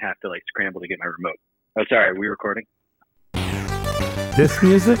wouldn't have to like scramble to get my remote. Oh, sorry. Are we recording? This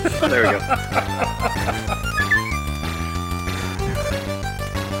music? There we go.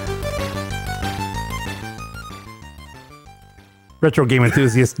 Retro game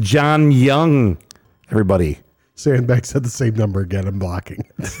enthusiast John Young. Everybody. Sandbag said the same number again. I'm blocking.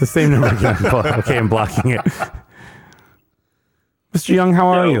 It's the same number again. Okay, I'm blocking it. Mr. Young, how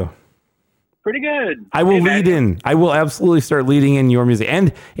are you? Pretty good. I will lead in. I will absolutely start leading in your music.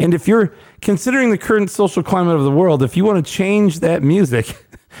 And if you're considering the current social climate of the world, if you want to change that music,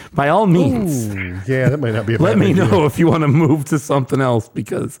 by all means. Ooh, yeah, that might not be a bad Let me idea. know if you want to move to something else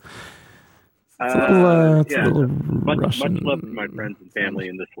because it's a little much Russian. love to my friends and family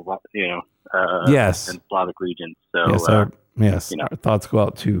in this, Yes. and Slavic region. So, yes, our thoughts go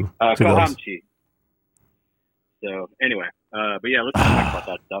out to those. Kohamchi. So anyway, but yeah, let's talk about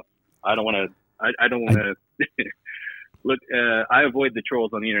that stuff. I don't want to. I don't want to. Look, I avoid the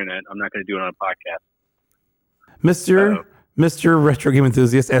trolls on the internet. I'm not going to do it on a podcast. Mr. Retro Game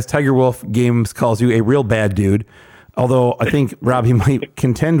Enthusiast, as Tiger Wolf Games calls you, a real bad dude. Although I think Robbie might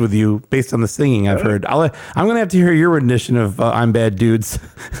contend with you based on the singing I've heard. I'm going to have to hear your rendition of "I'm Bad Dudes."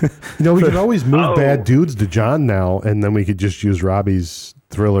 We can always move Bad Dudes to John now, and then we could just use Robbie's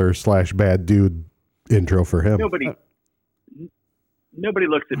Thriller/Bad Dude intro for him. Nobody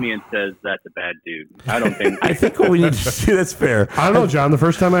looks at me and says that's a bad dude. I don't think. I think what we need to do, that's fair. I don't know, John. The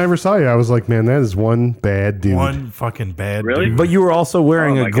first time I ever saw you, I was like, man, that is one bad dude. One fucking bad Really? dude. But you were also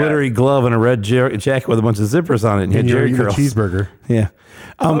wearing Oh a my glittery glove and a red jacket with a bunch of zippers on it, and you had And you're Jerry eating a curls. cheeseburger. Yeah.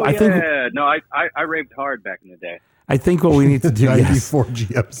 I think No, I raved hard back in the day. I think what we need to do. Yes. 94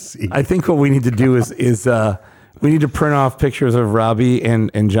 GMC. I think what we need to do is we need to print off pictures of Robbie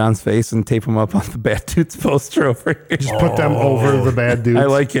and John's face and tape them up on the Bad Dudes poster over here. Just put them over the bad dudes. I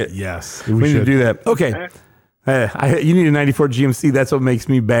like it. Yes. We need to should. do that. Okay. You need a 94 GMC. That's what makes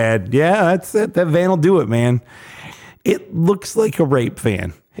me bad. Yeah, that's it. That van will do it, man. It looks like a rape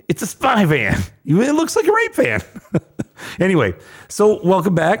van. It's a spy van. It looks like a rape van. Anyway, so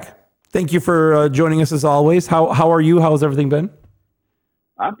welcome back. Thank you for joining us as always. How are you? How's everything been?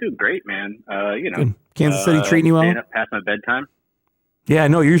 I'm doing great, man. Good. Kansas City treating you well? Staying up past my bedtime. Yeah,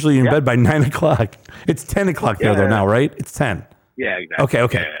 no, you're usually in bed by 9 o'clock. It's 10 o'clock there, though, now, right? It's 10. Yeah, exactly.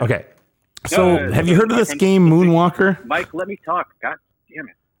 Okay. So, have you heard of this game, Moonwalker? Mike, let me talk. God damn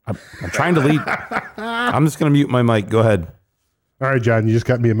it. I'm trying to lead. I'm just going to mute my mic. Go ahead. All right, John, you just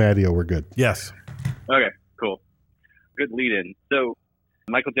got me a Matteo. We're good. Yes. Okay, cool. Good lead in. So,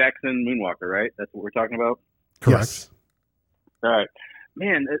 Michael Jackson, Moonwalker, right? That's what we're talking about? Correct. Yes. All right.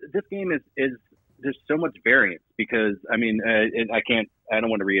 Man, this game is there's so much variance because, I mean, I don't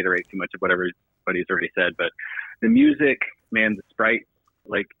want to reiterate too much of what everybody's already said, but the music, man, the sprite,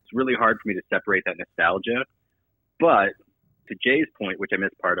 like, it's really hard for me to separate that nostalgia. But to Jay's point, which I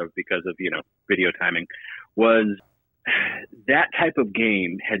missed part of because of, video timing, was that type of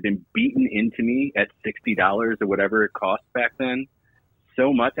game had been beaten into me at $60 or whatever it cost back then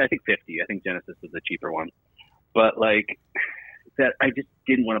so much. I think $50. I think Genesis was the cheaper one. But, like, that I just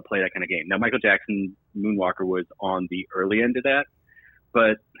didn't want to play that kind of game. Now, Michael Jackson Moonwalker was on the early end of that,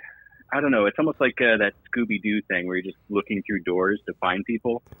 but I don't know. It's almost like that Scooby-Doo thing where you're just looking through doors to find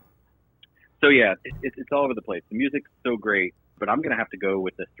people. So, yeah, it's all over the place. The music's so great, but I'm going to have to go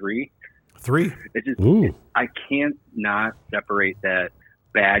with the 3. 3. It's just Ooh. I can't not separate that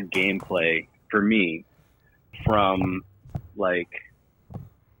bad gameplay for me from like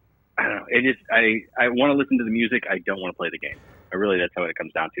I don't know. It just I want to listen to the music. I don't want to play the game. That's how it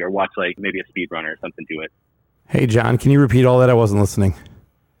comes down to. Or watch like maybe a speed runner or something to it. Hey, John, can you repeat all that? I wasn't listening.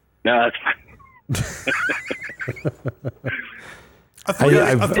 No, that's fine.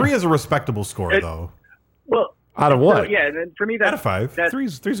 A 3 is a respectable score, though. Well, Out of what? So, yeah, and then for me, that's Out of 5. That's,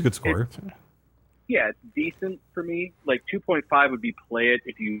 3's a good score. Yeah, it's decent for me. Like 2.5 would be play it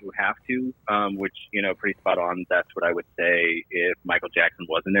if you have to, which, pretty spot on. That's what I would say if Michael Jackson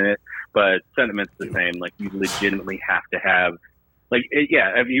wasn't in it. But sentiment's the same. Like, you legitimately have to have,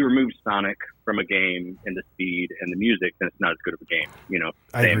 if you remove Sonic from a game and the speed and the music, then it's not as good of a game.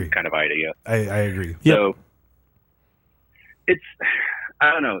 I Same agree. kind of idea. I agree. So it's,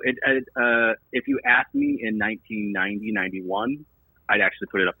 I don't know. If you asked me in 1990, 91, I'd actually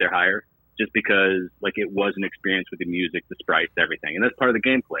put it up there higher. Just because, it was an experience with the music, the sprites, everything. And that's part of the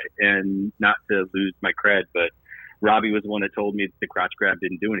gameplay. And not to lose my cred, but Robbie was the one that told me that the crotch grab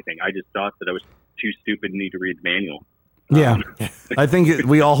didn't do anything. I just thought that I was too stupid and need to read the manual. Yeah. I think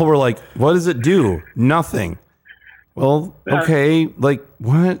we all were like, what does it do? Nothing. Well, okay.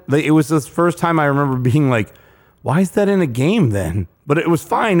 What? It was the first time I remember being like, why is that in a game then? But it was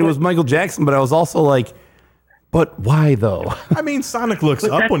fine. It was Michael Jackson. But I was also like, but why though? I mean, Sonic looks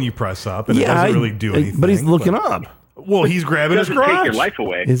up when you press up, and it doesn't really do anything. But he's looking up. Well, he's grabbing his doesn't take crotch. your life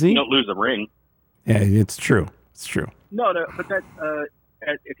away. Is he? You don't lose a ring. Yeah, it's true. It's true. No, but that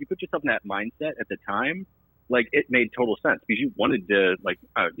if you put yourself in that mindset at the time, it made total sense because you wanted to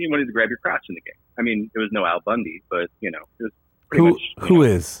grab your crotch in the game. I mean, it was no Al Bundy, but it was pretty much Who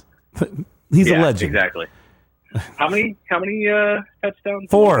is? He's a legend. Exactly. How many touchdowns?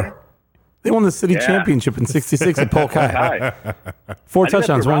 4. They won the city championship in '66 at Polk High. 4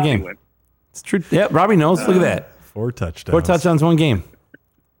 touchdowns, one game. It's true. Yeah, Robbie knows. Look at that. 4 touchdowns. 4 touchdowns, one game.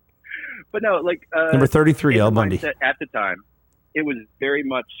 But no, number 33, Al Bundy. At the time, it was very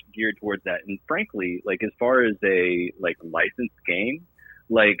much geared towards that. And frankly, as far as a licensed game,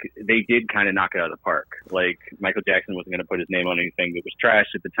 they did kind of knock it out of the park. Michael Jackson wasn't going to put his name on anything that was trash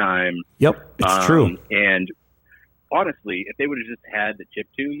at the time. Yep, it's true. And honestly, if they would have just had the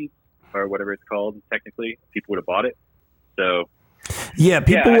chiptunes or whatever it's called, technically, people would have bought it. So. Yeah,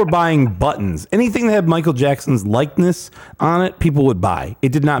 people were buying buttons. Anything that had Michael Jackson's likeness on it, people would buy.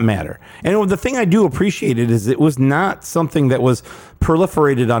 It did not matter. And the thing I do appreciate is it was not something that was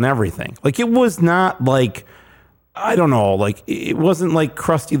proliferated on everything. It was not I don't know, it wasn't like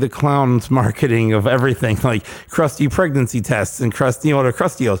Krusty the Clown's marketing of everything, like Krusty pregnancy tests and Krusty, the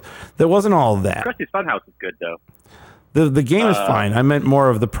Krustios. There wasn't all of that. Krusty's Funhouse is good, though. The game is fine. I meant more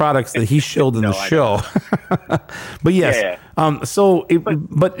of the products that he showed in the show. But yes,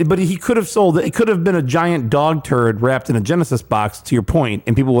 but he could have sold it. It could have been a giant dog turd wrapped in a Genesis box, to your point,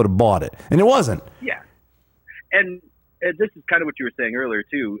 and people would have bought it. And it wasn't. Yeah, and this is kind of what you were saying earlier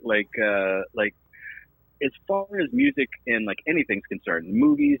too. As far as music and anything's concerned,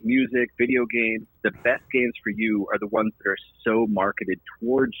 movies, music, video games, the best games for you are the ones that are so marketed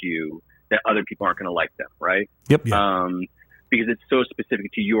towards you that other people aren't going to like them, right? Yep. Because it's so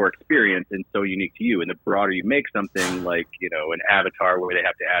specific to your experience and so unique to you. And the broader you make something an Avatar where they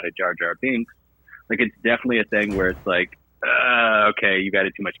have to add a Jar Jar Binks, it's definitely a thing where it's okay, you've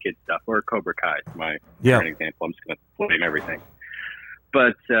added too much kid stuff. Or Cobra Kai is my current example. I'm just going to blame everything.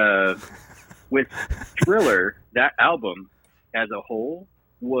 But with Thriller, that album as a whole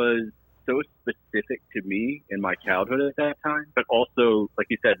was so specific to me in my childhood at that time, but also, like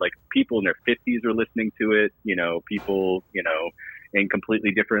you said, people in their 50s are listening to it, people, in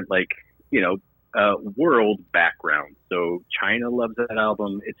completely different, world background. So China loves that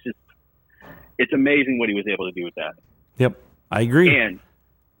album. It's amazing what he was able to do with that. Yep. I agree. And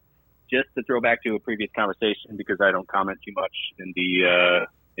just to throw back to a previous conversation, because I don't comment too much in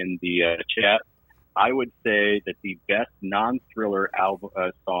the chat, I would say that the best non-Thriller album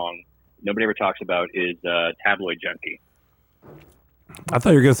song nobody ever talks about is Tabloid Junkie. I thought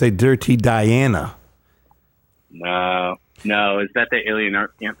you were going to say Dirty Diana. No. Is that the Alien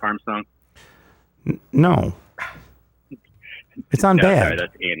Ant Farm song? No. It's on Bad. Sorry,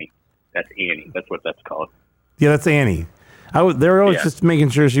 that's Annie. That's what that's called. Yeah, that's Annie. They were always just making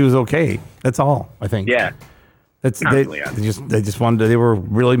sure she was okay. That's all, I think. Yeah. They just wanted to, they were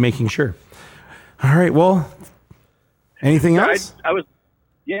really making sure. All right, well, anything else? I was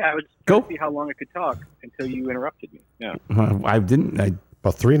trying to see how long I could talk until you interrupted me. Yeah. I didn't.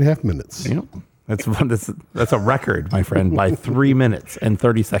 About 3.5 minutes. Yep. That's a record, my friend, by 3 minutes and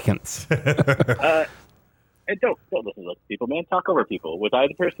 30 seconds. Hey, don't listen to those people, man. Talk over people. Was I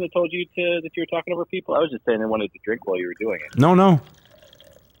the person that told you that you were talking over people? I was just saying I wanted to drink while you were doing it. No.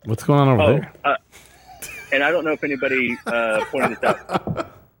 What's going on over there? And I don't know if anybody pointed this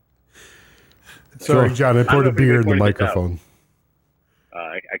out. Sorry, John, I poured a beer in the microphone.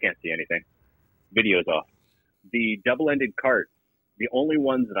 I can't see anything. Video's off. The double-ended cart, the only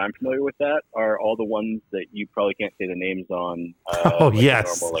ones that I'm familiar with that are all the ones that you probably can't say the names on.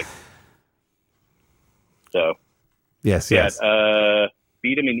 Yes. Normal, so. Yes. Beat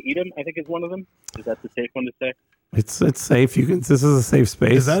 'em and eat 'em, I think is one of them. Is that the safe one to say? It's safe. This is a safe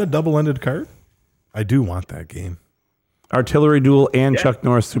space. Is that a double-ended cart? I do want that game. Artillery Duel and Chuck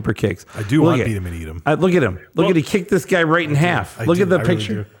Norris Super Kicks. I do want Beat 'em and eat 'em. Look at him. He kicked this guy right in half. Look at the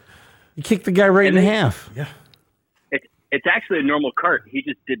picture. Really he kicked the guy right in half. Yeah. It's actually a normal cart. He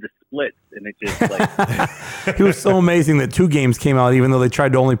just did the splits, and it just like... It was so amazing that 2 games came out, even though they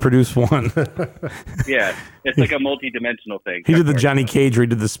tried to only produce 1. Yeah, it's like a multi-dimensional thing. He did the Johnny Cage where he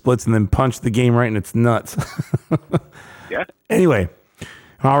did the splits and then punched the game right in its nuts. Yeah. Anyway,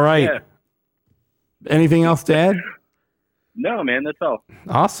 all right. Yeah. Anything else to add? No, man, that's all.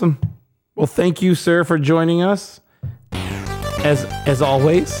 Awesome. Well, thank you, sir, for joining us, as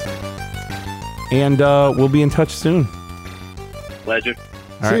always. And we'll be in touch soon. Pleasure.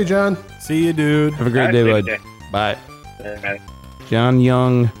 See you, John. See you, dude. Have a great day, bud. Bye. Bye. John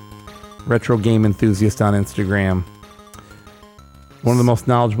Young, retro game enthusiast on Instagram. One of the most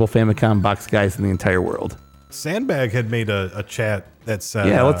knowledgeable Famicom box guys in the entire world. Sandbag had made a chat that said...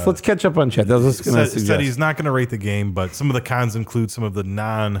 Yeah, let's catch up on chat. That was just going to suggest. Said he's not going to rate the game, but some of the cons include some of the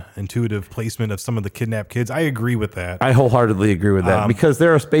non-intuitive placement of some of the kidnapped kids. I agree with that. I wholeheartedly agree with that because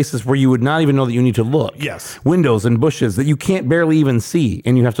there are spaces where you would not even know that you need to look. Yes. Windows and bushes that you can't barely even see,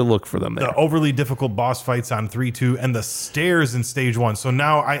 and you have to look for them there. The overly difficult boss fights on 3-2 and the stairs in stage 1. So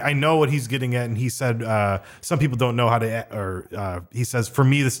now I know what he's getting at, and he said some people don't know how to, he says, for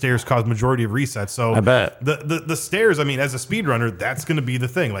me, the stairs cause majority of resets. So I bet. The stairs, I mean, as a speedrunner, that's going to be the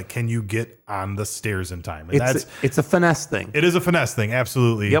thing. Like, can you get on the stairs in time? And it's a finesse thing. It is a finesse thing,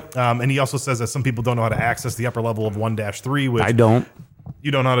 absolutely. Yep. And he also says that some people don't know how to access the upper level of 1-3, which I don't. You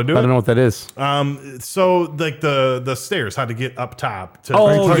don't know how to do it? I don't know what that is. So like the stairs, how to get up top. To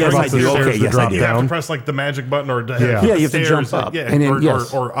yes, I do. Okay, yes, I do. You have to press like the magic button or you have to jump up. Yeah, and then,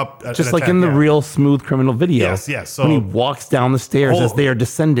 or up. Just like in the real Smooth Criminal video. Yes. So when he walks down the stairs as they are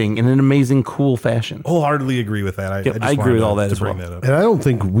descending in an amazing, cool fashion. Wholeheartedly agree with that. I agree with all that as well. And I don't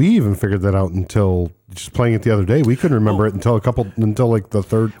think we even figured that out until just playing it the other day. We couldn't remember it until like the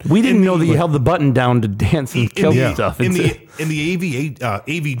third. We didn't know that you held the button down to dance and kill stuff. In the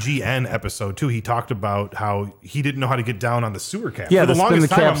AVGN episode too, he talked about how he didn't know how to get down on the sewer cap. Yeah, for the longest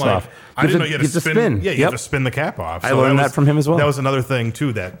the time, caps I'm like, off. I didn't know you had to spin. Yeah, you have to spin the cap off. So I learned that from him as well. That was another thing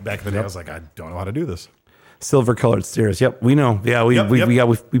too. That back in the day, I was like, I don't know how to do this. Silver colored stairs. Yep, we know. Yeah,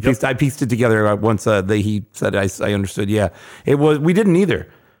 I pieced it together once. He said I understood. Yeah, it was. We didn't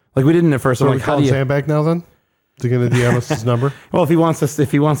either. Like we didn't at first. So I'm we like, call Sandbag now then? To get a DM us his number. Well, if he wants us to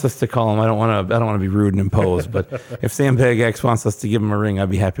call him, I don't want to be rude and impose. But if Sandbag X wants us to give him a ring,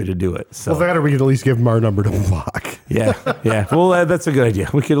 I'd be happy to do it. So well, that or we could at least give him our number to block. Yeah. Well, that's a good idea.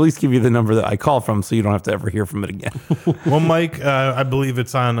 We could at least give you the number that I call from, so you don't have to ever hear from it again. Well, Mike, I believe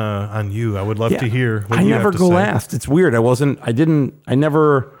it's on you. I would love to hear. What I you never have to go say. last. It's weird. I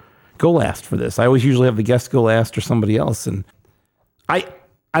never go last for this. I always usually have the guest go last or somebody else, and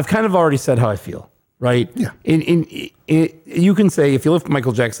I've kind of already said how I feel. Right? Yeah. You can say, if you lift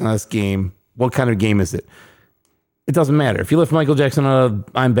Michael Jackson on this game, what kind of game is it? It doesn't matter. If you lift Michael Jackson on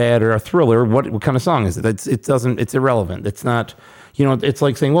a I'm Bad or a Thriller, what kind of song is it? It's irrelevant. It's not, it's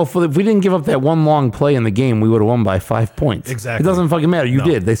like saying, well, if we didn't give up that one long play in the game, we would have won by 5 points. Exactly. It doesn't fucking matter. You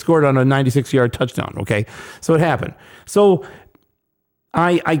did. They scored on a 96-yard touchdown. Okay. So it happened. So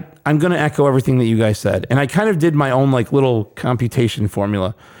I'm going to echo everything that you guys said. And I kind of did my own like little computation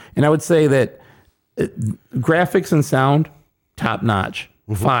formula. And I would say that graphics and sound, top notch.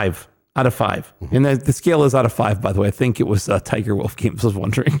 5 out of 5. And the scale is out of 5, by the way. I think it was Tiger Wolf Games, I was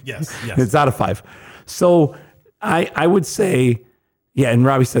wondering. Yes. It's out of 5. So I would say, and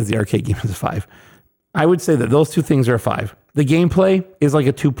Robbie says the arcade game is a 5. I would say that those two things are a 5. The gameplay is like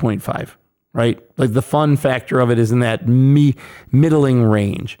a 2.5, right? Like the fun factor of it is in that middling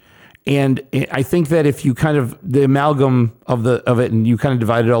range. And I think that if you kind of, the amalgam of it and you kind of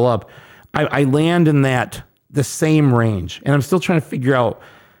divide it all up, I land in the same range. And I'm still trying to figure out,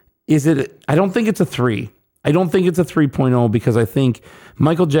 I don't think it's a 3. I don't think it's a 3.0 because I think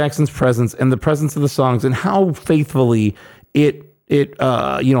Michael Jackson's presence and the presence of the songs and how faithfully it It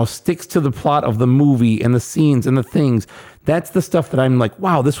sticks to the plot of the movie and the scenes and the things. That's the stuff that I'm like,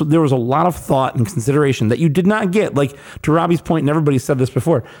 wow, there was a lot of thought and consideration that you did not get. Like, to Robbie's point, and everybody said this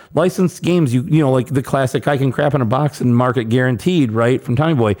before, licensed games, like the classic I can crap in a box and mark it guaranteed, right, from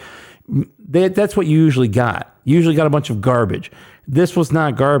Tommy Boy. That's what you usually got. You usually got a bunch of garbage. This was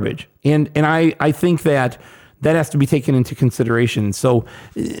not garbage. And I think that has to be taken into consideration. So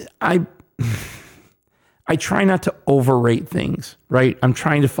I try not to overrate things, right? I'm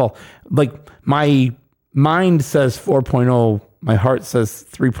trying to fall, like, my mind says 4.0, my heart says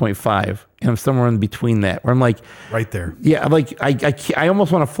 3.5, and I'm somewhere in between that, where I'm like, right there. Yeah, like I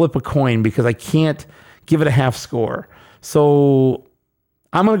almost want to flip a coin because I can't give it a half score. So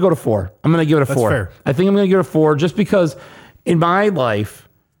I'm going to go to 4. I'm going to give it a 4. Fair. I think I'm going to give it a 4 just because in my life,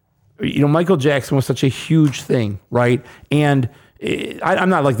 Michael Jackson was such a huge thing, right? And I'm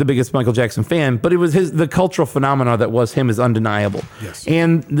not like the biggest Michael Jackson fan, but it was the cultural phenomena that was him is undeniable. Yes.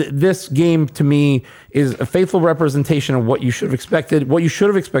 And this game to me is a faithful representation of what you should have expected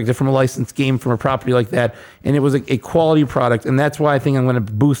from a licensed game from a property like that. And it was a quality product. And that's why I think I'm going to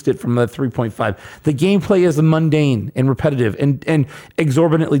boost it from the 3.5. The gameplay is mundane and repetitive and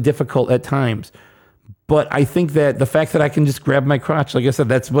exorbitantly difficult at times. But I think that the fact that I can just grab my crotch, like I said,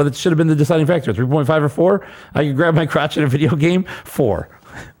 that's what it should have been the deciding factor. 3.5 or 4, I could grab my crotch in a video game. 4.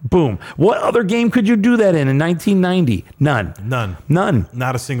 Boom. What other game could you do that in 1990? None.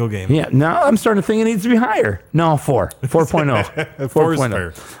 Not a single game. Yeah. Now I'm starting to think it needs to be higher. No, 4. 4.0. 4 is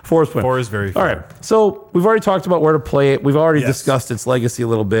fair. 4 is fair. 4 is very fair. All right. So we've already talked about where to play it. We've already discussed its legacy a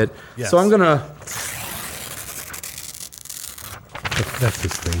little bit. Yes. So I'm going to... That's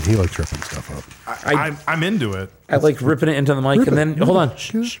his thing. He likes ripping stuff up. I'm into it. I like ripping it into the mic and then... Hold on.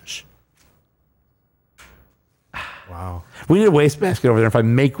 Shh. Wow. We need a wastebasket over there. If I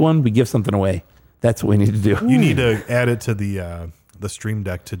make one, we give something away. That's what we need to do. You need to add it to the Stream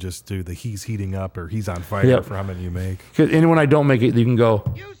Deck to just do the he's heating up or he's on fire for how many you make. And when I don't make it, you can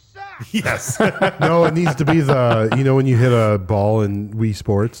go... Yes. No, it needs to be when you hit a ball in Wii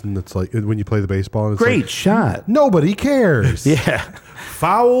Sports and it's like when you play the baseball and it's Great like, shot. Nobody cares. Yeah.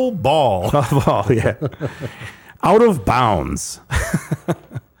 Foul ball. Yeah. Out of bounds.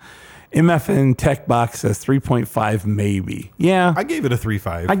 MFN Tech Box says 3.5 maybe. Yeah. I gave it a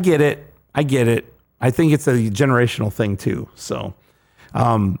 3.5. I get it. I think it's a generational thing too. So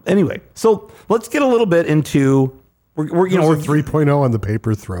anyway, so let's get a little bit into we're 3.0 on the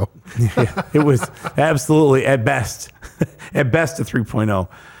paper throw. Yeah, it was absolutely at best a 3.0.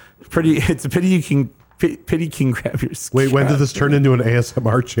 It's a pity can grab your skin. Wait, when did this turn into an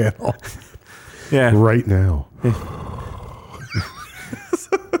ASMR channel? Yeah. Right now.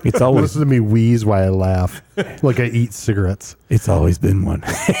 It's always listen to me wheeze while I laugh like I eat cigarettes. It's always been one.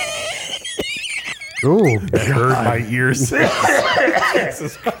 Oh, that hurt my ears.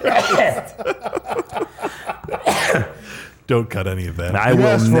 Jesus Christ. Don't cut any of that. I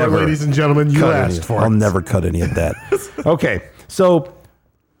will never, ladies and gentlemen, you asked for it. I'll never cut any of that. Okay, so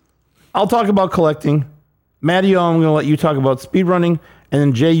I'll talk about collecting. Matty, I'm going to let you talk about speedrunning, and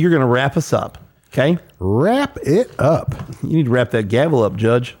then Jay, you're going to wrap us up. Okay? Wrap it up. You need to wrap that gavel up,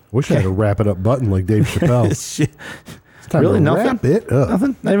 Judge. Wish I had a wrap it up button like Dave Chappelle. It's time really, to nothing? wrap it up.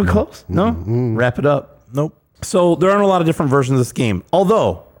 Nothing? Not even close? No? Wrap it up. Nope. So there aren't a lot of different versions of this game,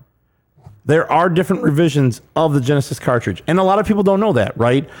 although there are different revisions of the Genesis cartridge. And a lot of people don't know that,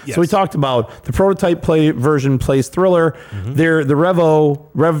 right? Yes. So we talked about the prototype version plays Thriller. The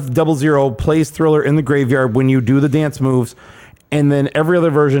Rev 00 plays Thriller in the graveyard when you do the dance moves. And then every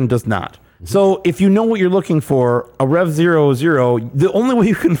other version does not. So if you know what you're looking for, a Rev 00, the only way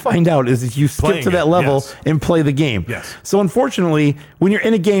you can find out is if you skip to that level and play the game. Yes. So unfortunately, when you're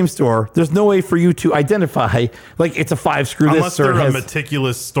in a game store, there's no way for you to identify, like, it's a 5-screw this. Unless they're a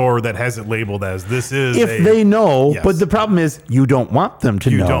meticulous store that has it labeled as this is if they know, Yes. but the problem is you don't want them to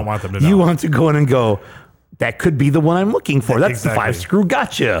know. You don't want them to know. You want to go in and go, that could be the one I'm looking for. That's Exactly. the 5-screw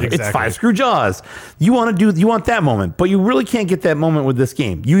gotcha. It's Exactly. 5-screw Jaws. You want that moment, but you really can't get that moment with this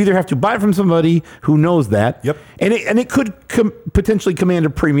game. You either have to buy it from somebody who knows that. Yep. And it could potentially command a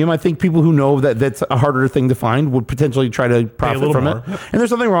premium. I think people who know that that's a harder thing to find would potentially try to profit little from more. it. Yep. And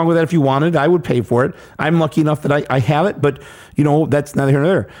there's nothing wrong with that. If you wanted, I would pay for it. I'm lucky enough that I have it, but that's neither here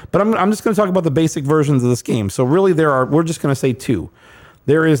nor there. But I'm just going to talk about the basic versions of this game. So really we're just going to say 2.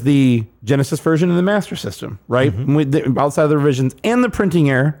 There is the Genesis version and the Master System, right? Outside of the revisions and the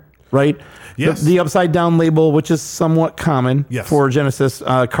printing error, right? Yes. The upside down label, which is somewhat common for Genesis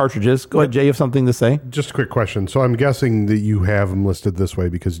cartridges. Go ahead, Jay, you have something to say? Just a quick question. So I'm guessing that you have them listed this way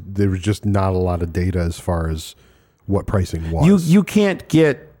because there was just not a lot of data as far as what pricing was. You can't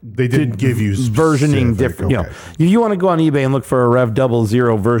get They didn't give you versioning specific, different. okay. If you want to go on eBay and look for a Rev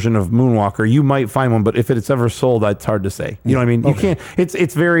 00 version of Moonwalker, you might find one, but if it's ever sold, it's hard to say. You know what I mean? You can't.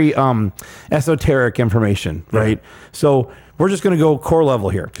 It's very esoteric information, right? So we're just going to go core level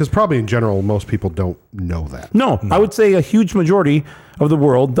here. Because probably in general, most people don't know that. No, I would say a huge majority of the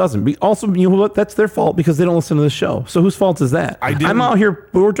world doesn't. Also, you know what? That's their fault because they don't listen to the show. So whose fault is that? I'm out here.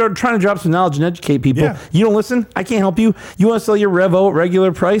 We're trying to drop some knowledge and educate people. Yeah. You don't listen. I can't help you. You want to sell your Revo at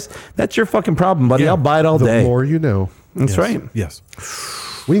regular price? That's your fucking problem, buddy. I'll buy it all The day. more you know. That's right. Yes.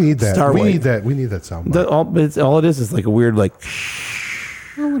 We need that. Starlight. We need that. We need that sound. All it is like a weird like.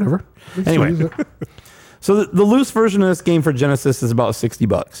 Whatever. Anyway. So the loose version of this game for Genesis is about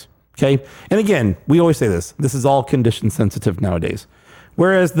 $60. Okay. And again, we always say this. This is all condition sensitive nowadays.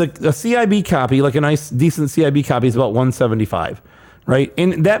 Whereas a CIB copy, like a nice, decent CIB copy, is about $175, right?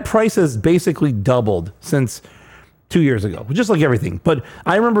 And that price has basically doubled since 2 years ago, just like everything. But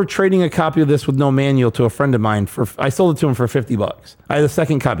I remember trading a copy of this with no manual to a friend of mine. I sold it to him for $50. I had a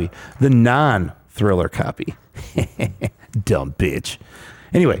second copy, the non-thriller copy. Dumb bitch.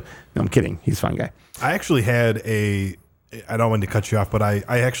 Anyway, no, I'm kidding. He's a fine guy. I actually had I don't want to cut you off, but I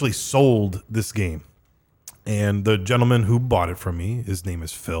actually sold this game. And the gentleman who bought it from me, his name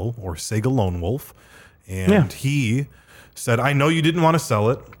is Phil, or Sega Lone Wolf. And he said, I know you didn't want to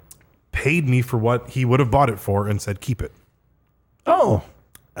sell it, paid me for what he would have bought it for, and said, keep it. Oh.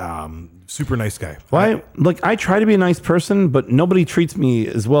 Super nice guy. Why? Look, I try to be a nice person, but nobody treats me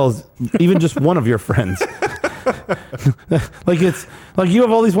as well as even just one of your friends. Like it's like you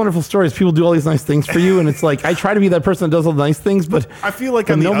have all these wonderful stories. People do all these nice things for you, and it's like I try to be that person that does all the nice things, but I feel like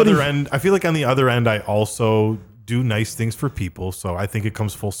on the other end, I also do nice things for people. So I think it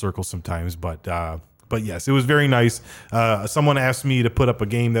comes full circle sometimes. But yes, it was very nice. Someone asked me to put up a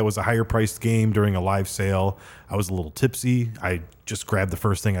game that was a higher priced game during a live sale. I was a little tipsy. I just grabbed the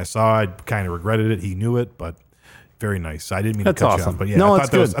first thing I saw. I kind of regretted it. He knew it, but very nice. I didn't mean That's to cut awesome. you off, but yeah, No, I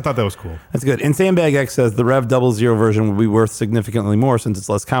thought that was cool. That's good. And Sandbag X says the Rev 00 version would be worth significantly more since it's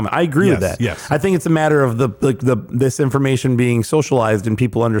less common. I agree with that. Yes. I think it's a matter of this information being socialized and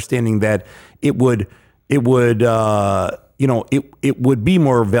people understanding that it would be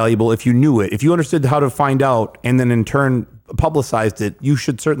more valuable if you knew it. If you understood how to find out and then in turn publicized it, you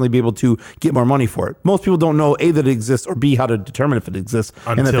should certainly be able to get more money for it. Most people don't know A, that it exists, or B, how to determine if it exists.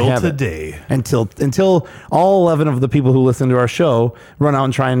 Until today. Until all 11 of the people who listen to our show run out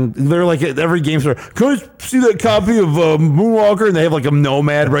and try and they're like at every game store, can I see that copy of Moonwalker? And they have like a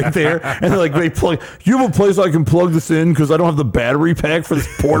Nomad right there. And they're like, they plug, you have a place I can plug this in because I don't have the battery pack for this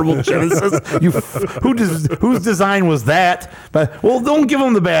portable Genesis. Whose design was that? But well, don't give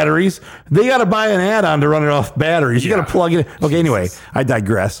them the batteries. They got to buy an add-on to run it off batteries. You got to plug it in. Okay, anyway, I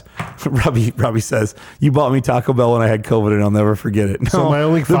digress. Robbie says, you bought me Taco Bell when I had COVID and I'll never forget it. No, So my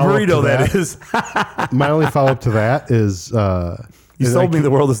only the follow-up burrito to that that- is. My only follow up to that is You sold me the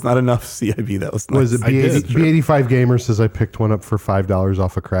world is not enough CIB. That was nice. Was it B85 Gamer says I picked one up for $5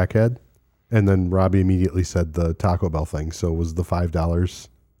 off a Crackhead, and then Robbie immediately said the Taco Bell thing. So it was the $5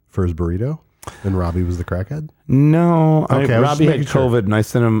 for his burrito, and Robbie was the Crackhead. No, Okay, I was Robbie just had making sure. COVID, and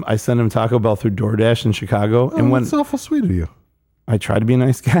I sent him Taco Bell through DoorDash in Chicago. Oh, and when that's awful sweet of you. I tried to be a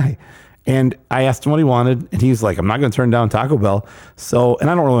nice guy, and I asked him what he wanted, and he's like, "I'm not going to turn down Taco Bell." So, and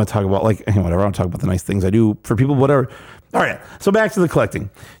I don't really want to talk about whatever. I don't talk about the nice things I do for people, whatever. All right, so back to the collecting.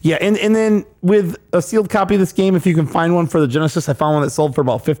 Yeah, and then with a sealed copy of this game, if you can find one for the Genesis, I found one that sold for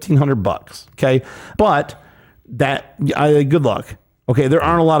about $1,500. Okay, but good luck. Okay, there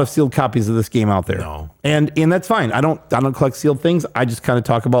aren't a lot of sealed copies of this game out there. No. And that's fine. I don't collect sealed things. I just kind of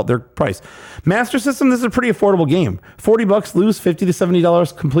talk about their price. Master System, this is a pretty affordable game. $40 loose, $50 to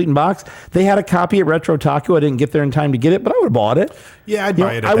 $70 complete in box. They had a copy at Retro Taco. I didn't get there in time to get it, but I would have bought it. Yeah, I'd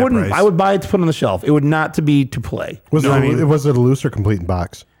buy it at I that wouldn't. price. I would buy it to put on the shelf. It would not to be to play. Was You know what I mean? was it a loose or complete in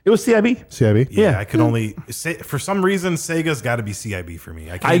box? It was CIB. CIB? Yeah, Yeah. I could only say for some reason Sega's got to be CIB for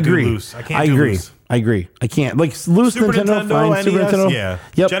me. I can't I agree. do loose. I can't I do agree. loose. I agree. I can't. Like loose Super Nintendo, Nintendo, fine. NES, Super Nintendo. yeah.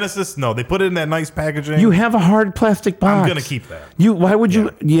 Yep. Genesis, no. They put it in that nice packaging. You have a hard plastic box. I'm gonna keep that. Why would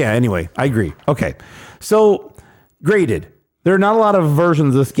you? Yeah. Anyway, I agree. Okay. So graded. There are not a lot of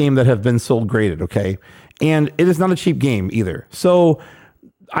versions of this game that have been sold graded. Okay, and it is not a cheap game either. So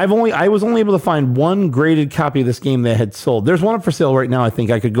I was only able to find one graded copy of this game that had sold. There's one up for sale right now. I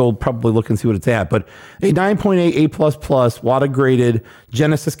think I could go probably look and see what it's at. But a 9.8 A++ WATA graded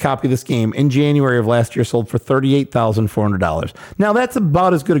Genesis copy of this game in January of last year sold for $38,400. Now that's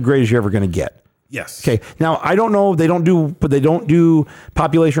about as good a grade as you're ever going to get. Yes. Okay. Now I don't know. They don't do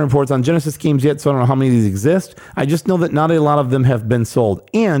population reports on Genesis games yet, so I don't know how many of these exist. I just know that not a lot of them have been sold.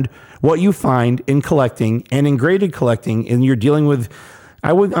 And what you find in collecting and in graded collecting, and you're dealing with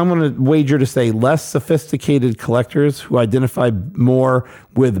I'm going to wager to say less sophisticated collectors who identify more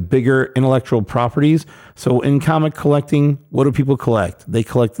with bigger intellectual properties. So in comic collecting, what do people collect? They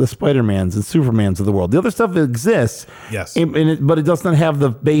collect the Spider-Mans and Supermans of the world. The other stuff exists, Yes. but it does not have the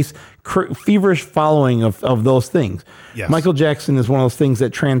base feverish following of those things. Yes. Michael Jackson is one of those things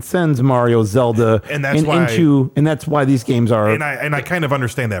that transcends Mario, Zelda, And that's why- and that's why these games are. And I kind of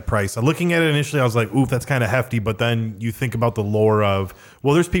understand that price. Looking at it initially, I was like, ooh, that's kind of hefty. But then you think about the lore of,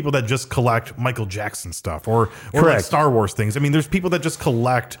 well, there's people that just collect Michael Jackson stuff or like Correct. Star Wars things. I mean, there's people that just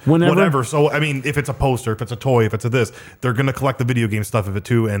collect Whenever- whatever. So, I mean, if it's a poster, if it's a toy, if it's a this, they're going to collect the video game stuff of it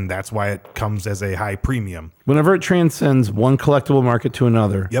too. And that's why it comes as a high premium. Whenever it transcends one collectible market to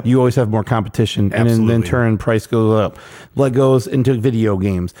another, Yep. you always have more competition, and in Absolutely. turn, price goes up. Legos into video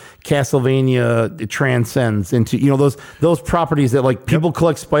games. Castlevania it transcends into those properties that like people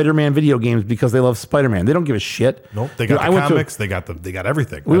collect Spider-Man video games because they love Spider-Man. They don't give a shit. Nope. They got I the went to- comics. They got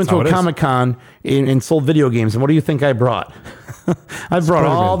everything. We went That's to how a it is. Comic-Con and sold video games. And what do you think I brought? I brought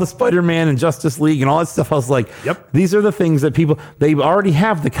all the Spider-Man and Justice League and all that stuff. I was like, Yep. these are the things that they already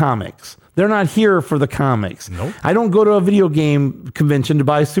have the comics. They're not here for the comics. Nope. I don't go to a video game convention to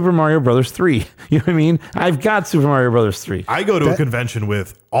buy Super Mario Brothers 3. You know what I mean? I've got Super Mario Brothers 3. I go to a convention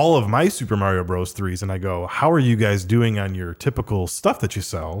with all of my Super Mario Bros. 3s, and I go, how are you guys doing on your typical stuff that you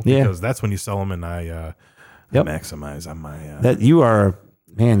sell? Yeah. Because that's when you sell them, and I maximize on my... That you are,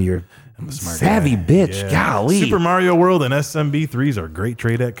 man, you're a smart savvy guy. bitch. Yeah. Golly. Super Mario World and SMB 3s are great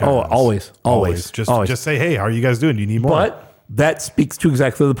trade at cons. Oh, always. Just say, hey, how are you guys doing? Do you need more? But that speaks to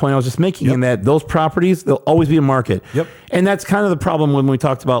exactly the point I was just making in that those properties, there'll always be a market. Yep. And that's kind of the problem when we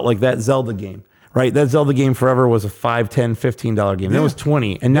talked about like that Zelda game, right? That Zelda game forever was a $5, $10, $15 game. That was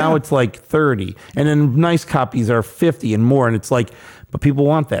 20. And now it's like 30. And then nice copies are 50 and more. And it's like, but people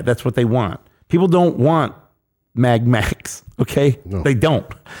want that. That's what they want. People don't want Mag Max. Okay. No. They don't.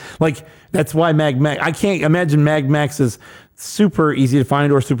 Like, that's why Mag Max, I can't imagine Mag Max is super easy to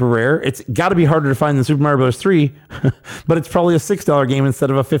find or super rare. It's got to be harder to find than Super Mario Bros. 3, but it's probably a $6 game instead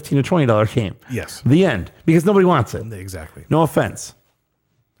of a $15 or $20 game. Yes. The end, because nobody wants it. Exactly. No offense.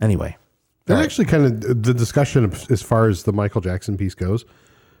 Anyway. That actually kind of the discussion as far as the Michael Jackson piece goes.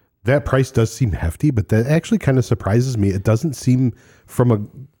 That price does seem hefty, but that actually kind of surprises me. It doesn't seem from a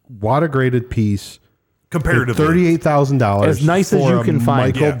water graded piece Comparatively. $38,000 As nice as for you a can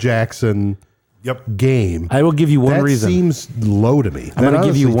find. Michael Yeah. Jackson Yep. game. I will give you one that reason. seems low to me. I'm going That to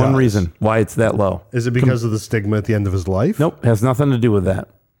give you honestly one does. reason why it's that low. Is it because of the stigma at the end of his life? Nope. Has nothing to do with that.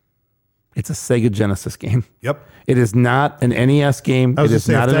 It's a Sega Genesis game. Yep. It is not an NES game. I was It gonna is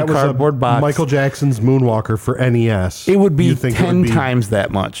say, not if in a that was cardboard box. Michael Jackson's Moonwalker for NES. It would be you think 10 it would be- times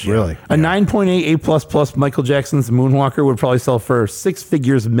that much. Really? A 9.8 A++ Michael Jackson's Moonwalker would probably sell for 6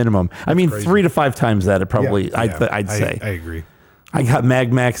 figures minimum. I mean, 3 to 5 times that. It probably, Yeah. I'd say. I agree. I got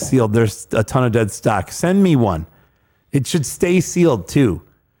Mag Max sealed. There's a ton of dead stock. Send me one. It should stay sealed too.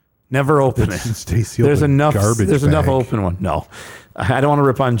 Never open it. should stay sealed There's in enough. garbage There's enough bag. open one. No, I don't want to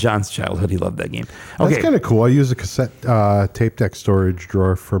rip on John's childhood. He loved that game. That's Okay. kind of cool. I use a cassette tape deck storage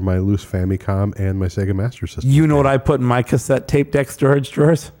drawer for my loose Famicom and my Sega Master System. You know what I put in my cassette tape deck storage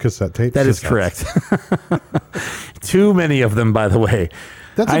drawers? Cassette tape? That is correct. Too many of them, by the way.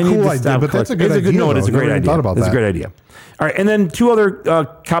 That's a I need cool to idea, stop but that's a collecting. good idea, No, it though. is a Never great even idea. thought about It's a that. great idea. All right, and then 2 other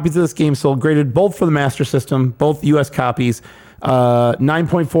copies of this game sold, graded both for the Master System, both U.S. copies.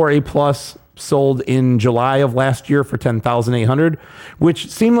 9.4 A+ sold in July of last year for $10,800, which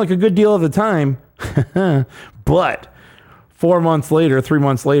seemed like a good deal at the time. But 3 months later, a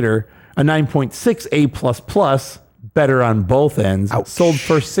 9.6 A++, better on both ends, sold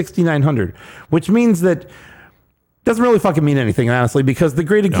for $6,900, which means that doesn't really fucking mean anything, honestly, because the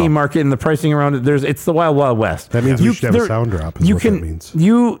graded game market and the pricing around it, it's the wild, wild west. That means we should have a sound drop, is what that means.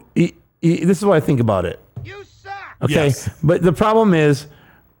 This is what I think about it. You suck. Okay, Yes. but the problem is,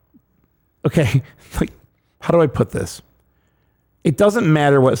 okay, like, how do I put this? It doesn't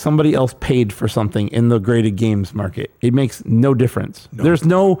matter what somebody else paid for something in the graded games market. It makes no difference. There's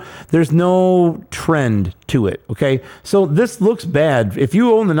no trend to it. Okay. So this looks bad. If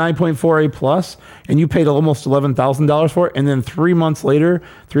you own the 9.4 A+ and you paid almost $11,000 for it, and then 3.5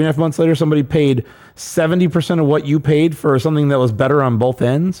 months later, somebody paid 70% of what you paid for something that was better on both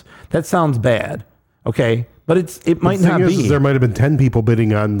ends, that sounds bad. Okay. But it might The thing not is, be. there might have been 10 people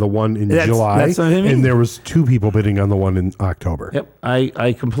bidding on the one in July, that's what I mean. and there was 2 people bidding on the one in October. Yep,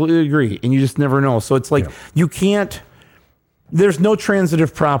 I completely agree. And you just never know. So it's like you can't, there's no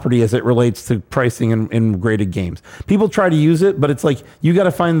transitive property as it relates to pricing in graded games. People try to use it, but it's like you got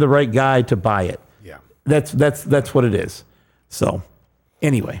to find the right guy to buy it. Yeah. That's what it is. So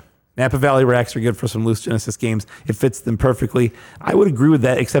anyway, Napa Valley racks are good for some loose Genesis games. It fits them perfectly. I would agree with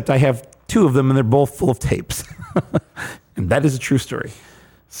that, except I have 2 of them, and they're both full of tapes. And that is a true story.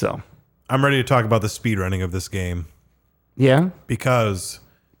 So I'm ready to talk about the speedrunning of this game. Yeah? Because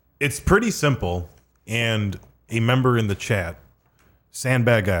it's pretty simple, and a member in the chat,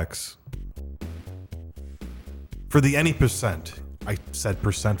 Sandbag X, for the any percent, I said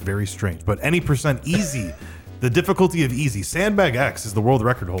percent very strange, but any percent easy, the difficulty of easy, Sandbag X is the world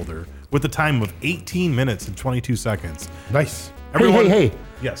record holder with a time of 18 minutes and 22 seconds. Nice. Hey.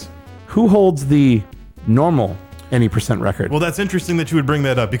 Yes. Who holds the normal any percent record? Well, that's interesting that you would bring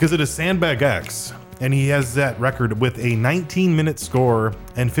that up because it is Sandbag X, and he has that record with a 19-minute score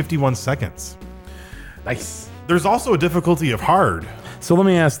and 51 seconds. Nice. There's also a difficulty of hard. So let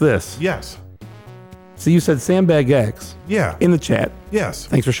me ask this. Yes. So you said Sandbag X Yeah. in the chat. Yes.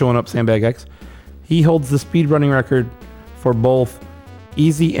 Thanks for showing up, Sandbag X. He holds the speedrunning record for both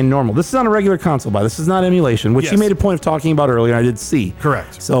easy and normal. This is on a regular console buy. This is not emulation, which he Yes. made a point of talking about earlier, and I did see.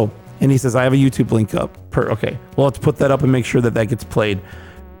 Correct. So, and he says, I have a YouTube link up. Okay. We'll have to put that up and make sure that that gets played.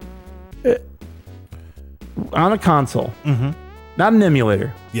 On a console, not an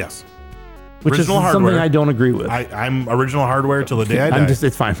emulator, Yes. which Original is something hardware. I don't agree with. I'm original hardware till the day I die.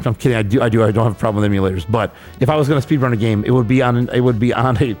 It's fine. I'm kidding. I don't have a problem with emulators. But if I was going to speedrun a game, it would be on an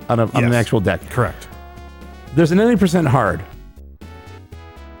Yes. actual deck. Correct. There's an 90% hard.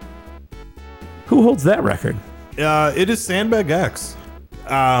 Who holds that record? It is Sandbag X.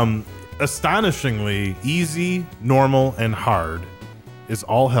 Astonishingly, easy, normal, and hard is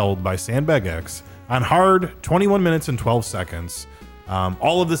all held by Sandbag X. On hard, 21 minutes and 12 seconds.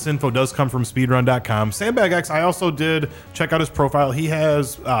 All of this info does come from speedrun.com. Sandbag X, I also did check out his profile. He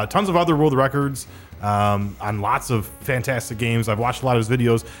has tons of other world records on lots of fantastic games. I've watched a lot of his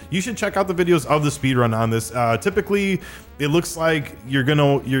videos. You should check out the videos of the speedrun on this. Typically, it looks like you're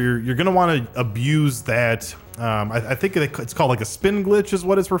gonna want to abuse that. I think it's called like a spin glitch is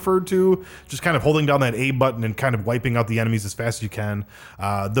what it's referred to. Just kind of holding down that A button and kind of wiping out the enemies as fast as you can.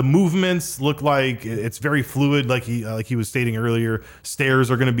 The movements look like it's very fluid, like he was stating earlier.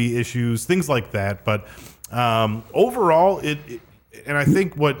 Stairs are going to be issues, things like that. But overall, and I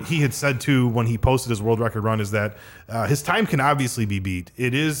think what he had said too when he posted his world record run is that his time can obviously be beat.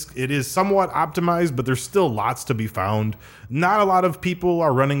 It is somewhat optimized, but there's still lots to be found. Not a lot of people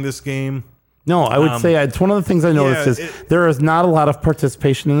are running this game. No, I would say it's one of the things I noticed is there is not a lot of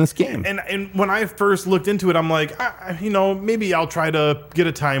participation in this game. And when I first looked into it, I'm like, maybe I'll try to get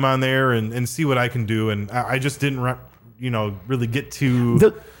a time on there and see what I can do. And I just didn't, really get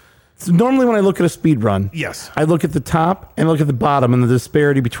to. So normally when I look at a speed run, Yes. I look at the top and look at the bottom and the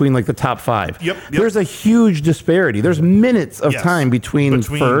disparity between like the top 5. Yep. There's a huge disparity. There's minutes of Yes. time between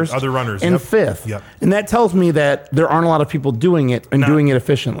first other runners. and Yep. fifth. Yep. And that tells me that there aren't a lot of people doing it and doing it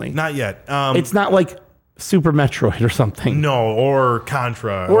efficiently. Not yet. It's not like Super Metroid or something. No, or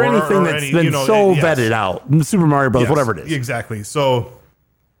Contra. Or anything that's any, been so yes. vetted out. Super Mario Bros., Yes, whatever it is. Exactly. So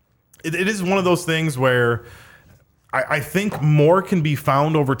it is one of those things where I think more can be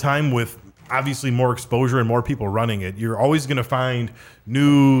found over time with obviously more exposure and more people running it. You're always going to find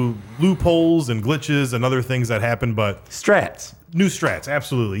new loopholes and glitches and other things that happen, but Strats. new strats,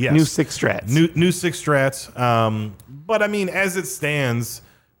 absolutely, yes. New 6 strats. New 6 strats. But I mean, as it stands,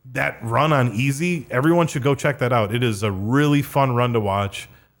 that run on easy, everyone should go check that out. It is a really fun run to watch.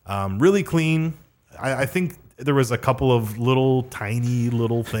 Really clean. I think there was a couple of tiny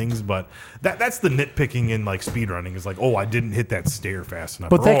little things, but that's the nitpicking in like speedrunning is like, oh, I didn't hit that stair fast enough.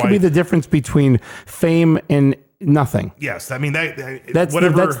 But that could be the difference between fame and nothing. Yes, I mean That's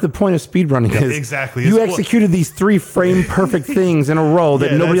whatever. the point of speedrunning. Yeah, is exactly. You It's- executed these 3 frame perfect things in a row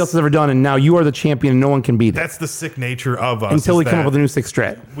that Yeah, nobody else has ever done, and now you are the champion, and no one can beat it That's the sick nature of us. until is we come that up with a new 6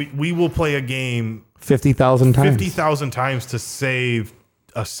 strat. we will play a game 50,000 times. 50,000 times to save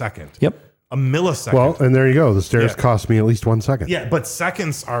a second. Yep. A millisecond. Well, and there you go. The stairs Yeah. cost me at least 1 second. Yeah, but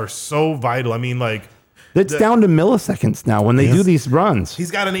seconds are so vital. I mean, like, It's down to milliseconds now when they do these runs.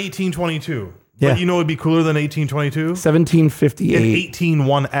 he's got an 1822. Yeah. But you know what would be cooler than 1822? 1758. An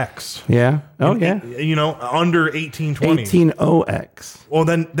 181X. Yeah. Oh, yeah. Under 1820. 180X. Well,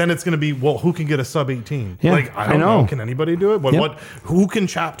 then it's going to be, well, who can get a sub 18? Yeah, like, I I don't know. know. Can anybody do it? Yep. Who can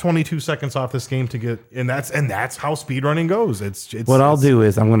chop 22 seconds off this game to get, and that's how speedrunning goes. It's What I'll do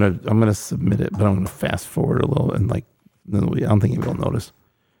is I'm gonna submit it, but I'm gonna fast forward a little and I don't think anybody will notice.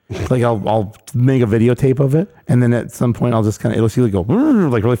 Like I'll make a videotape of it, and then at some point I'll just it'll see go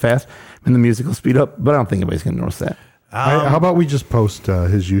like really fast, and the music will speed up. But I don't think anybody's gonna notice that. How about we just post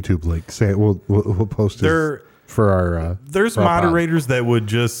his YouTube link? Say we'll post it for our. There's for our pod. moderators that would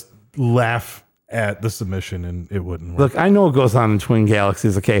just laugh at the submission, and it wouldn't work. Look, I know what goes on in Twin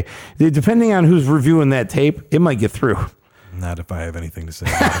Galaxies. Okay, depending on who's reviewing that tape, it might get through. Not if I have anything to say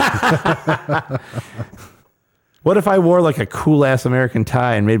about it. What if I wore like a cool ass American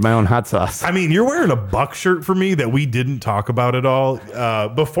tie and made my own hot sauce? I mean, you're wearing a Buck shirt for me that we didn't talk about at all.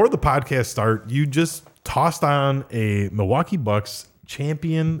 Before the podcast start, you just tossed on a Milwaukee Bucks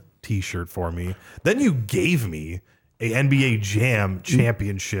champion t-shirt for me. Then you gave me a NBA Jam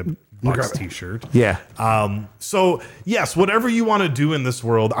championship Bucks t-shirt. Yeah. So yes, whatever you want to do in this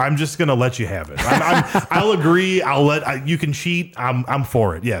world, I'm just gonna let you have it. I'll agree. You can cheat. I'm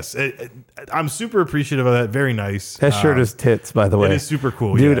for it. Yes. I'm super appreciative of that. Very nice. That shirt is tits, by the way. It is super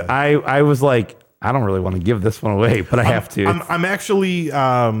cool, dude. yeah. I was like, I don't really want to give this one away, but I have to. I'm actually,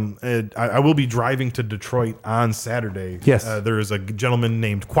 I will be driving to Detroit on Saturday. Yes. There is a gentleman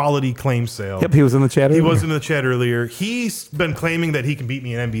named Quality Claim Sale. Yep, he was in the chat He earlier. was in the chat earlier. He's been claiming that he can beat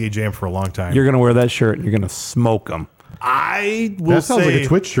me in NBA Jam for a long time. You're going to wear that shirt and you're going to smoke him. I will That sounds say like a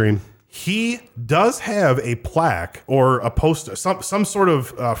Twitch stream. he does have a plaque or a poster, some sort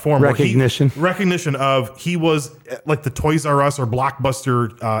of form recognition of he was like the Toys R Us or Blockbuster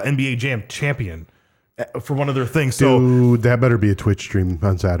NBA Jam champion for one of their things. So Dude, that better be a Twitch stream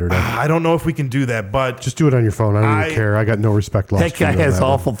on Saturday. I don't know if we can do that, but Just do it on your phone. I don't even care. I got no respect lost. That guy for you on has that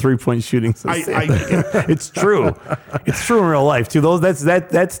one. awful 3-point shooting. I It's true. It's true in real life too.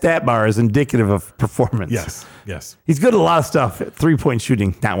 That stat bar is indicative of performance. yes. He's good at a lot of stuff. 3-point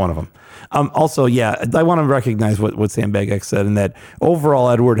shooting, not one of them. Also, yeah, I want to recognize what Sandbag X said, and that overall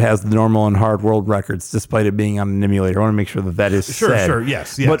Edward has the normal and hard world records, despite it being on an emulator. I want to make sure that is said. Sure,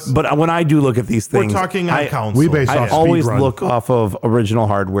 yes. But when I do look at these things, We're talking on console. we base I off always speedrun. look off of original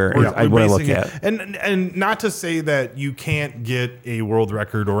hardware. We're what I look basing at. it- and not to say that you can't get a world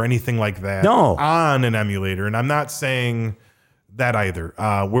record or anything like that No. on an emulator, and I'm not saying that either.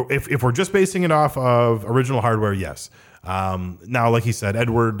 If we're just basing it off of original hardware, yes. Now, like he said,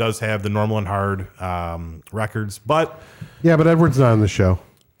 Edward does have the normal and hard records, but Yeah, but Edward's not on the show.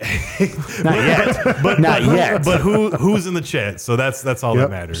 Not yet. Not yet. But who's in the chat? So that's all Yep.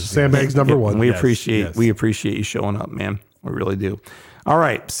 that matters. Sandbag's number one. We Yes, appreciate yes. we appreciate you showing up, man. We really do. All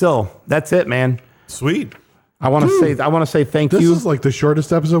right, so that's it, man. Sweet. I want to say thank This you. is like the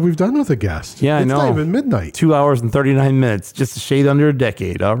shortest episode we've done with a guest. Yeah, I it's know. not even midnight. 2 hours and 39 minutes, just a shade under a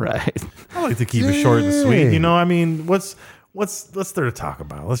decade. All right. I like to keep it short and sweet. You know, I mean, what's there to talk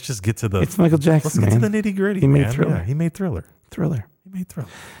about? Let's just get to the. It's Michael Jackson, Let's get man. to the nitty gritty. He made man. Thriller. Yeah, he made Thriller. Thriller. He made Thriller.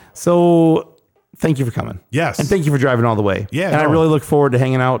 So thank you for coming. Yes. And thank you for driving all the way. Yeah, And I no. really look forward to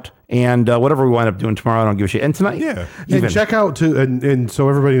hanging out and whatever we wind up doing tomorrow, I don't give a shit. And tonight, Yeah. even. And check out too, and so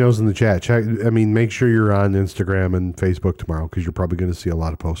everybody knows in the chat. Make sure you're on Instagram and Facebook tomorrow because you're probably going to see a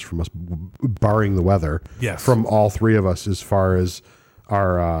lot of posts from us, barring the weather. Yes. From all three of us, as far as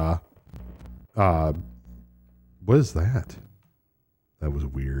our what is that? That was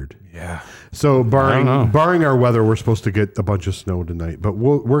weird. Yeah. So don't know. barring our weather, we're supposed to get a bunch of snow tonight, but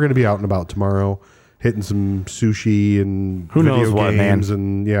we're going to be out and about tomorrow, hitting some sushi and Who knows what, man. games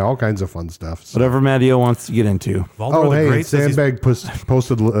and all kinds of fun stuff. So. Whatever Matteo wants to get into. Valdor Oh, the hey, Great says he's- Sandbag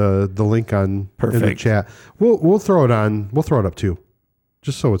posted the link on in the Perfect. chat. We'll throw it on. We'll throw it up too,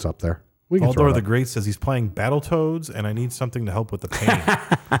 just so it's up there. We can throw Valdor it the up. Great says he's playing Battletoads, and I need something to help with the pain.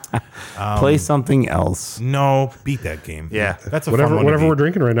 Play something else. No, beat that game. Yeah. That's a Whatever fun one. whatever to we're beat.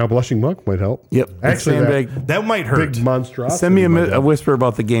 drinking right now, Blushing Monk might help. Yep. Actually, Sandbag. That might hurt. Big monstrosity. Send me might a help. whisper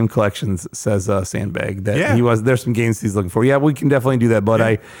about the game collections, says Sandbag. That Yeah. there's some games he's looking for. Yeah, we can definitely do that.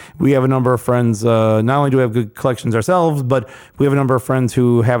 But we have a number of friends. Not only do we have good collections ourselves, but we have a number of friends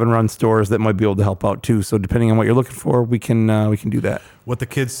who haven't run stores that might be able to help out too. So depending on what you're looking for, we can do that. What the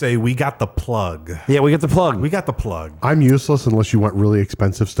kids say, we got the plug. Yeah, we get the plug. We got the plug, I'm useless unless you want really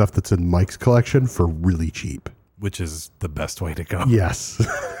expensive stuff that's in Mike's collection for really cheap. which is the best way to go. Yes.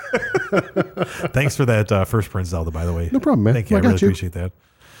 Thanks for that first print Zelda, by the way. No problem, man. Thank you. I I got really you. appreciate that.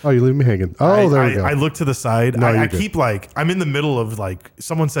 Oh, you leave me hanging. Oh, there we go. I look to the side. No, I you're good. keep I'm in the middle of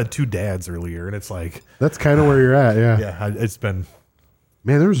someone said two dads earlier, and it's like, That's kind of where you're at. Yeah. yeah, it's been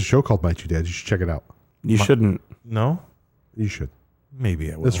Man, there was a show called My Two Dads. You should check it out. You shouldn't. no, You should.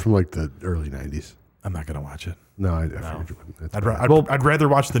 maybe I will. It's from like the early 90s. I'm not gonna watch it. No, I figured you wouldn't. It's I'd, bad. I'd rather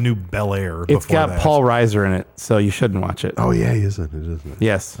watch the new Bel Air. It's got Paul Reiser in it, so you shouldn't watch it. Oh, yeah, he isn't. It isn't.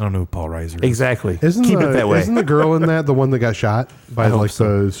 Yes, I don't know who Paul Reiser is. exactly. Isn't Keep the, it that way. Isn't the girl in that the one that got shot by hope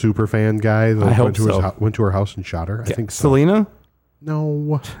the super fan guy that I hope went to so. went to her house and shot her? I think so. Selena,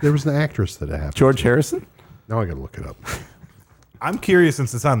 No, there was an actress that it happened. George to. Harrison. Now I got to look it up. I'm curious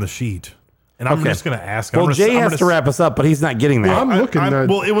since it's on the sheet, and I'm Okay. just gonna ask. Well, I'm gonna, Jay I'm has gonna to wrap us up, but he's not getting that. I'm looking at.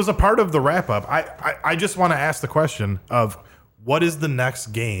 well, it was a part of the wrap up. I just want to ask the question of what is the next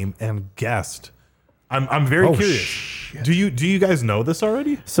game and guest I'm very Oh, curious. shit. Do you guys know this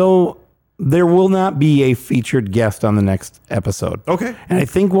already? So there will not be a featured guest on the next episode. Okay. And I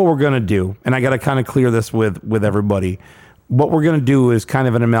think what we're going to do, and I got to kind of clear this with everybody, what we're going to do is kind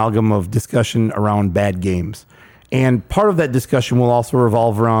of an amalgam of discussion around bad games. And part of that discussion will also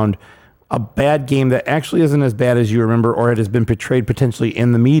revolve around a bad game that actually isn't as bad as you remember, or it has been portrayed potentially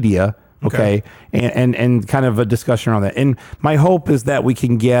in the media. Okay. And kind of a discussion around that. And my hope is that we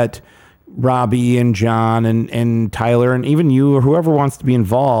can get Robbie and John and Tyler and even you or whoever wants to be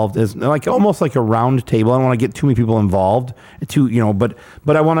involved is like almost like a round table. I don't want to get too many people involved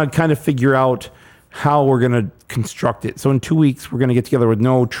but I want to kind of figure out how we're going to construct it. So in 2 weeks, we're going to get together with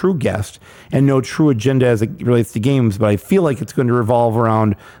no true guest and no true agenda as it relates to games. But I feel like it's going to revolve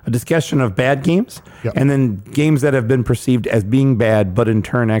around a discussion of bad games and then games that have been perceived as being bad, but in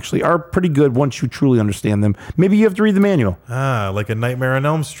turn actually are pretty good once you truly understand them. Maybe you have to read the manual. Like A Nightmare on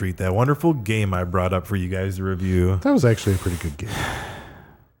Elm Street, that wonderful game I brought up for you guys to review. That was actually a pretty good game.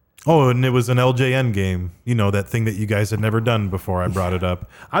 Oh, and it was an LJN game. You know, that thing that you guys had never done before I brought it up.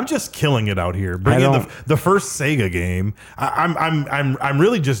 I'm just killing it out here. Bringing the first Sega game. I'm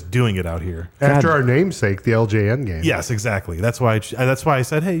really just doing it out here. After our namesake, the LJN game. Yes, exactly. That's why I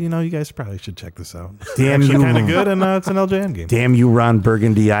said, hey, you guys probably should check this out. Damn It's you. kind of good, and it's an LJN game. Damn you, Ron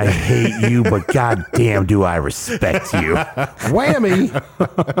Burgundy. I hate you, but goddamn do I respect you. Whammy.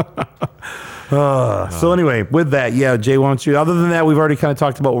 So anyway, with that, Jay, why don't you? Other than that, we've already kind of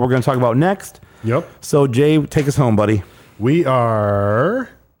talked about what we're going to talk about next. Yep. So Jay, take us home, buddy. We are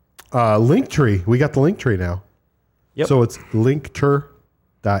Linktree. We got the Linktree now. Yep. So it's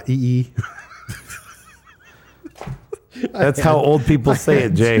linkter.ee. That's how old people say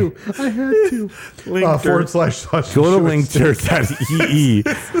it, Jay. I had to. Forward slash. Go to linkter.ee /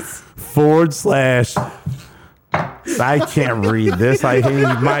 I can't read this. I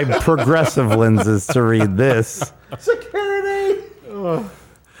need my progressive lenses to read this. Security. All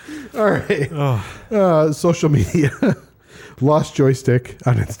right. Social media. Lost Joystick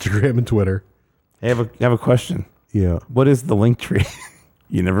on Instagram and Twitter. I have a question. Yeah. What is the link tree?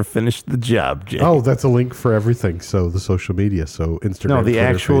 You never finished the job, Jay. Oh, that's a link for everything. So the social media. So Instagram. No, the Twitter,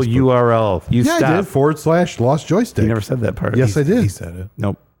 actual Facebook. URL. I did. / Lost Joystick. You never said that part. Yes, I did. He said it.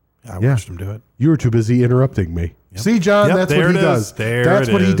 Nope. I watched him do it. You were too busy interrupting me. See, John, Yep, that's there what he it does. is. There That's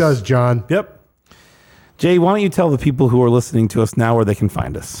it what he is. does, John. Yep. Jay, why don't you tell the people who are listening to us now where they can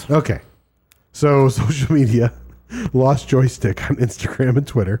find us? Okay. So social media, Lost Joystick on Instagram and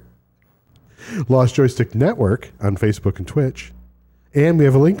Twitter, Lost Joystick Network on Facebook and Twitch, and we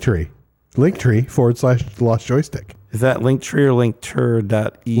have a Linktree. Linktree / Lost Joystick. Is that Linktree or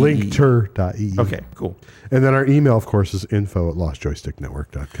linkter.ee? Linkter.ee. Okay, cool. And then our email, of course, is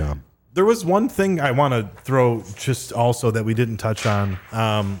info@lostjoysticknetwork.com. There was one thing I want to throw just also that we didn't touch on,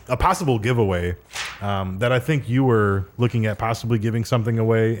 a possible giveaway that I think you were looking at possibly giving something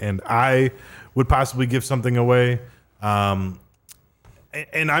away, and I would possibly give something away. And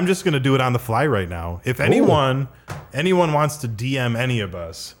I'm just going to do it on the fly right now. If anyone wants to DM any of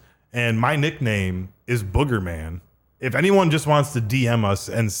us, and my nickname is Boogerman, if anyone just wants to DM us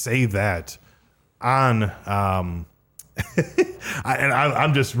and say that on...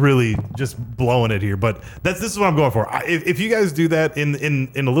 I'm just really just blowing it here, but this is what I'm going for. If you guys do that in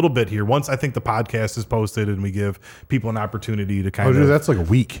a little bit here, once I think the podcast is posted and we give people an opportunity to kind of that's like a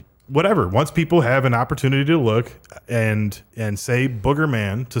week. Whatever. Once people have an opportunity to look and say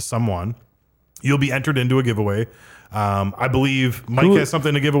Boogerman to someone, you'll be entered into a giveaway. I believe Mike has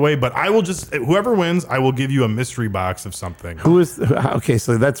something to give away, but I will just whoever wins, I will give you a mystery box of something. Okay,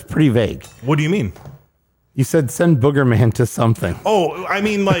 so that's pretty vague. What do you mean? You said send Boogerman to something. Oh, I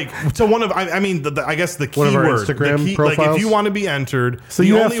mean, like, to one of, I guess the One of our keyword. Instagram Like, profiles? if you want to be entered. So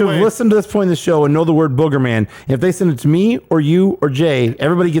you have to listen to this point in the show and know the word Boogerman. And if they send it to me or you or Jay,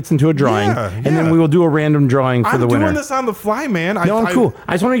 everybody gets into a drawing. And then we will do a random drawing for the winner. I'm doing this on the fly, man. No, I'm cool.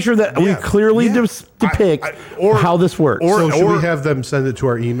 I just want to make sure that we clearly depict how this works. So should we have them send it to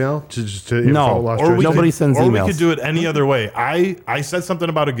our email? Nobody sends emails. Or we could do it any other way. I said something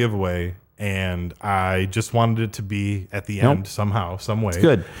about a giveaway, and I just wanted it to be at the end somehow, some way. It's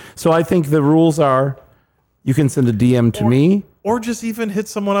good. So I think the rules are you can send a DM to me. Or just even hit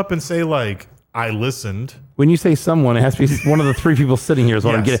someone up and say, like, I listened. When you say someone, it has to be one of the three people sitting here is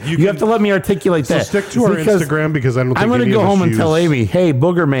what I'm getting. You have to let me articulate that. So stick to our Instagram because I don't think I'm going to go home and tell Amy, hey,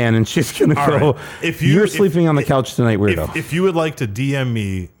 Boogerman, and she's going to go, right. You're sleeping on the couch tonight, weirdo. If you would like to DM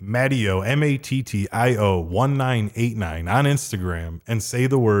me, Mattio, Mattio 1989 on Instagram and say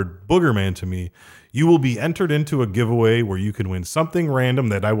the word Boogerman to me, you will be entered into a giveaway where you can win something random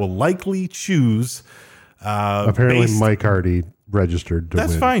that I will likely choose. Apparently, Mike already registered to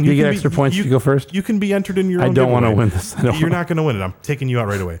That's win. fine. You get can extra points if you go first? You can be entered in your own I don't want to giveaway. win this. I don't You're wanna- not going to win it. I'm taking you out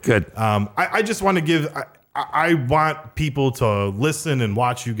right away. Good. I just want to give. I want people to listen and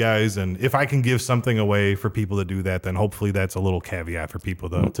watch you guys, and if I can give something away for people to do that, then hopefully that's a little caveat for people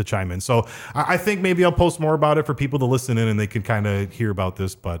to chime in. So I think maybe I'll post more about it for people to listen in, and they can kind of hear about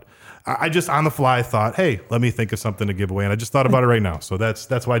this. But I just on the fly thought, hey, let me think of something to give away, and I just thought about it right now. So that's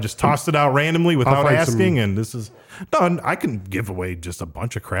why I just tossed it out randomly without find asking. And this is done. I can give away just a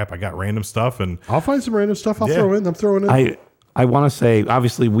bunch of crap. I got random stuff, and I'll find some random stuff. I'll Yeah. throw in. I'm throwing in. I want to say,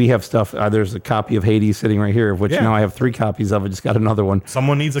 obviously, we have stuff. There's a copy of Hades sitting right here, of which Yeah. now I have 3 copies of. I just got another one.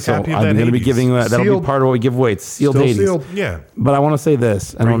 someone needs a So copy of I'm that. going to be Hades. giving that. That'll Sealed. be part of what we give away. It's sealed Still Hades. sealed. Yeah. But I want to say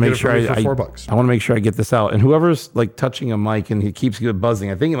this, and I Or want to you make get sure it for me for $4. I want to make sure I get this out. And whoever's like touching a mic and he keeps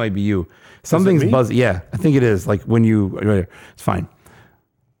buzzing, I think it might be you. Something's me? buzzing. Yeah, I think it is. Like when you, it's fine.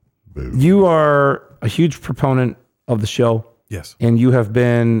 You are a huge proponent of the show. Yes. And you have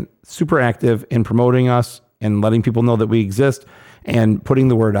been super active in promoting us and letting people know that we exist and putting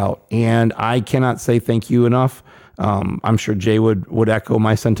the word out. And I cannot say thank you enough. I'm sure Jay would echo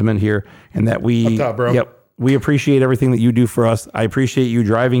my sentiment here, and that we, Up top, bro. Yep, we appreciate everything that you do for us. I appreciate you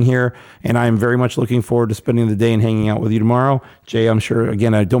driving here, and I am very much looking forward to spending the day and hanging out with you tomorrow. Jay, I'm sure,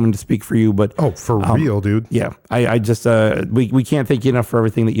 again, I don't mean to speak for you, but for real, dude. yeah, I just, we can't thank you enough for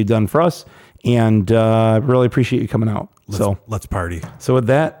everything that you've done for us, and really appreciate you coming out. Let's party. So with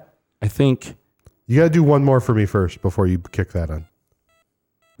that, I think You got to do one more for me first before you kick that on.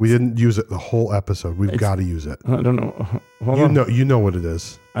 We didn't use it the whole episode. We've got to use it. I don't know. Hold on. You know what it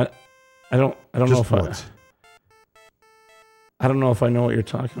is. I don't know Just if once. I don't know if I know what you're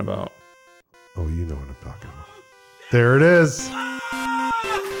talking about. Oh, you know what I'm talking about. There it is.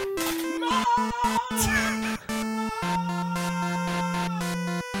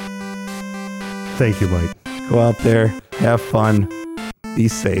 Thank you, Mike. Go out there, have fun, be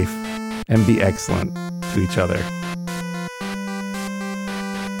safe, and be excellent to each other.